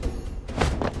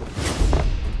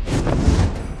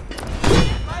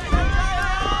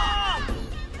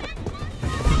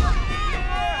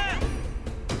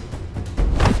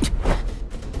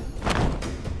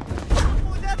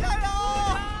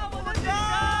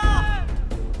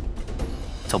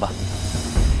走吧，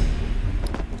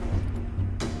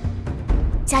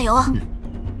加油啊！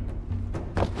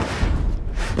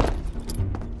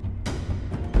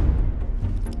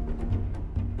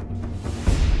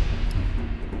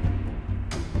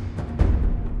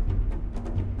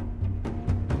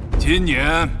今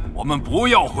年我们不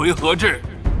要回合制，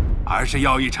而是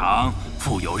要一场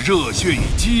富有热血与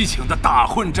激情的大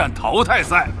混战淘汰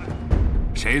赛。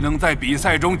谁能在比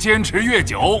赛中坚持越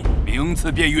久，名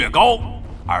次便越高。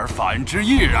而反之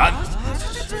亦然。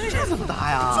这怎么打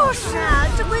呀？就是啊，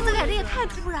这规则改的也太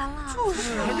突然了。就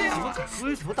是啊，怎么改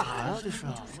规则打呀？这是。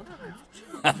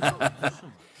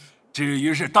至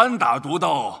于是单打独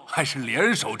斗还是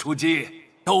联手出击，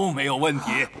都没有问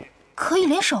题。可以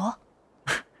联手？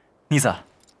妮子，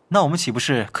那我们岂不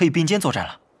是可以并肩作战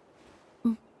了？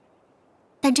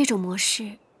但这种模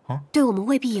式对我们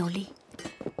未必有利。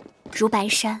如白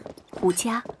山、虎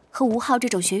家和吴昊这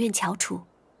种学院翘楚。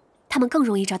他们更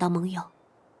容易找到盟友。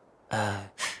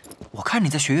我看你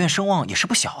在学院声望也是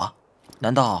不小啊，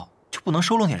难道就不能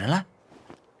收拢点人来？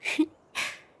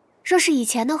若是以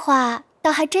前的话，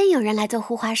倒还真有人来做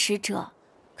护花使者。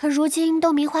可如今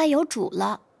都名花有主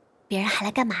了，别人还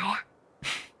来干嘛呀？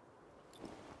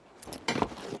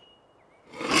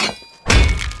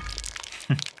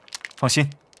放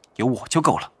心，有我就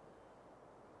够了。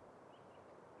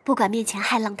不管面前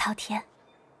骇浪滔天，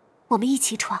我们一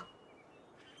起闯。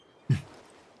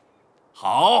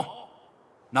好，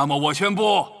那么我宣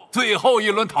布最后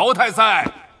一轮淘汰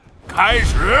赛开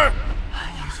始。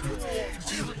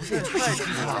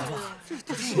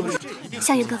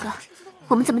萧炎哥哥，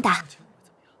我们怎么打？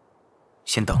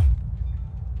先等。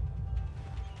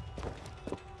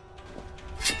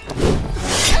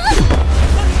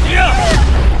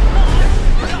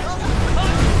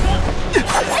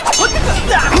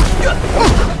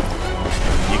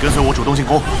你跟随我主动进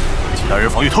攻，其他人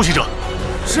防御偷袭者。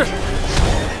是。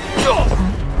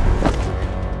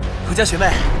胡家学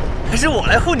妹，还是我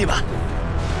来护你吧。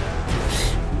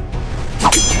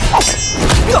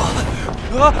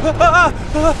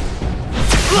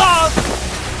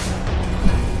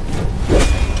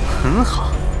很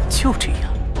好，就这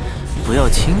样，不要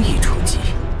轻易出击。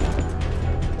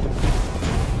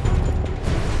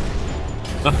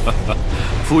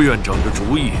副院长的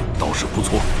主意倒是不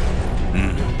错，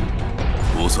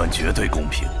不算绝对公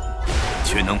平，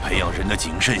却能培养人的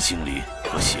谨慎心理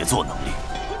和协作能力。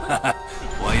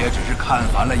我也只是看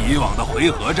烦了以往的回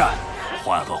合战，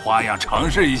换个花样尝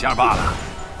试一下罢了。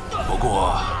不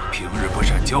过平日不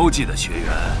善交际的学员，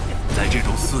在这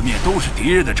种四面都是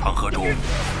敌人的场合中，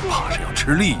怕是要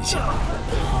吃力一些了。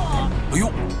哎呦，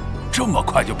这么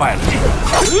快就败了这个！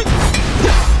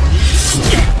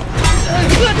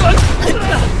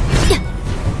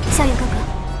萧炎哥哥，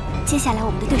接下来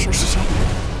我们的对手是谁？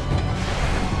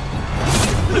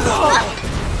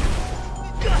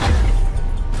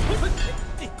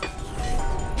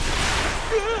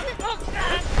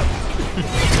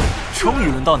终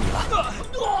于轮到你了，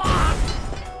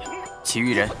其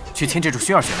余人去牵制住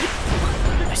薰儿学妹，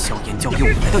把萧炎交给我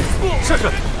来对付。是。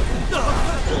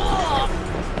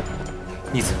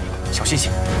妮子，小心些。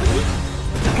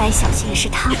该小心的是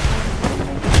他。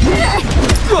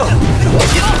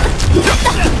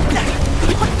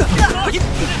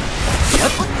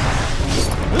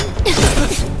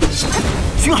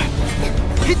薰儿，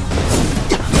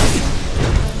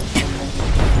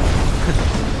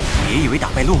别以为打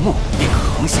败陆牧便可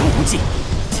横行无忌，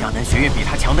迦南学院比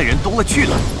他强的人多了去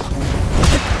了。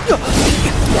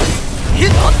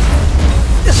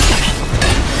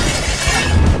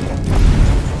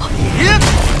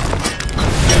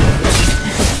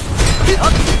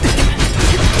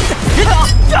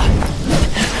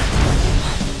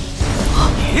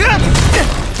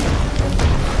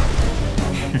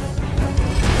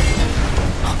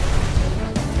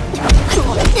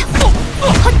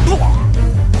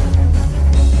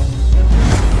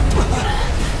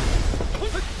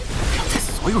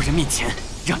所有人面前，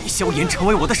让你萧炎成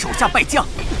为我的手下败将，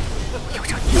我要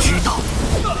让你知道，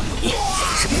你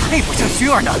是配不上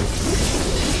薰儿的。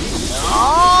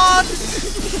啊！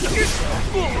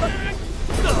不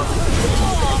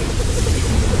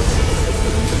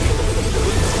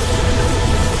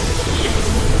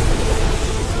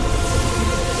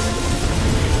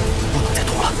能再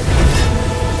拖了。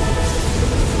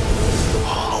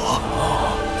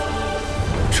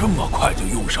这么快就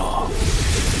用上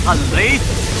暗雷地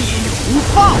无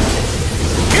发！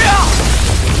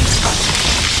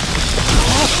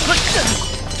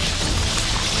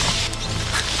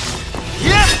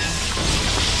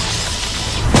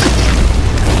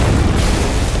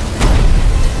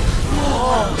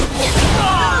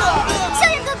萧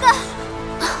炎哥哥，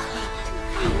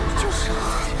就是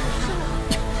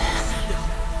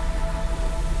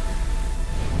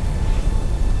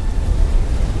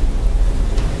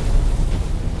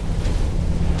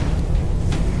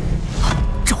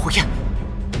这火焰，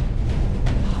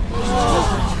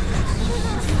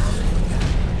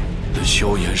那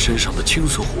萧炎身上的青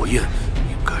色火焰，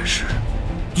应该是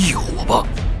异火吧？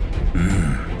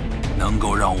能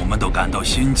够让我们都感到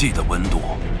心悸的温度，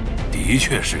的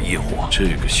确是异火。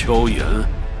这个萧炎，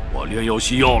我炼药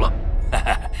系要了。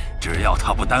只要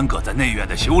他不耽搁在内院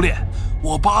的修炼，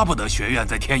我巴不得学院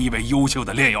再添一位优秀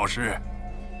的炼药师。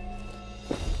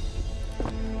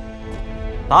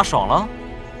打爽了，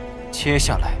接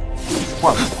下来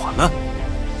换我了。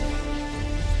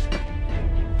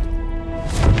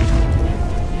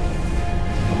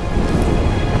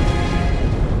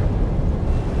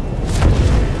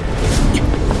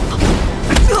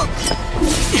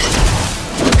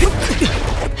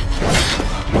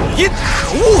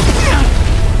可恶！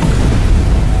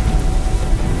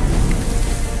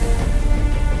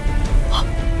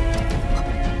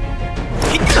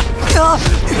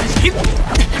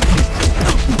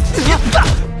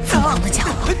疯狂的家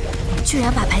伙，居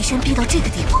然把白山逼到这个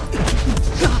地步。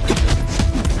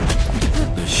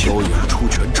那萧炎出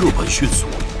拳这般迅速，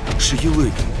是因为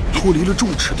脱离了重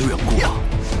尺的缘故吧？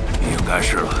应该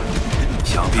是了。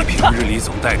想必平日里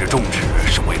总带着重尺，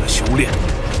是为了修炼。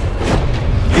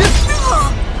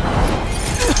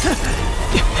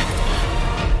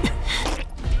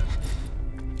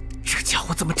这家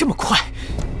伙怎么这么快？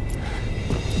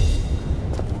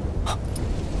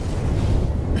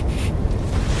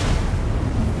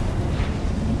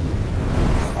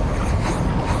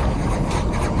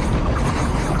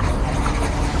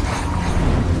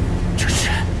这是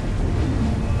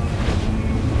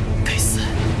该死，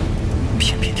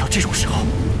偏偏挑这种时候。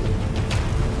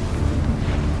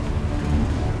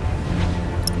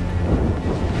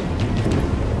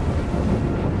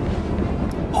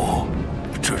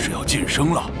晋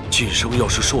升了，晋升要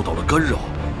是受到了干扰，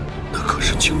那可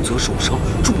是轻则受伤，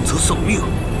重则丧命。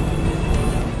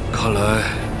看来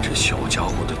这小家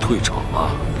伙得退场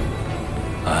了。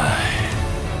唉，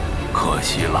可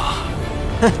惜了。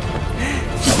哼，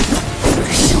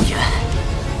萧炎，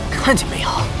看见没有？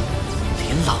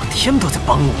连老天都在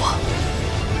帮我。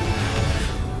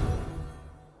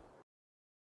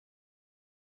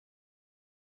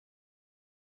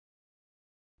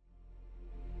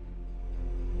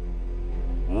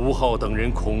吴昊等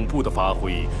人恐怖的发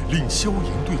挥，令萧炎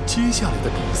对接下来的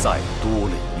比赛多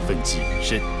了一份谨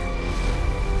慎。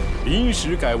临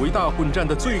时改为大混战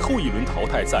的最后一轮淘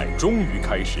汰赛终于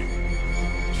开始。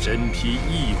身披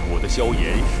异火的萧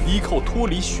炎，依靠脱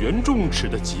离玄重尺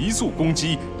的急速攻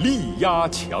击，力压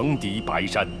强敌白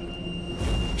山。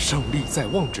胜利在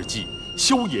望之际，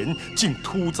萧炎竟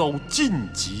突遭晋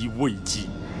级危机。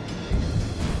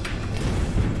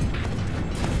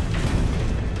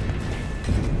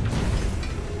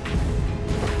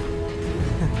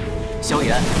萧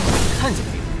炎，看见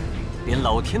没有？连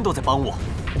老天都在帮我。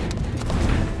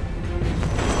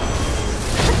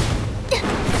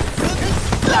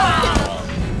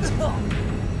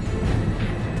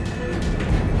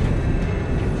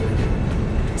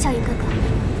萧炎哥哥，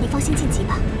你放心晋级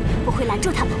吧，我会拦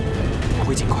住他们。我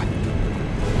会尽快。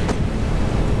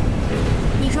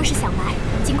你若是想来，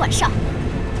尽管上，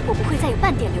我不会再有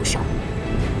半点留手。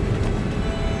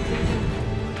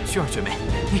薰儿学妹，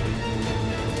你。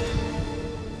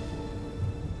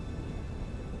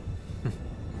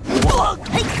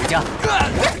回家。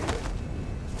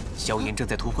萧炎正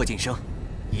在突破晋升，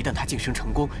一旦他晋升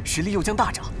成功，实力又将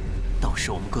大涨，到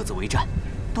时我们各自为战，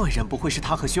断然不会是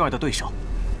他和薰儿的对手。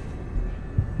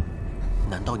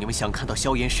难道你们想看到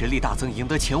萧炎实力大增，赢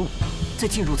得前5，再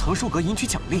进入藏书阁赢取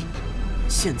奖励？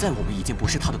现在我们已经不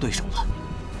是他的对手了，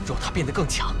若他变得更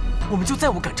强，我们就再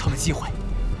无赶超的机会。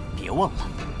别忘了，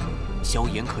萧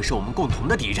炎可是我们共同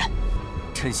的敌人。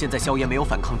趁现在萧炎没有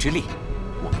反抗之力，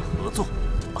我们合作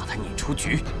把他撵出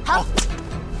局。好，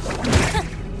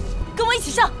跟我一起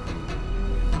上。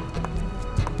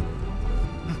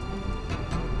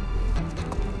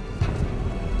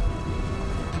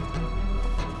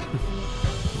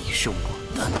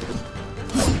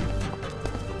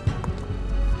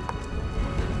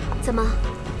怎么，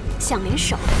想联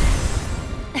手？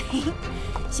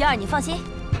雪儿，你放心，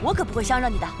我可不会伤着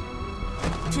你的，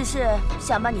只是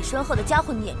想把你身后的家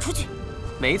伙撵出去。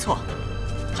没错，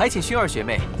还请薰儿学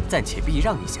妹暂且避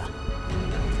让一下。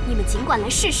你们尽管来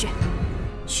试试。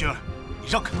薰儿，你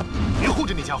让开，别护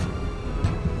着那家伙。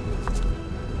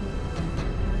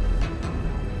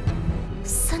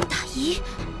3打1，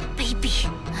卑鄙！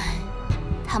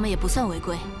他们也不算违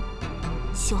规，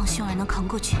希望薰儿能扛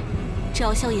过去。只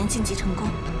要萧炎晋级成功，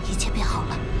一切便好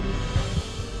了。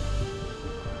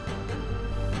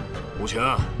目前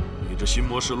你这新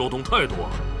模式漏洞太多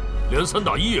了，连3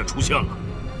打1也出现了。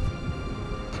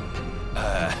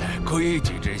规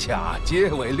矩之下皆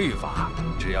为律法，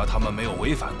只要他们没有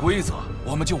违反规则，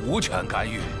我们就无权干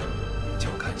预，就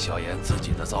看萧炎自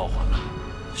己的造化了。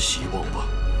希望吧。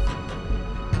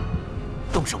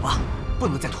动手吧，不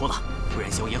能再拖了，不然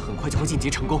萧炎很快就会晋级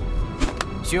成功。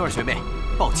薰儿学妹，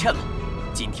抱歉了，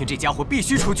今天这家伙必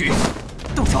须出局。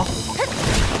动手！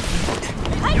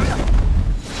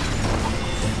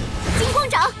金光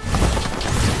掌！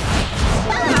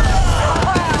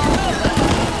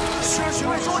薰儿学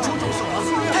妹多求重手了，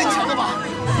太强了吧！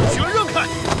薰儿让开！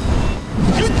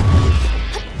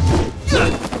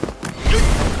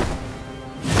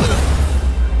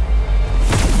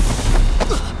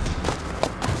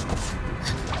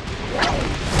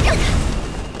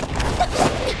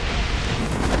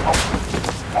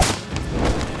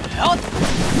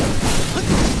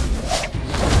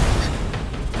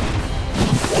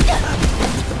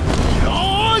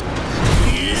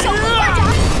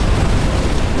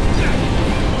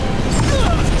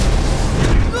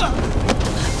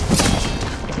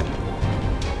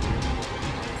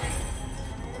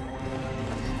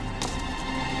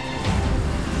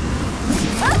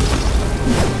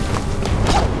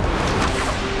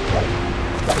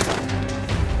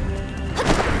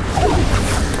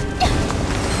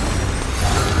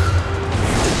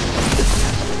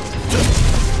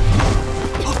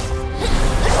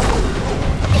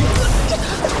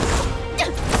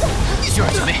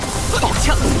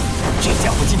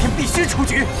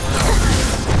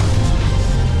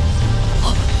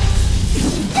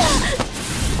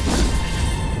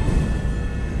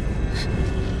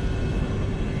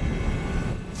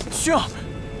薰儿，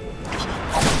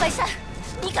白善，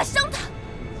你敢伤他？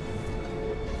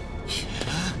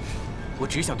我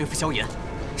只想对付萧炎，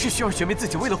是薰儿学妹自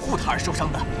己为了护他而受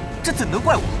伤的，这怎能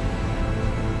怪我？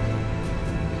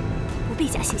不必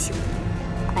假惺惺。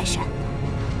白善，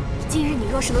今日你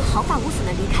若是能毫发无损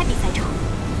地离开比赛场，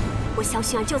我萧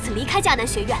薰儿就此离开迦南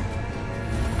学院。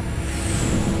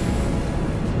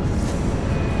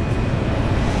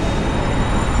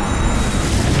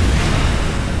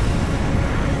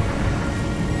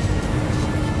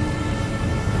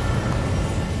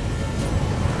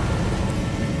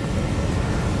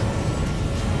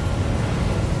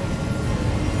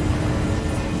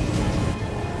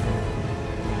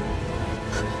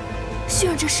薰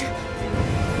儿，这是……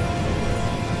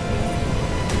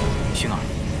薰儿，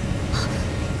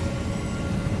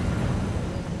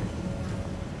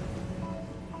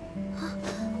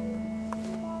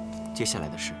接下来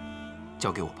的事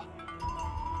交给我吧。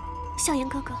萧炎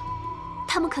哥哥，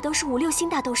他们可都是5、6星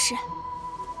大斗师。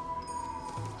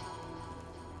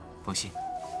放心，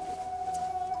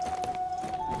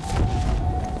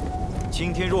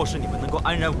今天若是你们能够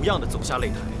安然无恙地走下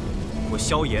擂台，我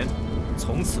萧炎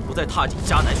从此不再踏进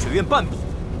迦南学院半步。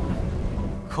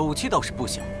口气倒是不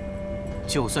小，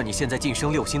就算你现在晋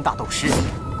升6星大斗师，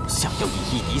想要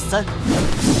以1敌3，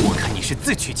我看你是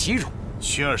自取其辱。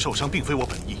薰儿受伤并非我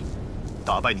本意，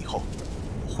打败你后，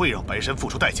我会让白山付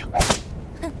出代价。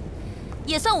哼，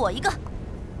也算我一个。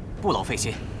不劳费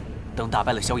心，等打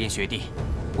败了萧炎学弟，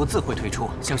我自会退出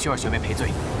向薰儿学妹赔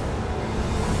罪。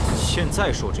现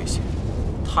在说这些，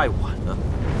太晚了。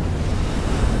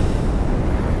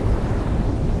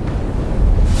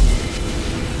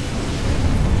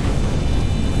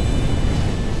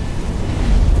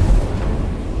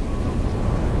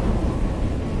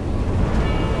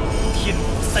天魔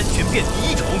3玄变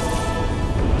第1重，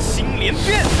青莲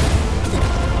变。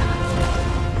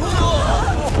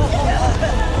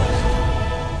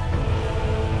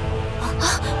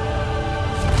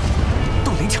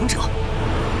斗灵强者。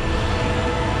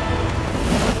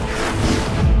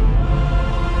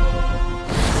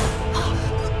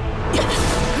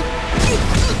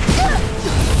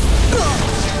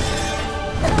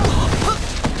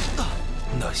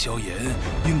那萧炎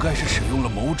应该是使用了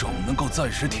某种能够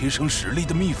暂时提升实力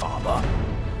的秘法吧？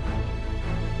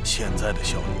现在的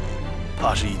萧炎，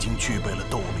怕是已经具备了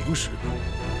斗灵实力。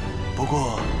不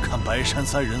过看白山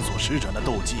3人所施展的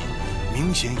斗技，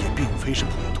明显也并非是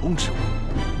普通之物。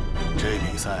这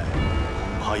比赛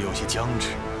恐怕有些僵持。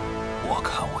我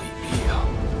看未必啊。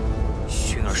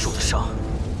薰儿受的伤，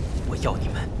我要你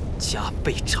们加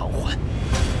倍偿还。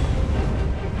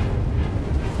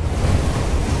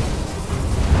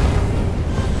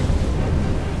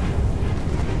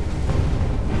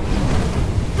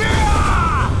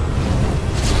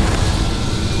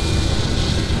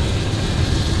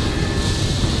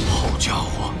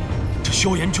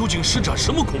 萧炎究竟施展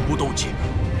什么恐怖斗技，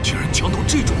竟然强到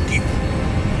这种地步？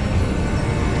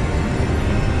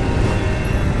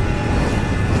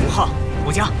吴昊、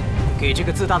吴家，给这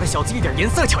个自大的小子一点颜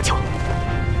色瞧瞧！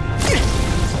雷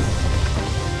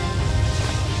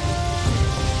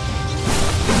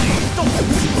动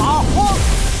法荒！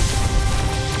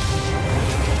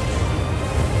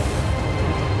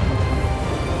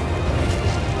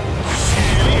蓄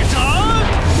力斩！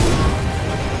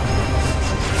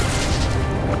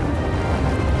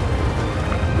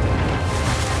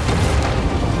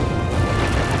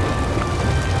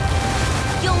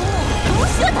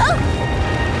 蛇藤！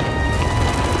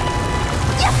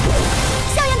呀，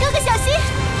萧炎哥哥小心！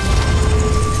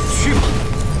去吧，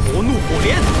魔怒火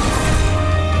莲！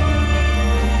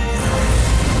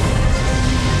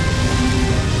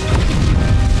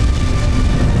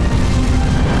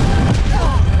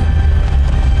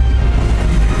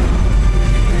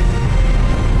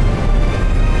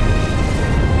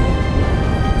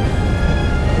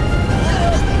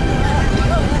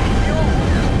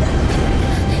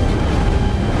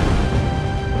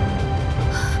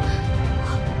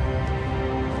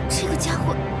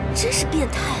真是变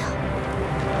态啊！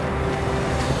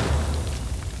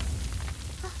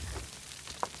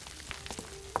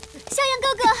萧炎哥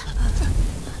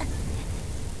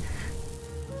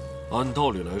哥，按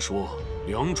道理来说，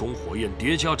两种火焰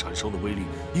叠加产生的威力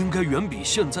应该远比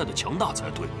现在的强大才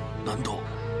对，难道？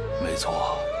没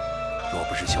错，若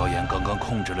不是萧炎刚刚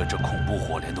控制了这恐怖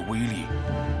火莲的威力，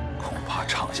恐怕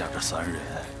场下这三人。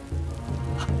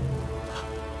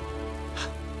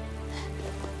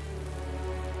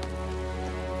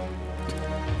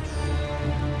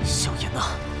 萧炎呐，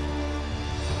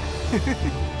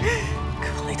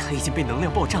看来他已经被能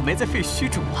量爆炸埋在废墟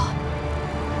中了。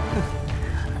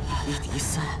1敌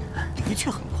3，的确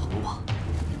很狂妄，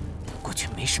不过却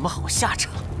没什么好下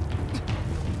场。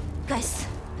该死，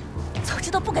早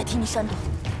知道不该替你煽动。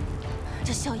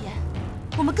这萧炎，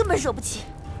我们根本惹不起。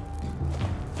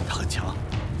他很强，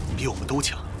比我们都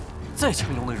强。再强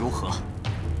又能如何？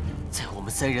在我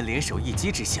们3人联手一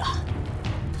击之下，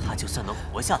他就算能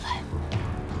活下来。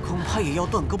 恐怕也要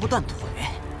断胳膊断腿。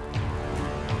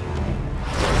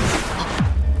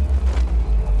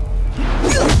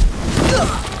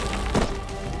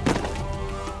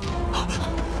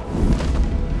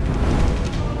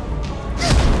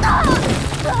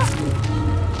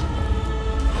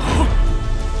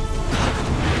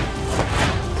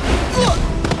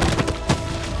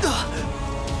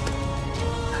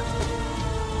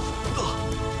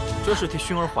这是替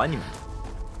薰儿还你们的，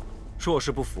若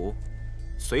是不服。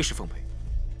 随时奉陪。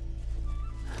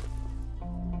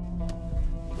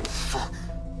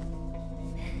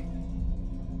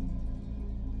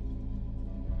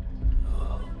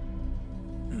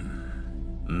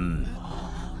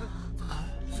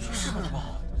出事了吧？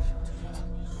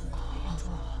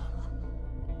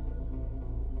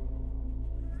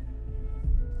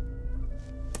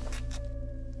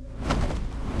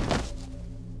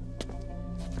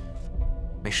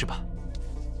没事吧？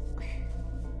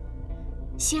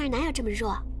 星儿哪有这么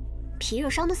弱，皮肉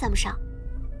伤都算不上。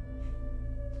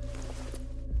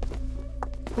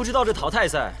不知道这淘汰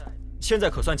赛现在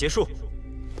可算结束？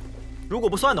如果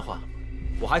不算的话，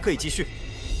我还可以继续。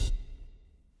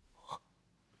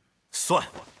算，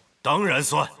当然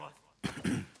算。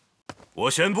我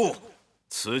宣布，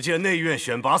此届内院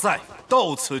选拔赛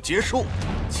到此结束，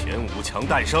前5强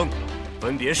诞生，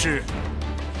分别是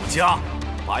吴家、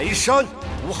白山、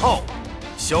吴昊、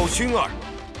萧薰儿。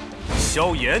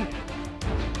 萧炎，没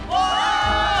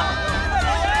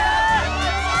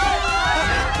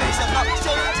想到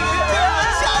萧炎竟然这么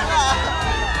强啊！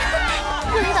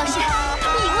若雷导师，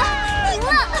你赢了，赢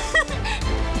了！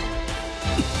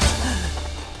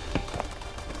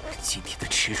今天的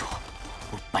耻辱，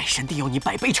我白山定要你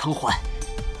100倍偿还。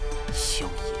萧炎，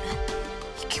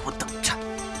你给我等着！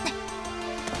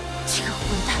这个混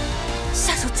蛋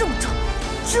下手这么重，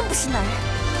真不是男人。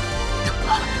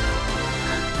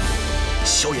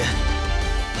 萧炎，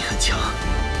你很强，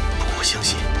不过我相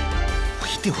信，我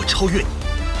一定会超越你。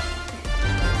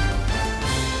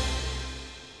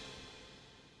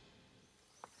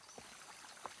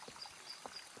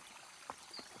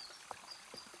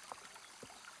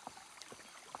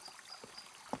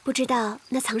不知道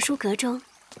那藏书阁中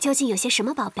究竟有些什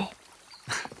么宝贝？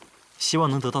希望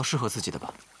能得到适合自己的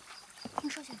吧。听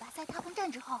说选拔赛大混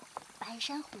战之后，白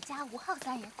山、虎家、吴昊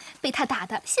3人被他打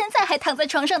的，现在还躺在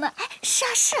床上呢。哎，是啊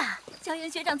是啊，萧炎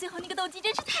学长最后那个斗技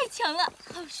真是太强了，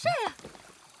好帅啊！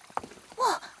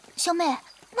哇，小妹，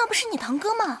那不是你堂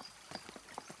哥吗？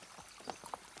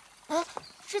哎，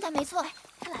是他没错，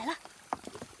他来了。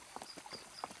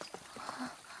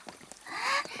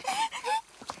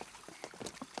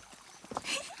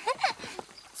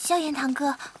萧炎堂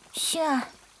哥，薰儿。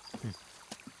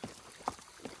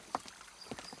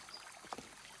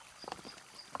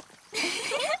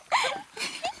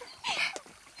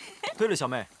对了，小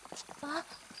妹，啊，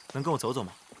能跟我走走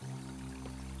吗？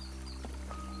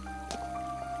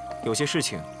有些事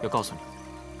情要告诉你。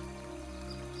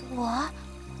我。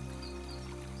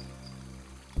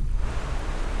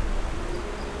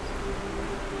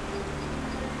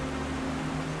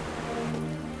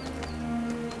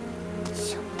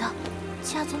想不到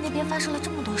家族那边发生了这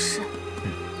么多事。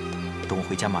等我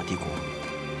回加玛帝国，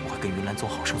我会跟云岚宗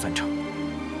好生算账。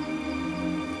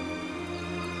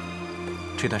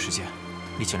这段时间，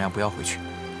你尽量不要回去。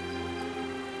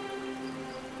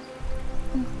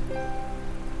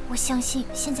我相信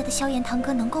现在的萧炎堂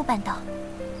哥能够办到。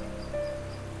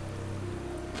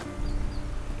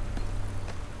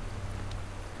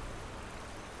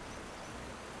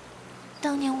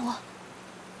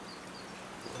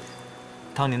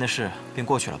当年的事便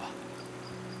过去了吧。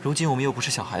如今我们又不是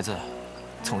小孩子，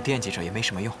总惦记着也没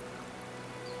什么用。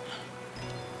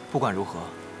不管如何，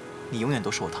你永远都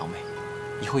是我堂妹，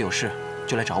以后有事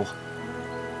就来找我。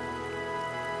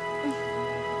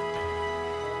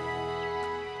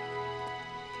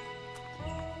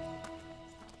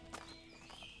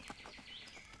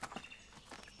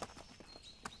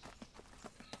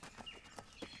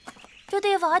这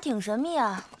地方还挺神秘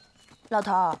啊，老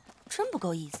头儿真不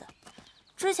够意思，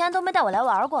之前都没带我来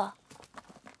玩过。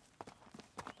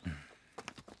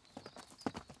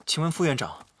请问副院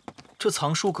长，这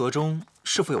藏书阁中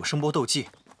是否有声波斗技？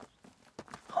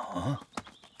啊，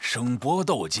声波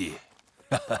斗技，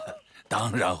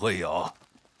当然会有，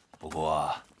不过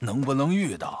能不能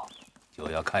遇到，就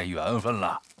要看缘分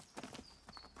了。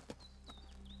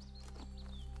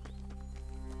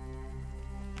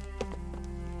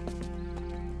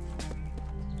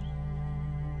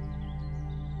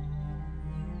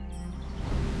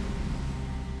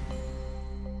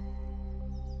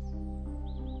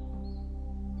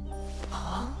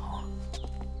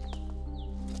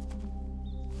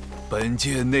本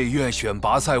届内院选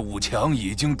拔赛5强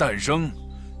已经诞生，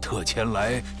特前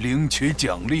来领取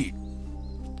奖励。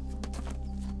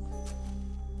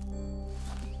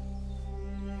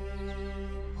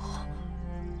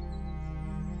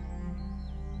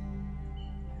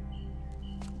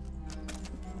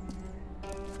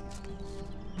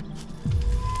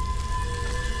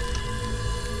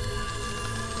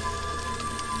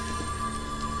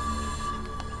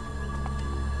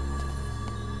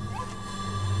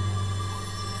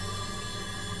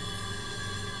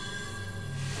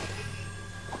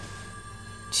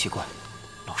奇怪，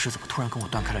老师怎么突然跟我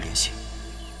断开了联系？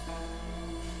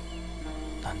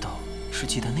难道是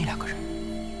忌惮那2个人？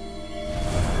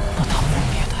那他们人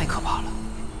也太可怕了。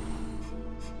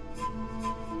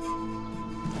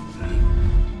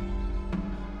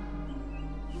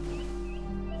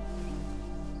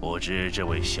不知这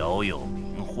位小友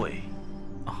名讳？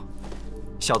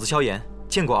小子萧炎，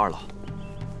见过二老。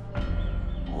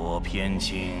我偏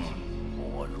轻，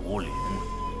火如莲，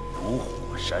如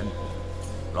火山。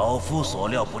老夫所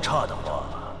料不差的话，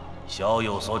小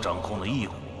友所掌控的异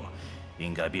火，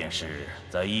应该便是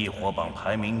在异火榜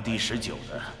排名第19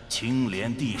的青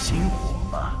莲地心火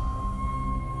吧。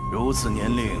如此年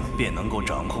龄便能够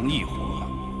掌控异火，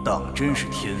当真是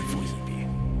天赋异禀。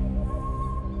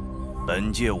本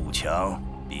届5强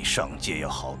比上届要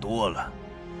好多了。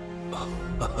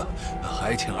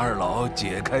还请二老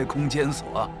解开空间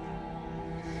锁。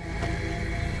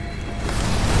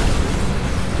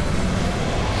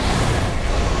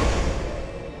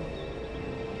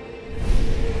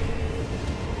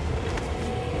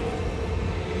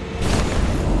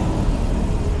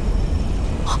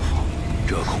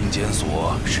空间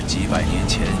锁是几百年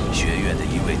前学院的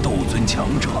一位斗尊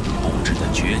强者布置的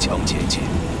绝强结界，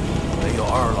没有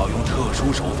二老用特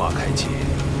殊手法开启，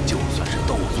就算是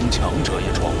斗宗强者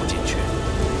也闯不进去。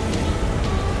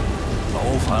劳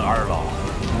烦二老。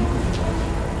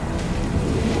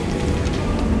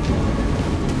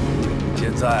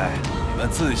现在你们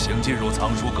自行进入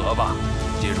藏书阁吧，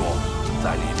记住，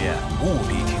在里面务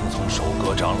必听从守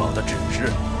阁长老的指示。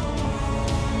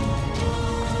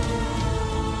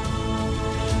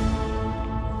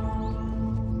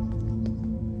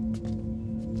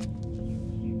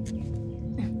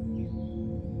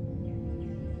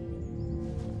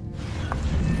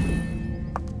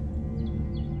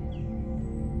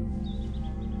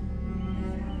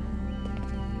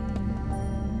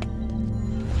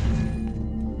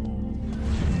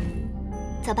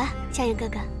走吧，萧炎哥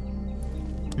哥。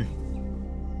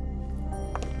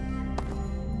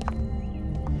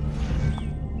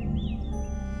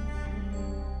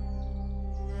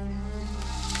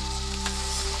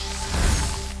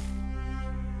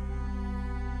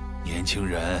年轻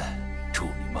人，祝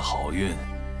你们好运。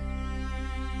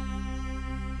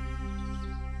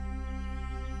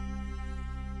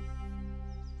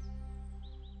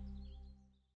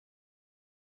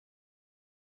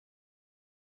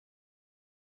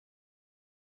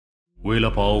为了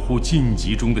保护晋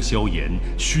级中的萧炎，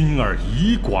薰儿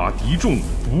以寡敌众，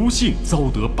不幸遭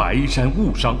得白山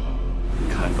误伤。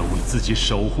看到为自己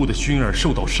守护的薰儿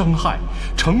受到伤害，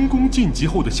成功晋级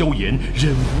后的萧炎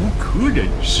忍无可忍，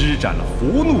施展了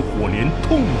佛怒火莲，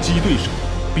痛击对手，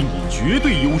并以绝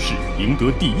对优势赢得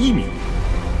第1名。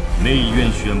内院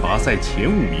选拔赛前5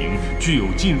名具有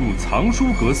进入藏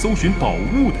书阁搜寻宝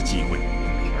物的机会。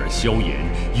而萧炎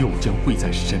又将会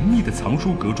在神秘的藏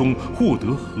书阁中获得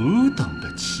何等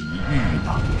的奇遇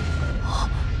呢？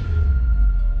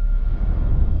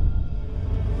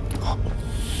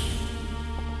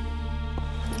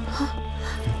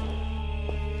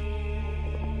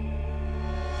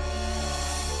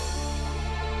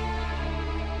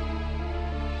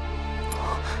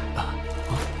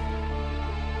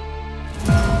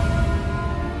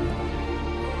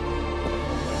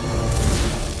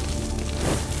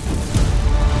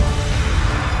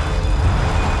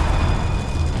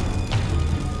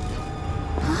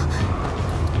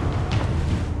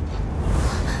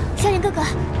哥哥，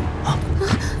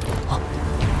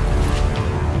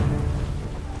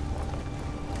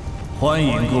欢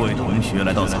迎各位同学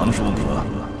来到藏书阁，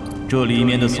这里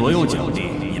面的所有奖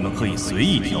励你们可以随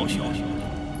意挑选，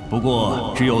不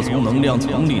过只有从能量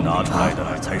丛里拿出来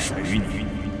的才属于你，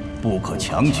不可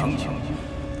强求。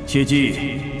切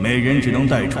记，每人只能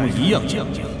带出1样奖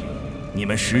励。你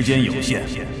们时间有限，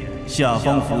下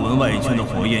方符文外圈的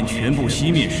火焰全部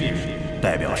熄灭时，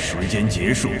代表时间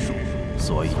结束。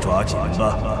所以抓紧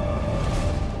吧。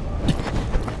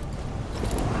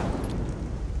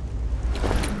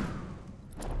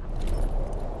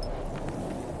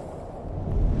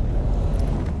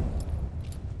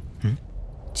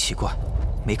奇怪，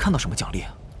没看到什么奖励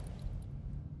啊。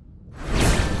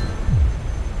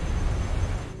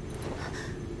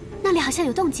那里好像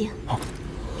有动静。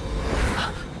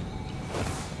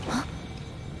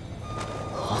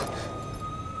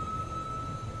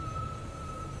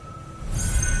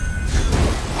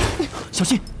小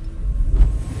心！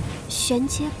玄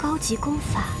阶高级功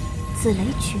法紫雷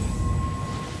诀。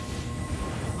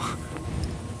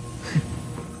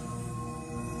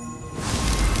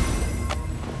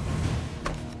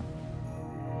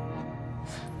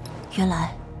原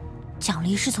来，奖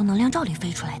励是从能量罩里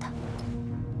飞出来的。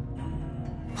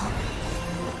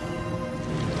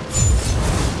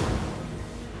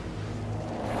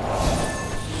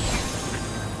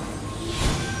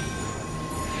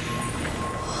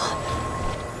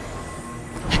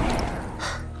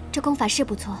这功法是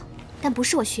不错，但不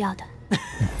是我需要的。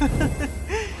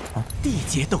地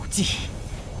阶斗技。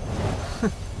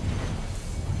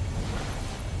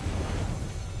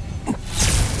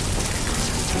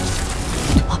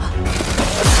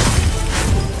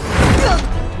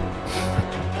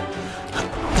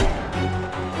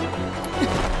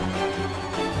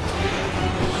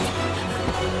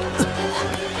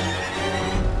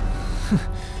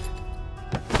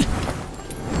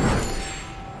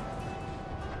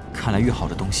看来越好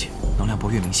的东西能量波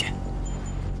越明显，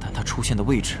但它出现的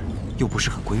位置又不是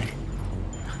很规律。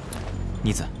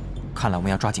妮子，看来我们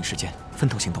要抓紧时间，分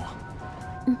头行动了。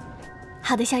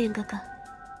好的，萧炎哥哥，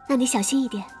那你小心一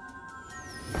点。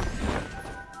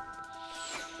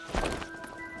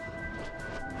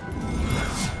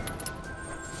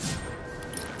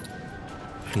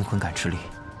灵魂感知力，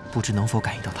不知能否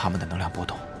感应到他们的能量波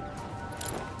动。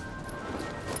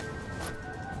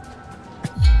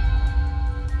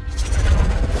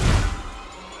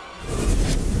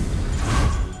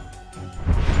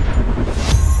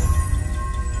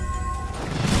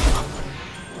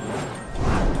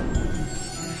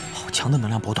强的能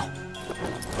量波动，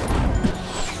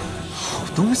好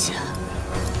东西啊！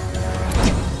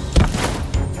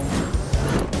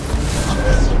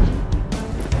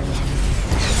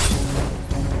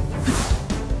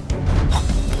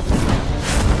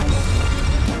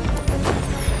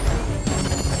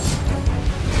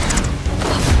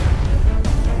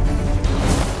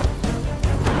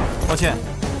抱歉，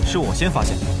是我先发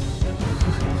现的。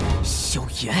萧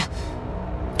炎。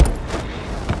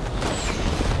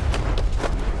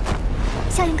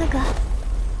萧炎哥哥，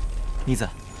妮子，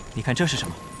你看这是什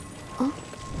么？哦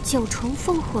，9重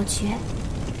烽火诀，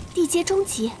地阶中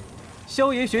级。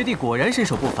萧炎学弟果然身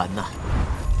手不凡呐。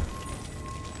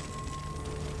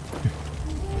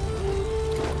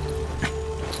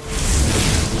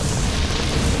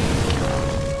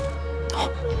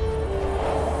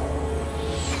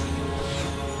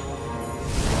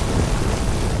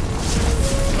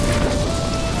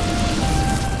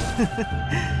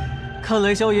看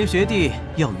来萧炎学弟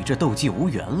要与这斗技无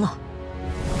缘了。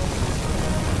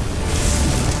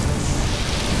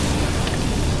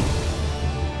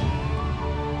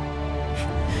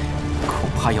恐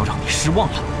怕要让你失望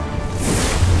了。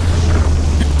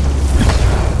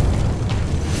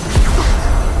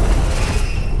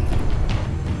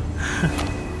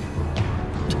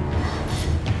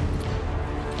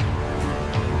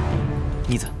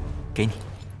妮子，给你。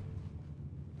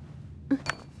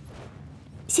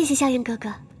谢谢萧炎哥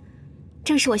哥，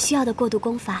正是我需要的过渡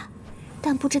功法，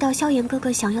但不知道萧炎哥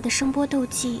哥想要的声波斗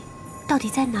技到底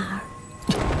在哪儿。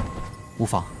无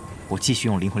妨，我继续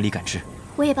用灵魂力感知。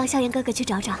我也帮萧炎哥哥去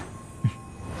找找。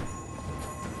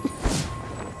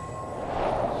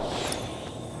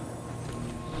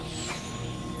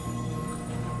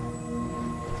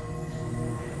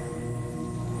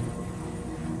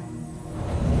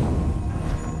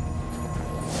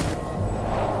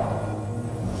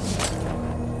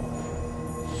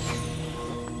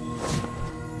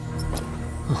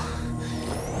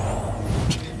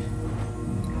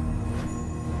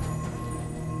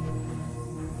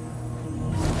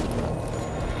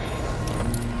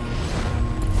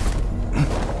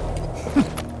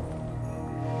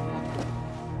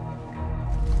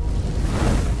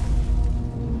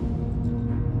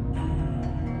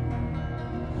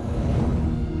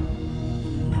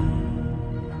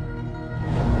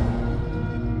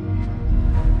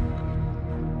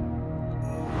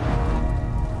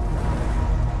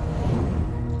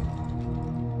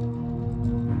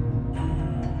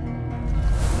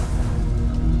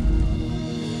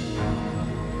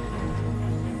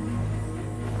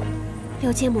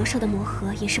6阶魔兽的魔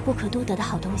核也是不可多得的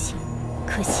好东西，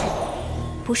可惜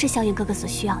不是萧炎哥哥所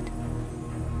需要的。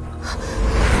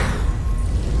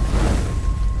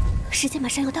时间马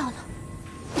上要到了。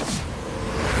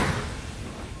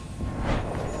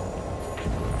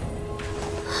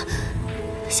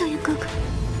萧炎哥哥，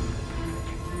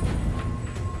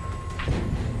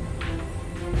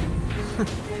哼，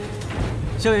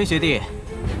萧炎学弟，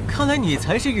看来你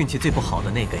才是运气最不好的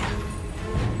那个呀。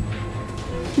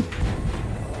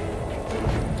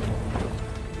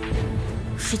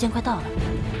时间快到了，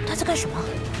他在干什么？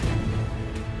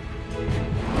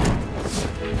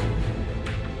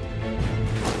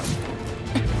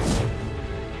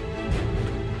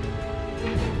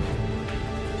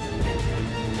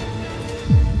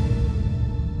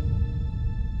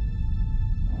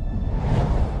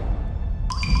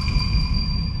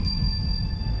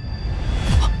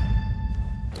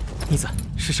妮子，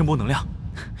是声波能量。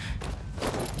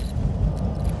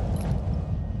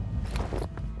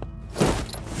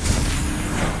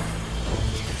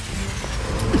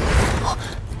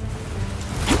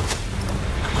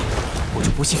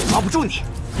不信抓不住你！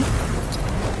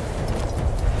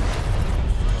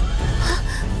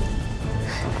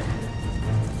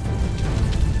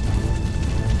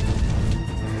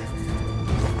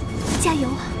加油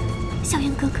啊，萧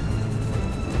炎哥哥！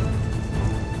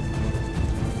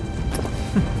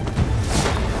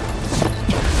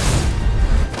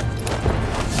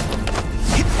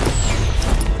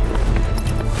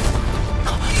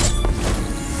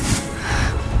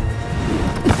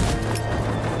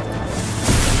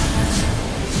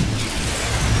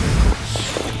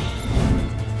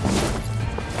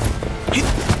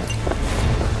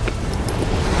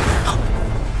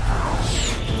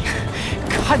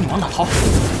看你往哪逃！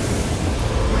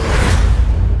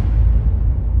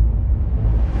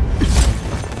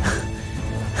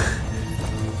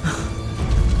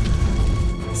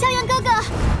萧炎哥哥，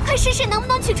快试试能不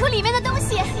能取出里面的东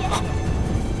西。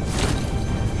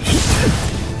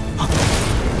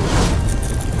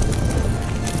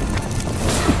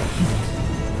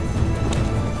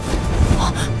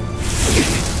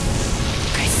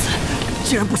该死，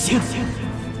竟然不行！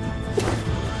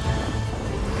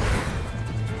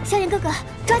萧炎哥哥，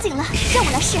抓紧了，让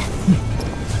我来试。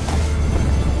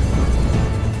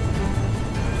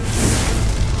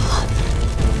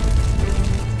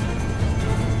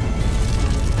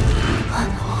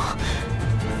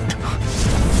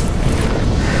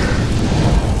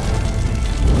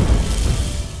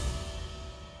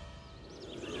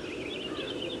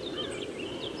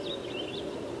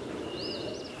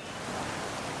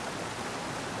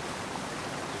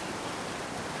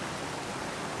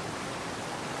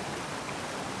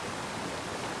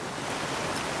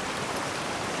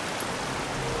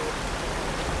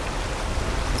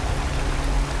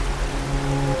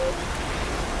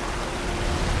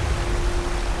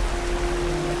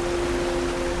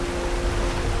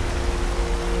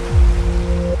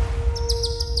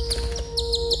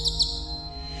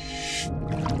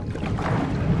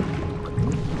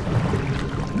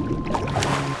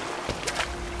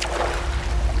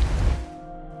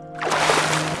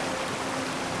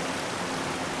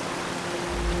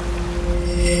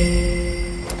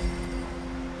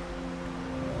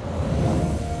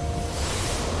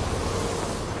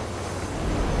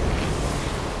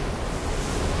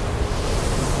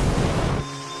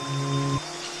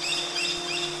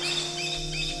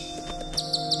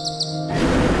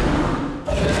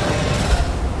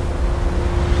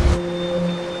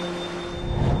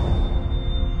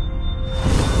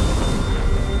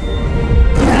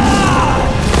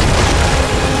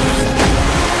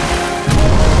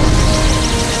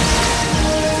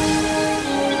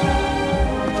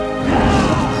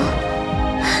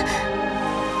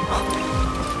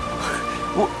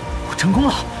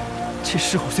这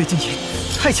狮虎碎金银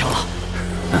太强了！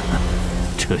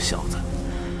这小子，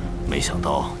没想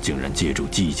到竟然借助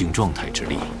寂静状态之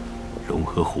力，融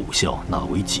合虎啸纳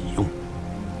为己用。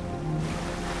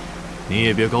你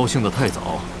也别高兴得太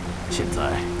早，现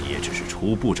在你也只是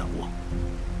初步掌握，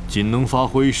仅能发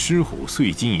挥狮虎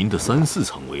碎金银的3、4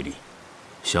层威力。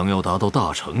想要达到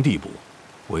大成地步，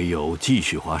唯有继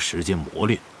续花时间磨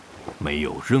练，没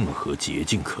有任何捷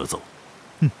径可走。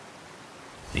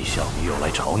你小姨又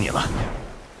来找你了。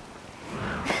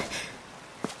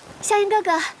萧炎哥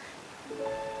哥，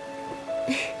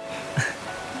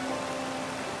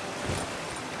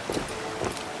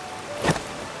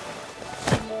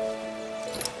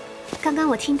刚刚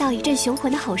我听到一阵雄浑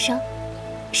的吼声，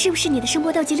是不是你的声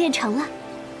波斗技练成了？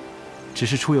只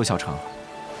是初有小成，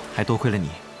还多亏了你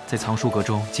在藏书阁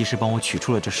中及时帮我取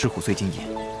出了这狮虎碎金银。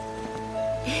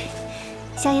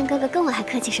萧炎哥哥跟我还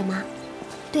客气什么？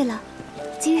对了，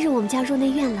今日我们就要入内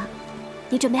院了，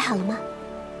你准备好了吗？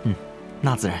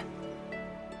那自然。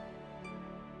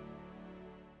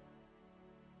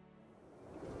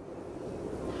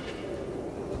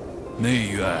内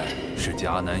院是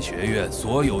迦南学院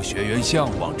所有学员向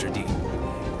往之地，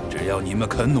只要你们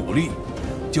肯努力，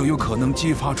就有可能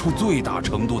激发出最大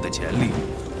程度的潜力，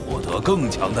获得更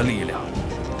强的力量。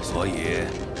所以，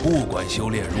不管修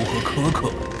炼如何苛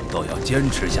刻，都要坚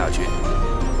持下去。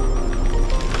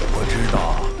我知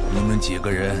道你们几个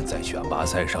人在选拔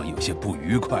赛上有些不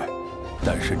愉快，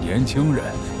但是年轻人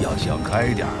要想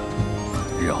开点儿，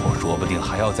日后说不定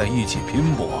还要在一起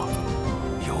拼搏。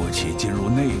尤其进入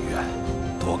内院，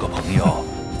多个朋友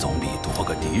总比多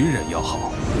个敌人要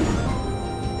好。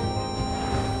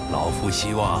老夫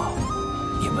希望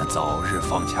你们早日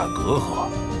放下隔阂，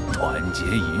团结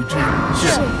一致。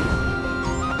是。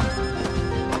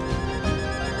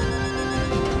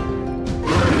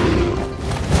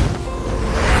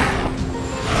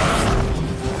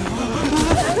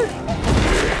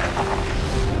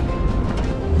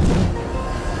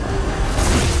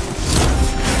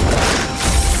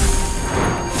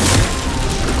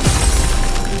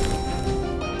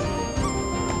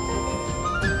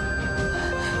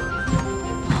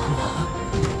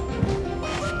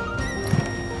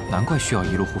难怪需要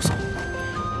一路护送，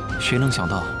谁能想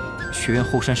到学院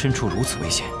后山深处如此危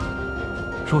险？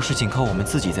若是仅靠我们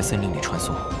自己在森林里穿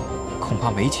梭，恐怕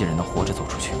没几人能活着走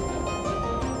出去。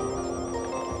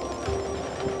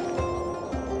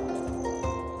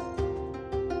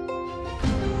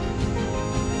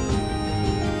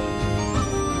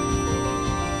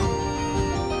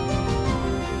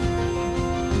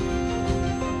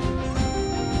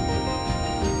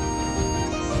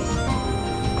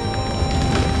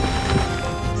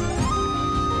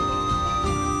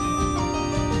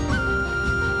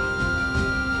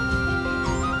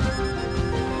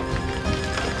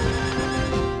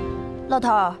老头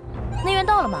儿，内院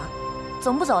到了吗？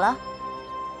走不走了？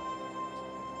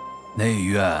内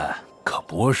院可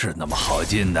不是那么好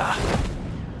进的。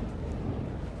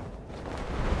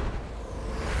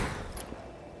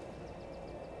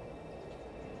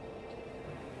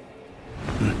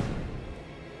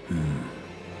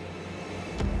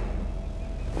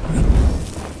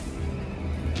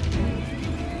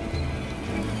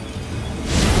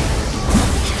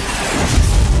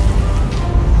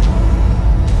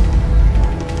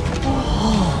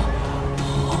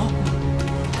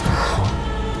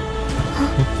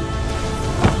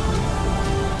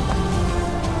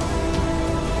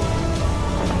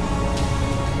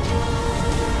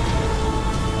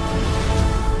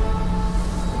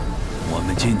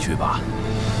进去吧。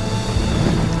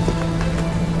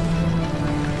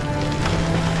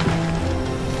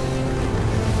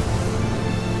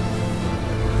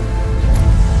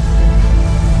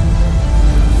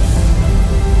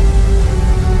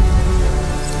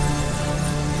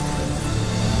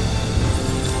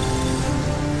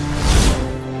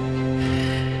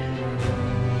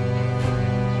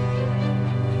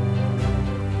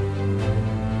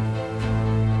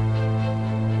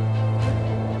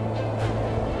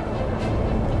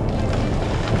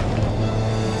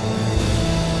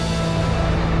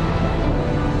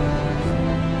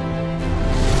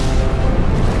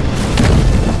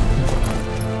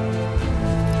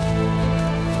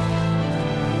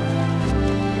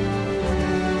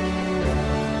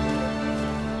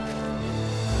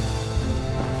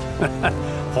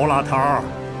胡老头，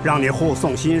让你护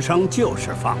送新生就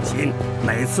是放心，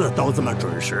每次都这么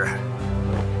准时。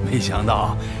没想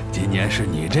到今年是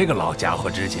你这个老家伙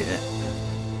执勤。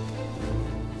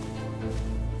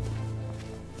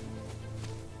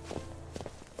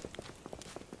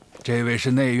这位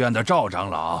是内院的赵长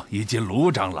老以及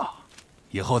卢长老，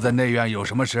以后在内院有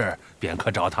什么事，便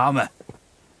可找他们。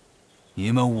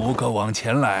你们5个往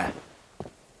前来。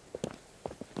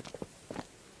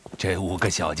这5个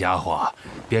小家伙，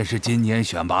便是今年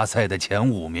选拔赛的前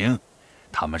5名，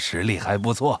他们实力还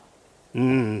不错。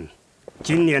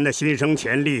今年的新生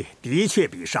潜力的确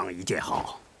比上一届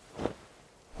好。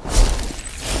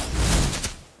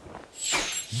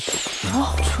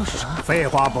这是啥？废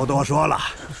话不多说了，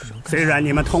虽然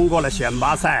你们通过了选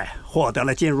拔赛，获得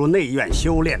了进入内院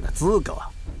修炼的资格，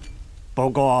不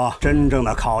过真正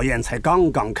的考验才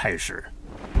刚刚开始。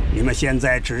你们现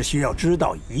在只需要知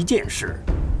道一件事，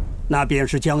那便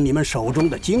是将你们手中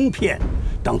的晶片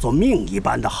当作命一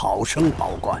般的好生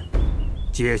保管。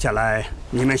接下来，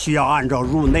你们需要按照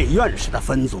入内院时的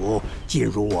分组进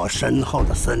入我身后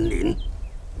的森林，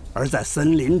而在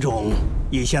森林中，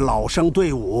一些老生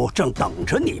队伍正等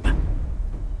着你们。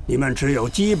你们只有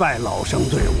击败老生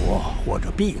队伍，或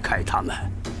者避开他们，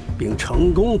并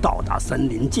成功到达森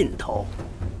林尽头，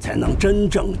才能真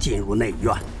正进入内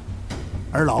院。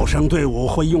而老生队伍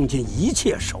会用尽一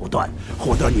切手段，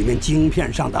获得你们晶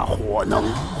片上的火能。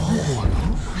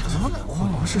火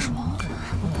能是什么？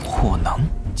火能？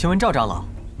请问赵长老，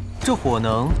这火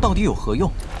能到底有何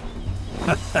用？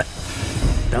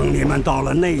等你们到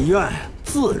了内院，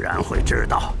自然会知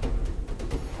道。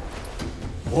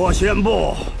我宣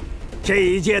布，这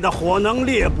一届的火能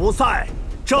猎捕赛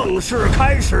正式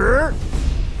开始。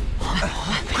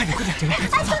快点，这边，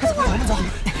我们走。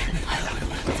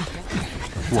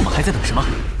我们还在等什么？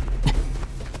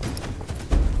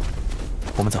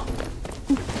我们走。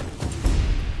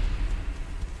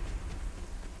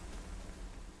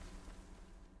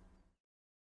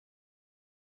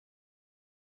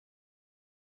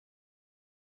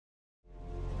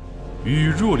与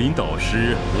若琳导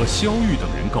师和萧玉等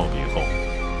人告别后，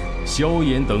萧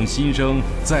炎等新生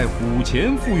在虎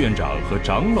钳副院长和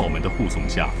长老们的护送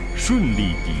下，顺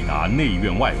利抵达内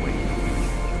院外围。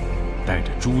带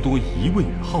着诸多疑问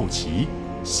与好奇，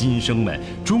新生们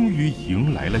终于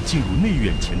迎来了进入内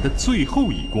院前的最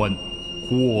后一关——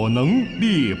火能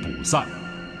猎捕赛。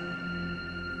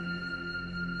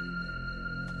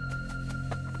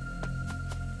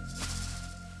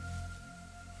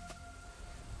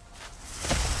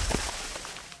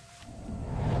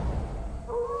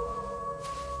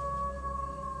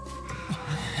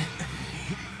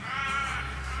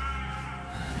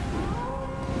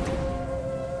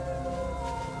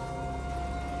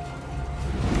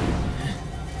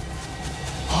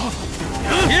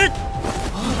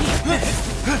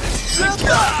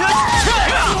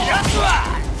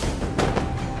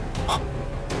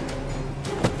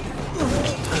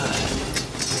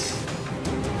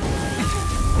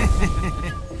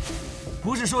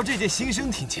不是说这届新生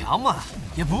挺强吗？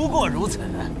也不过如此。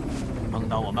碰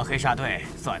到我们黑煞队，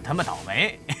算他们倒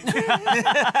霉。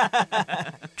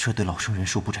这对老生人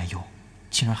数不占优，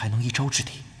竟然还能一招制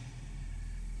敌。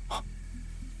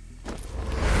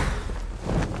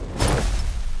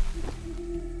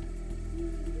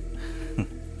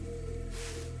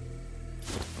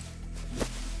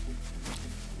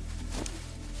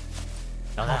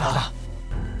老大。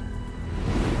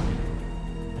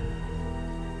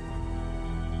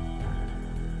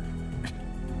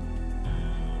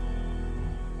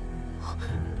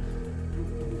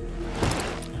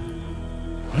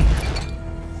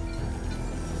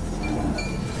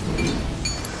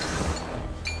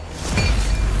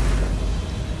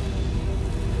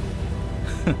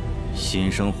新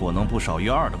生火能不少于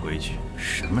2的规矩，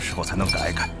什么时候才能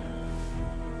改改？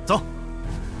走。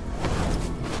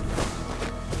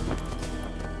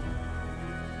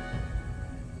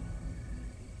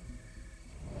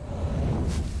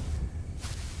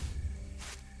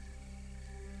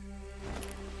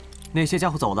那些家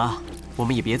伙走了，我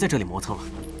们也别在这里磨蹭了。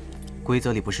规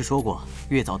则里不是说过，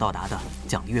越早到达的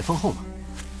奖励越丰厚吗？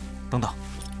等等，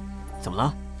怎么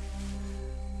了？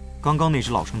刚刚那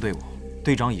支老生队伍，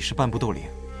队长已是半步斗灵，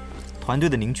团队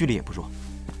的凝聚力也不弱。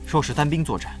若是单兵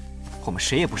作战，我们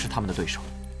谁也不是他们的对手。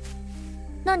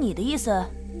那你的意思？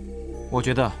我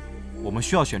觉得我们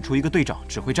需要选出一个队长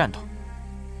指挥战斗，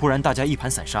不然大家一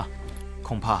盘散沙，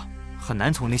恐怕很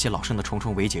难从那些老生的重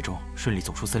重围解中顺利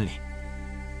走出森林。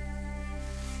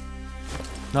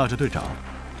那这队长，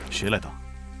谁来当？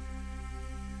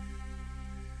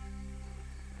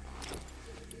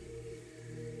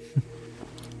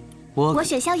我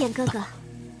选萧炎哥哥。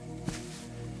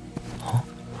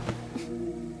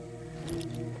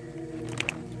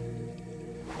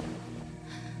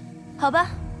好吧，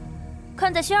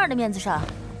看在轩儿的面子上，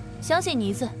相信你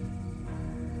一次。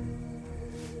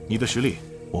你的实力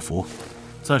我服，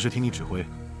暂时听你指挥，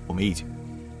我没意见。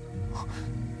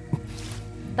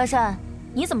巴善，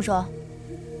你怎么说？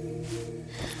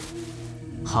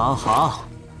好好，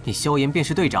你萧炎便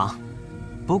是队长。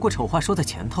不过丑话说在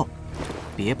前头，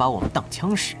别把我们当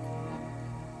枪使。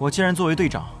我既然作为队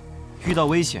长，遇到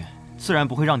危险自然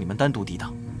不会让你们单独抵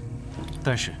挡。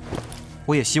但是，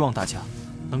我也希望大家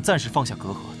能暂时放下隔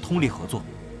阂，通力合作。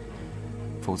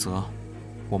否则，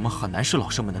我们很难是老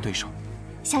生们的对手。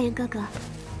萧炎哥哥，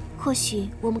或许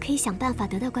我们可以想办法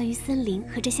得到关于森林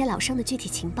和这些老生的具体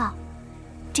情报，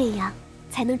这样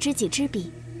才能知己知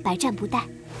彼，百战不殆。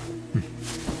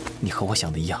你和我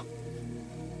想的一样。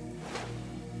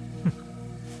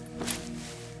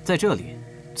在这里，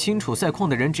清楚赛况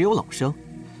的人只有老生，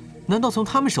难道从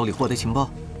他们手里获得情报？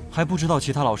还不知道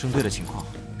其他老生队的情况。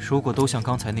如果都像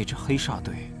刚才那支黑煞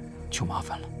队，就麻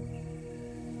烦了。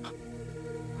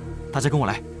大家跟我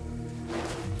来。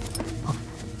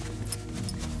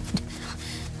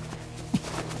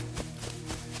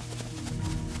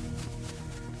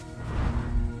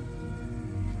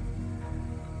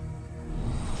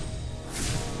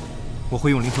我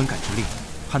会用灵魂感知力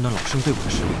判断老生队伍的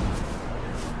实力，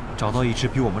找到一支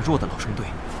比我们弱的老生队，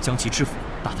将其制服，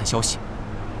打探消息。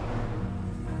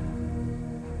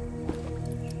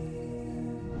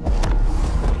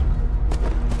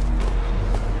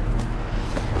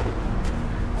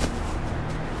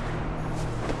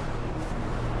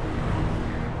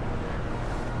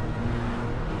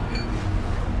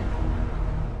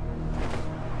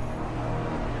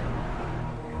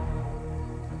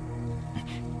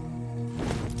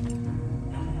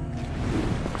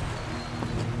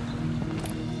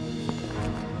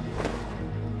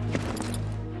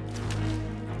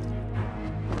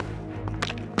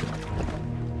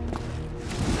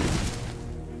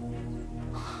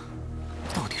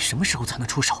什么时候才能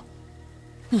出手？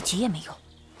你急也没用，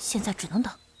现在只能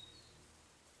等。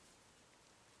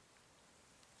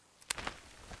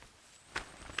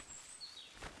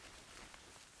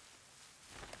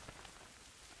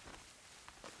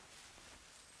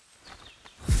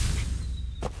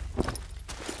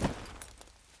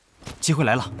机会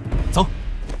来了，走！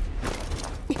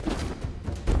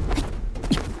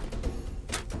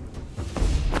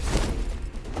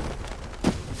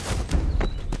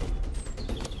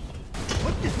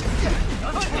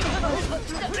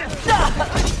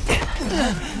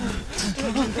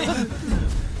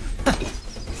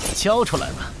交出来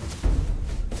了。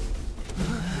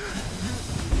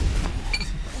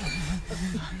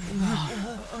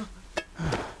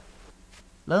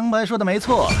冷白说的没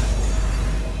错，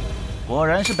果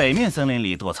然是北面森林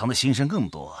里躲藏的新生更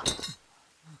多。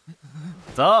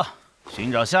走，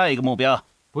寻找下一个目标。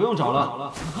不用找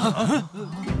了，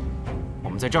我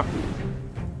们在这儿。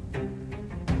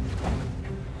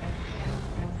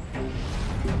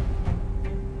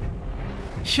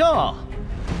哟，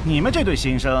你们这对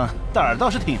新生胆儿倒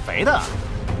是挺肥的，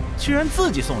居然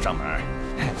自己送上门。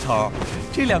头儿，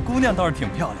这俩姑娘倒是挺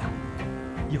漂亮，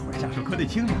一会儿下手可得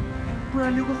轻点，不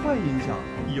然留个坏印象，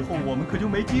以后我们可就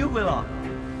没机会了。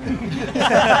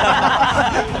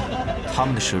他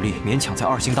们的实力勉强在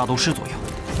2星大斗师左右，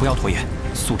不要拖延，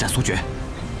速战速决。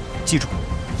记住，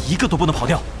一个都不能跑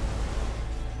掉。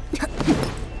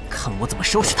看我怎么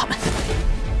收拾他们！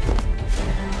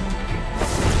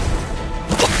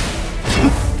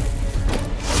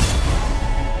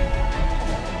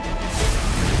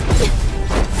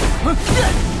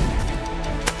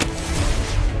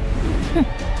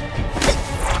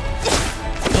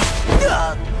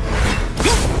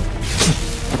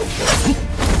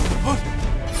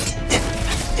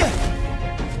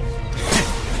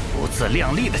不自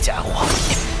量力的家伙！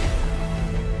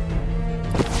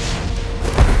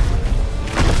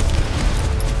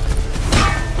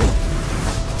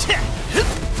切！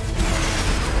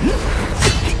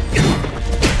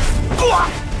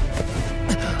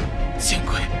见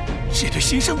鬼！这对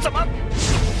新生怎么？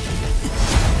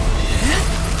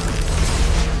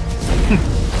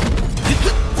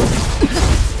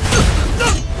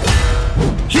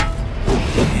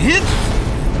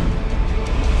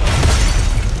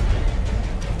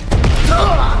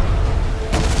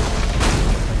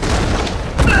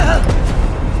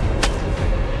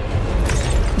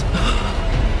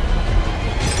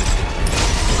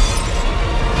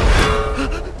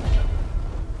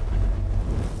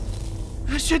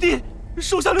学弟，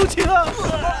手下留情啊！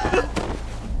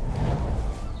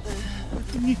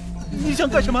你想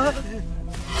干什么？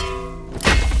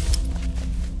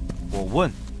我问，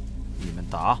你们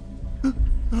答。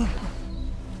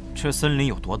这森林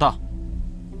有多大？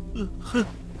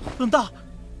很大。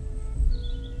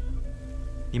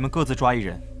你们各自抓一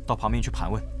人到旁边去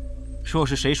盘问，若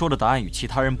是谁说的答案与其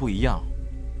他人不一样，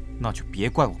那就别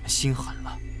怪我们心狠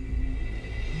了。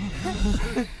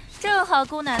正好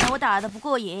姑奶奶我打得不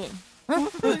过瘾。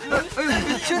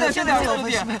轻点，老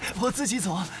弟，我自己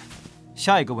走。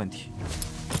下一个问题，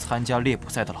参加猎捕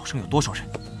赛的老生有多少人？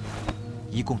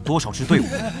一共多少支队伍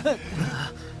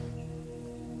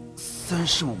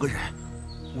？35个人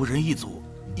，5人一组，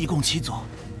一共7组。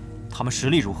他们实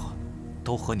力如何？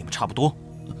都和你们差不多？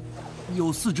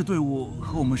有4支队伍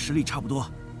和我们实力差不多，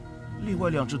另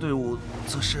外2支队伍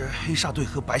则是黑煞队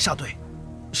和白煞队，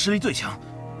实力最强，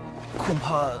恐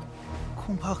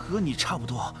怕和你差不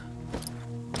多。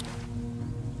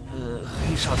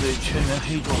黑煞队全员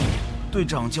黑装，队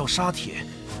长叫沙铁；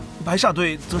白煞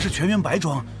队则是全员白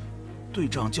装，队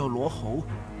长叫罗侯。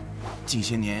近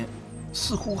些年，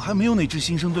似乎还没有哪支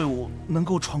新生队伍能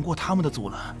够闯过他们的阻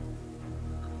拦。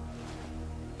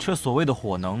这所谓的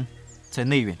火能，在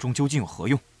内院中究竟有何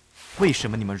用？为什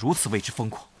么你们如此为之疯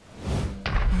狂？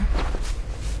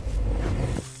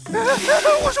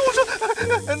我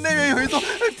说，内院有一座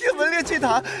天文炼气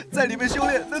塔，在里面修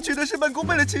炼能取得事半功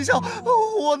倍的奇效。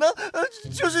我呢，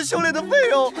就是修炼的费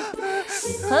用。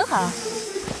很好。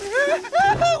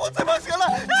我嘴巴折了。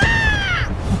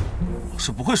我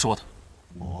是不会说的。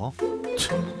哦。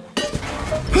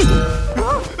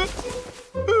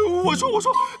我说，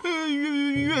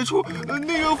月初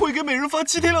内院会给每人发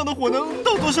7天量的火能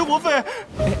当做生活费。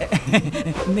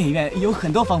内院有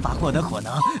很多方法获得火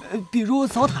能，比如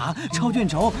扫塔、抄卷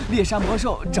轴、猎杀魔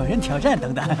兽、找人挑战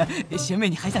等等。学妹，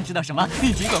你还想知道什么？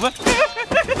你尽管问。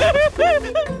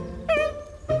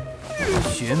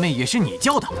学妹也是你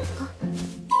叫的？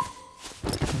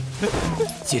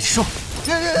接着说。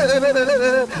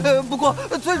不过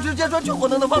最直接赚取火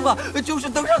能的方法就是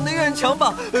登上内院强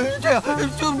榜，这样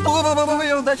就不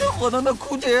用担心火能的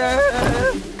枯竭。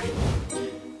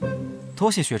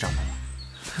多谢学长们了，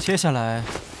接下来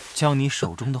将你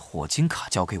手中的火晶卡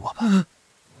交给我吧。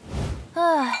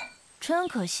唉，真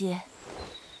可惜，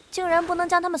竟然不能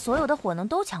将他们所有的火能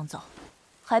都抢走，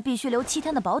还必须留7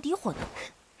天的保底火能。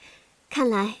看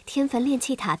来天坟炼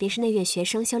气塔便是内院学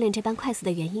生修炼这般快速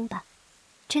的原因吧。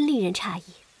真令人诧异。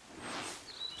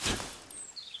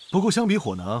不过相比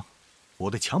火能，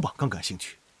我对强榜更感兴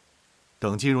趣。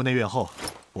等进入内院后，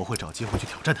我会找机会去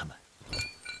挑战他们。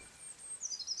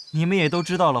你们也都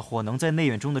知道了火能在内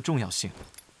院中的重要性，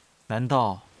难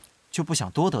道就不想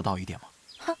多得到一点吗？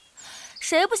哼，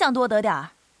谁不想多得点儿？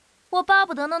我巴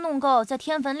不得能弄够在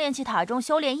天坟炼气塔中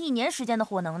修炼1年时间的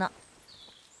火能呢。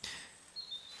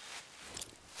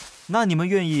那你们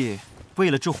愿意为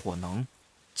了这火能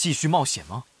继续冒险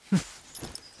吗？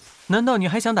难道你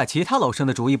还想打其他老生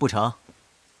的主意不成？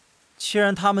既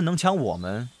然他们能抢我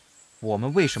们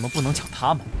为什么不能抢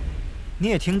他们？你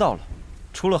也听到了，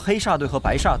除了黑煞队和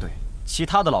白煞队，其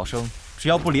他的老生只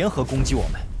要不联合攻击我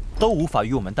们，都无法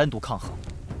与我们单独抗衡。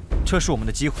这是我们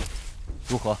的机会，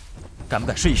如何？敢不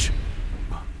敢试一试？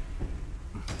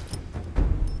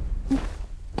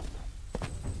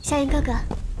萧炎哥哥，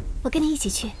我跟你一起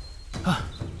去。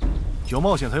有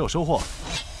冒险才有收获，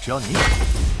只要你敢，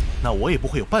那我也不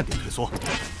会有半点退缩。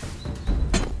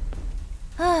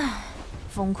唉，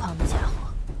疯狂的家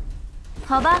伙。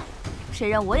好吧，谁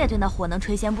让我也对那火能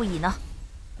垂涎不已呢？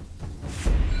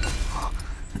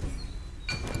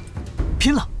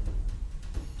拼了！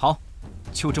好，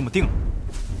就这么定了。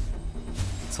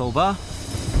走吧，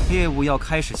猎物要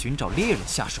开始寻找猎人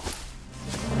下手了。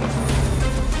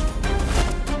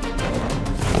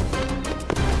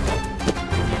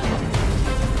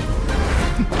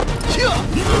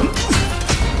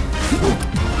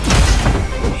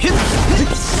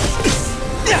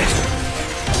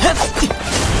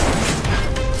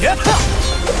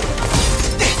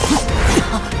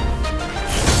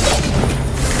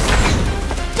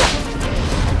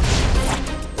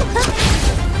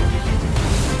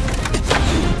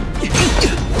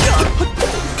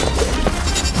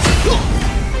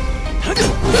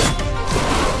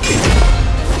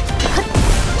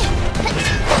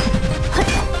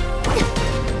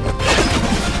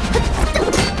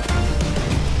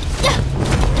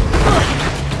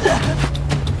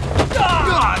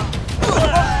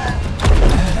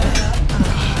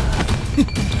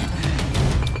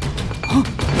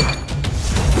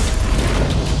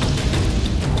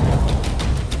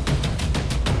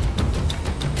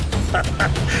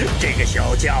这个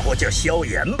小家伙叫萧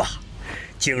炎吧，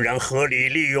竟然合理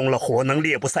利用了火能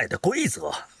猎捕赛的规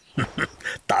则，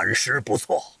胆识不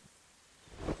错。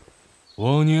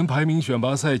往年排名选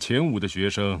拔赛前5的学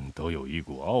生都有一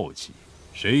股傲气，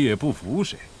谁也不服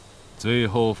谁，最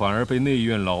后反而被内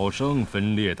院老生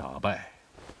分裂打败。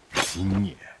今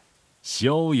年，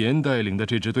萧炎带领的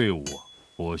这支队伍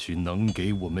或许能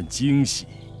给我们惊喜。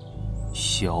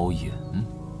萧炎。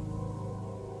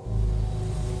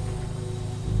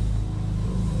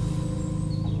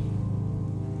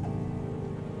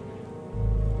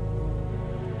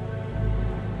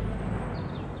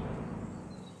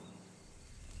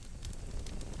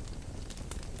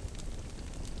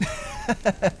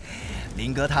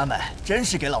林哥他们真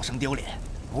是给老生丢脸，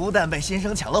不但被新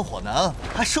生抢了火能，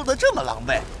还输得这么狼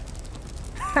狈。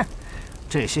哼，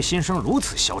这些新生如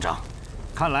此嚣张，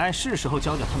看来是时候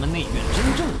教教他们内院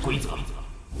真正的规则了。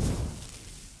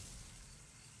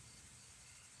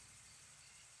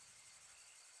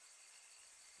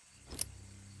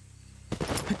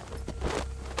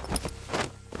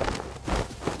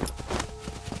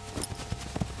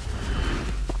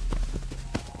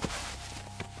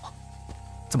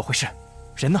 怎么回事？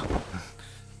人呢？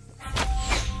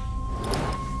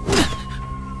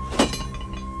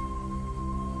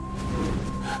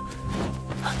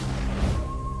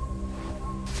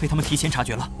被他们提前察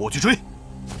觉了，我去追。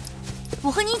我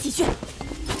和你一起去。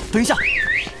等一下，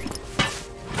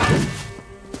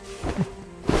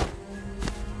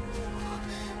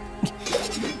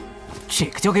这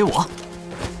个交给我。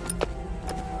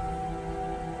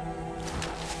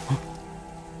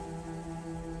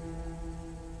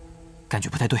 感觉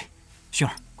不太对，薰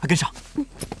儿，快跟上！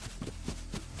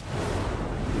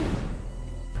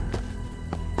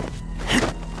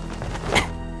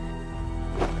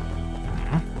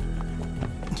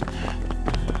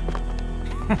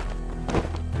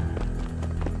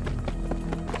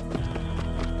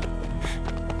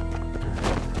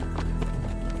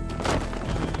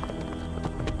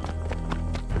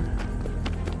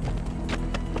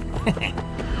嘿嘿。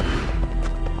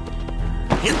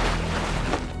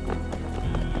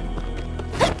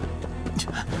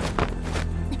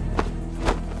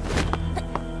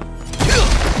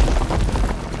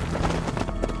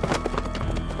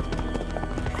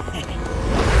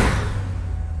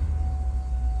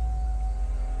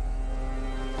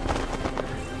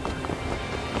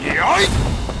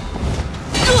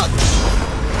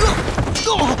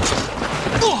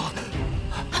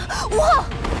 哇！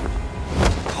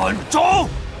看招！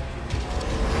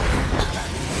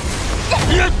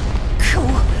可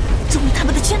恶，中了他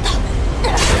们的圈套！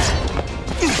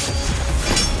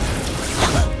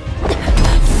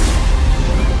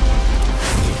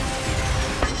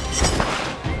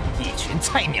一群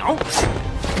菜鸟！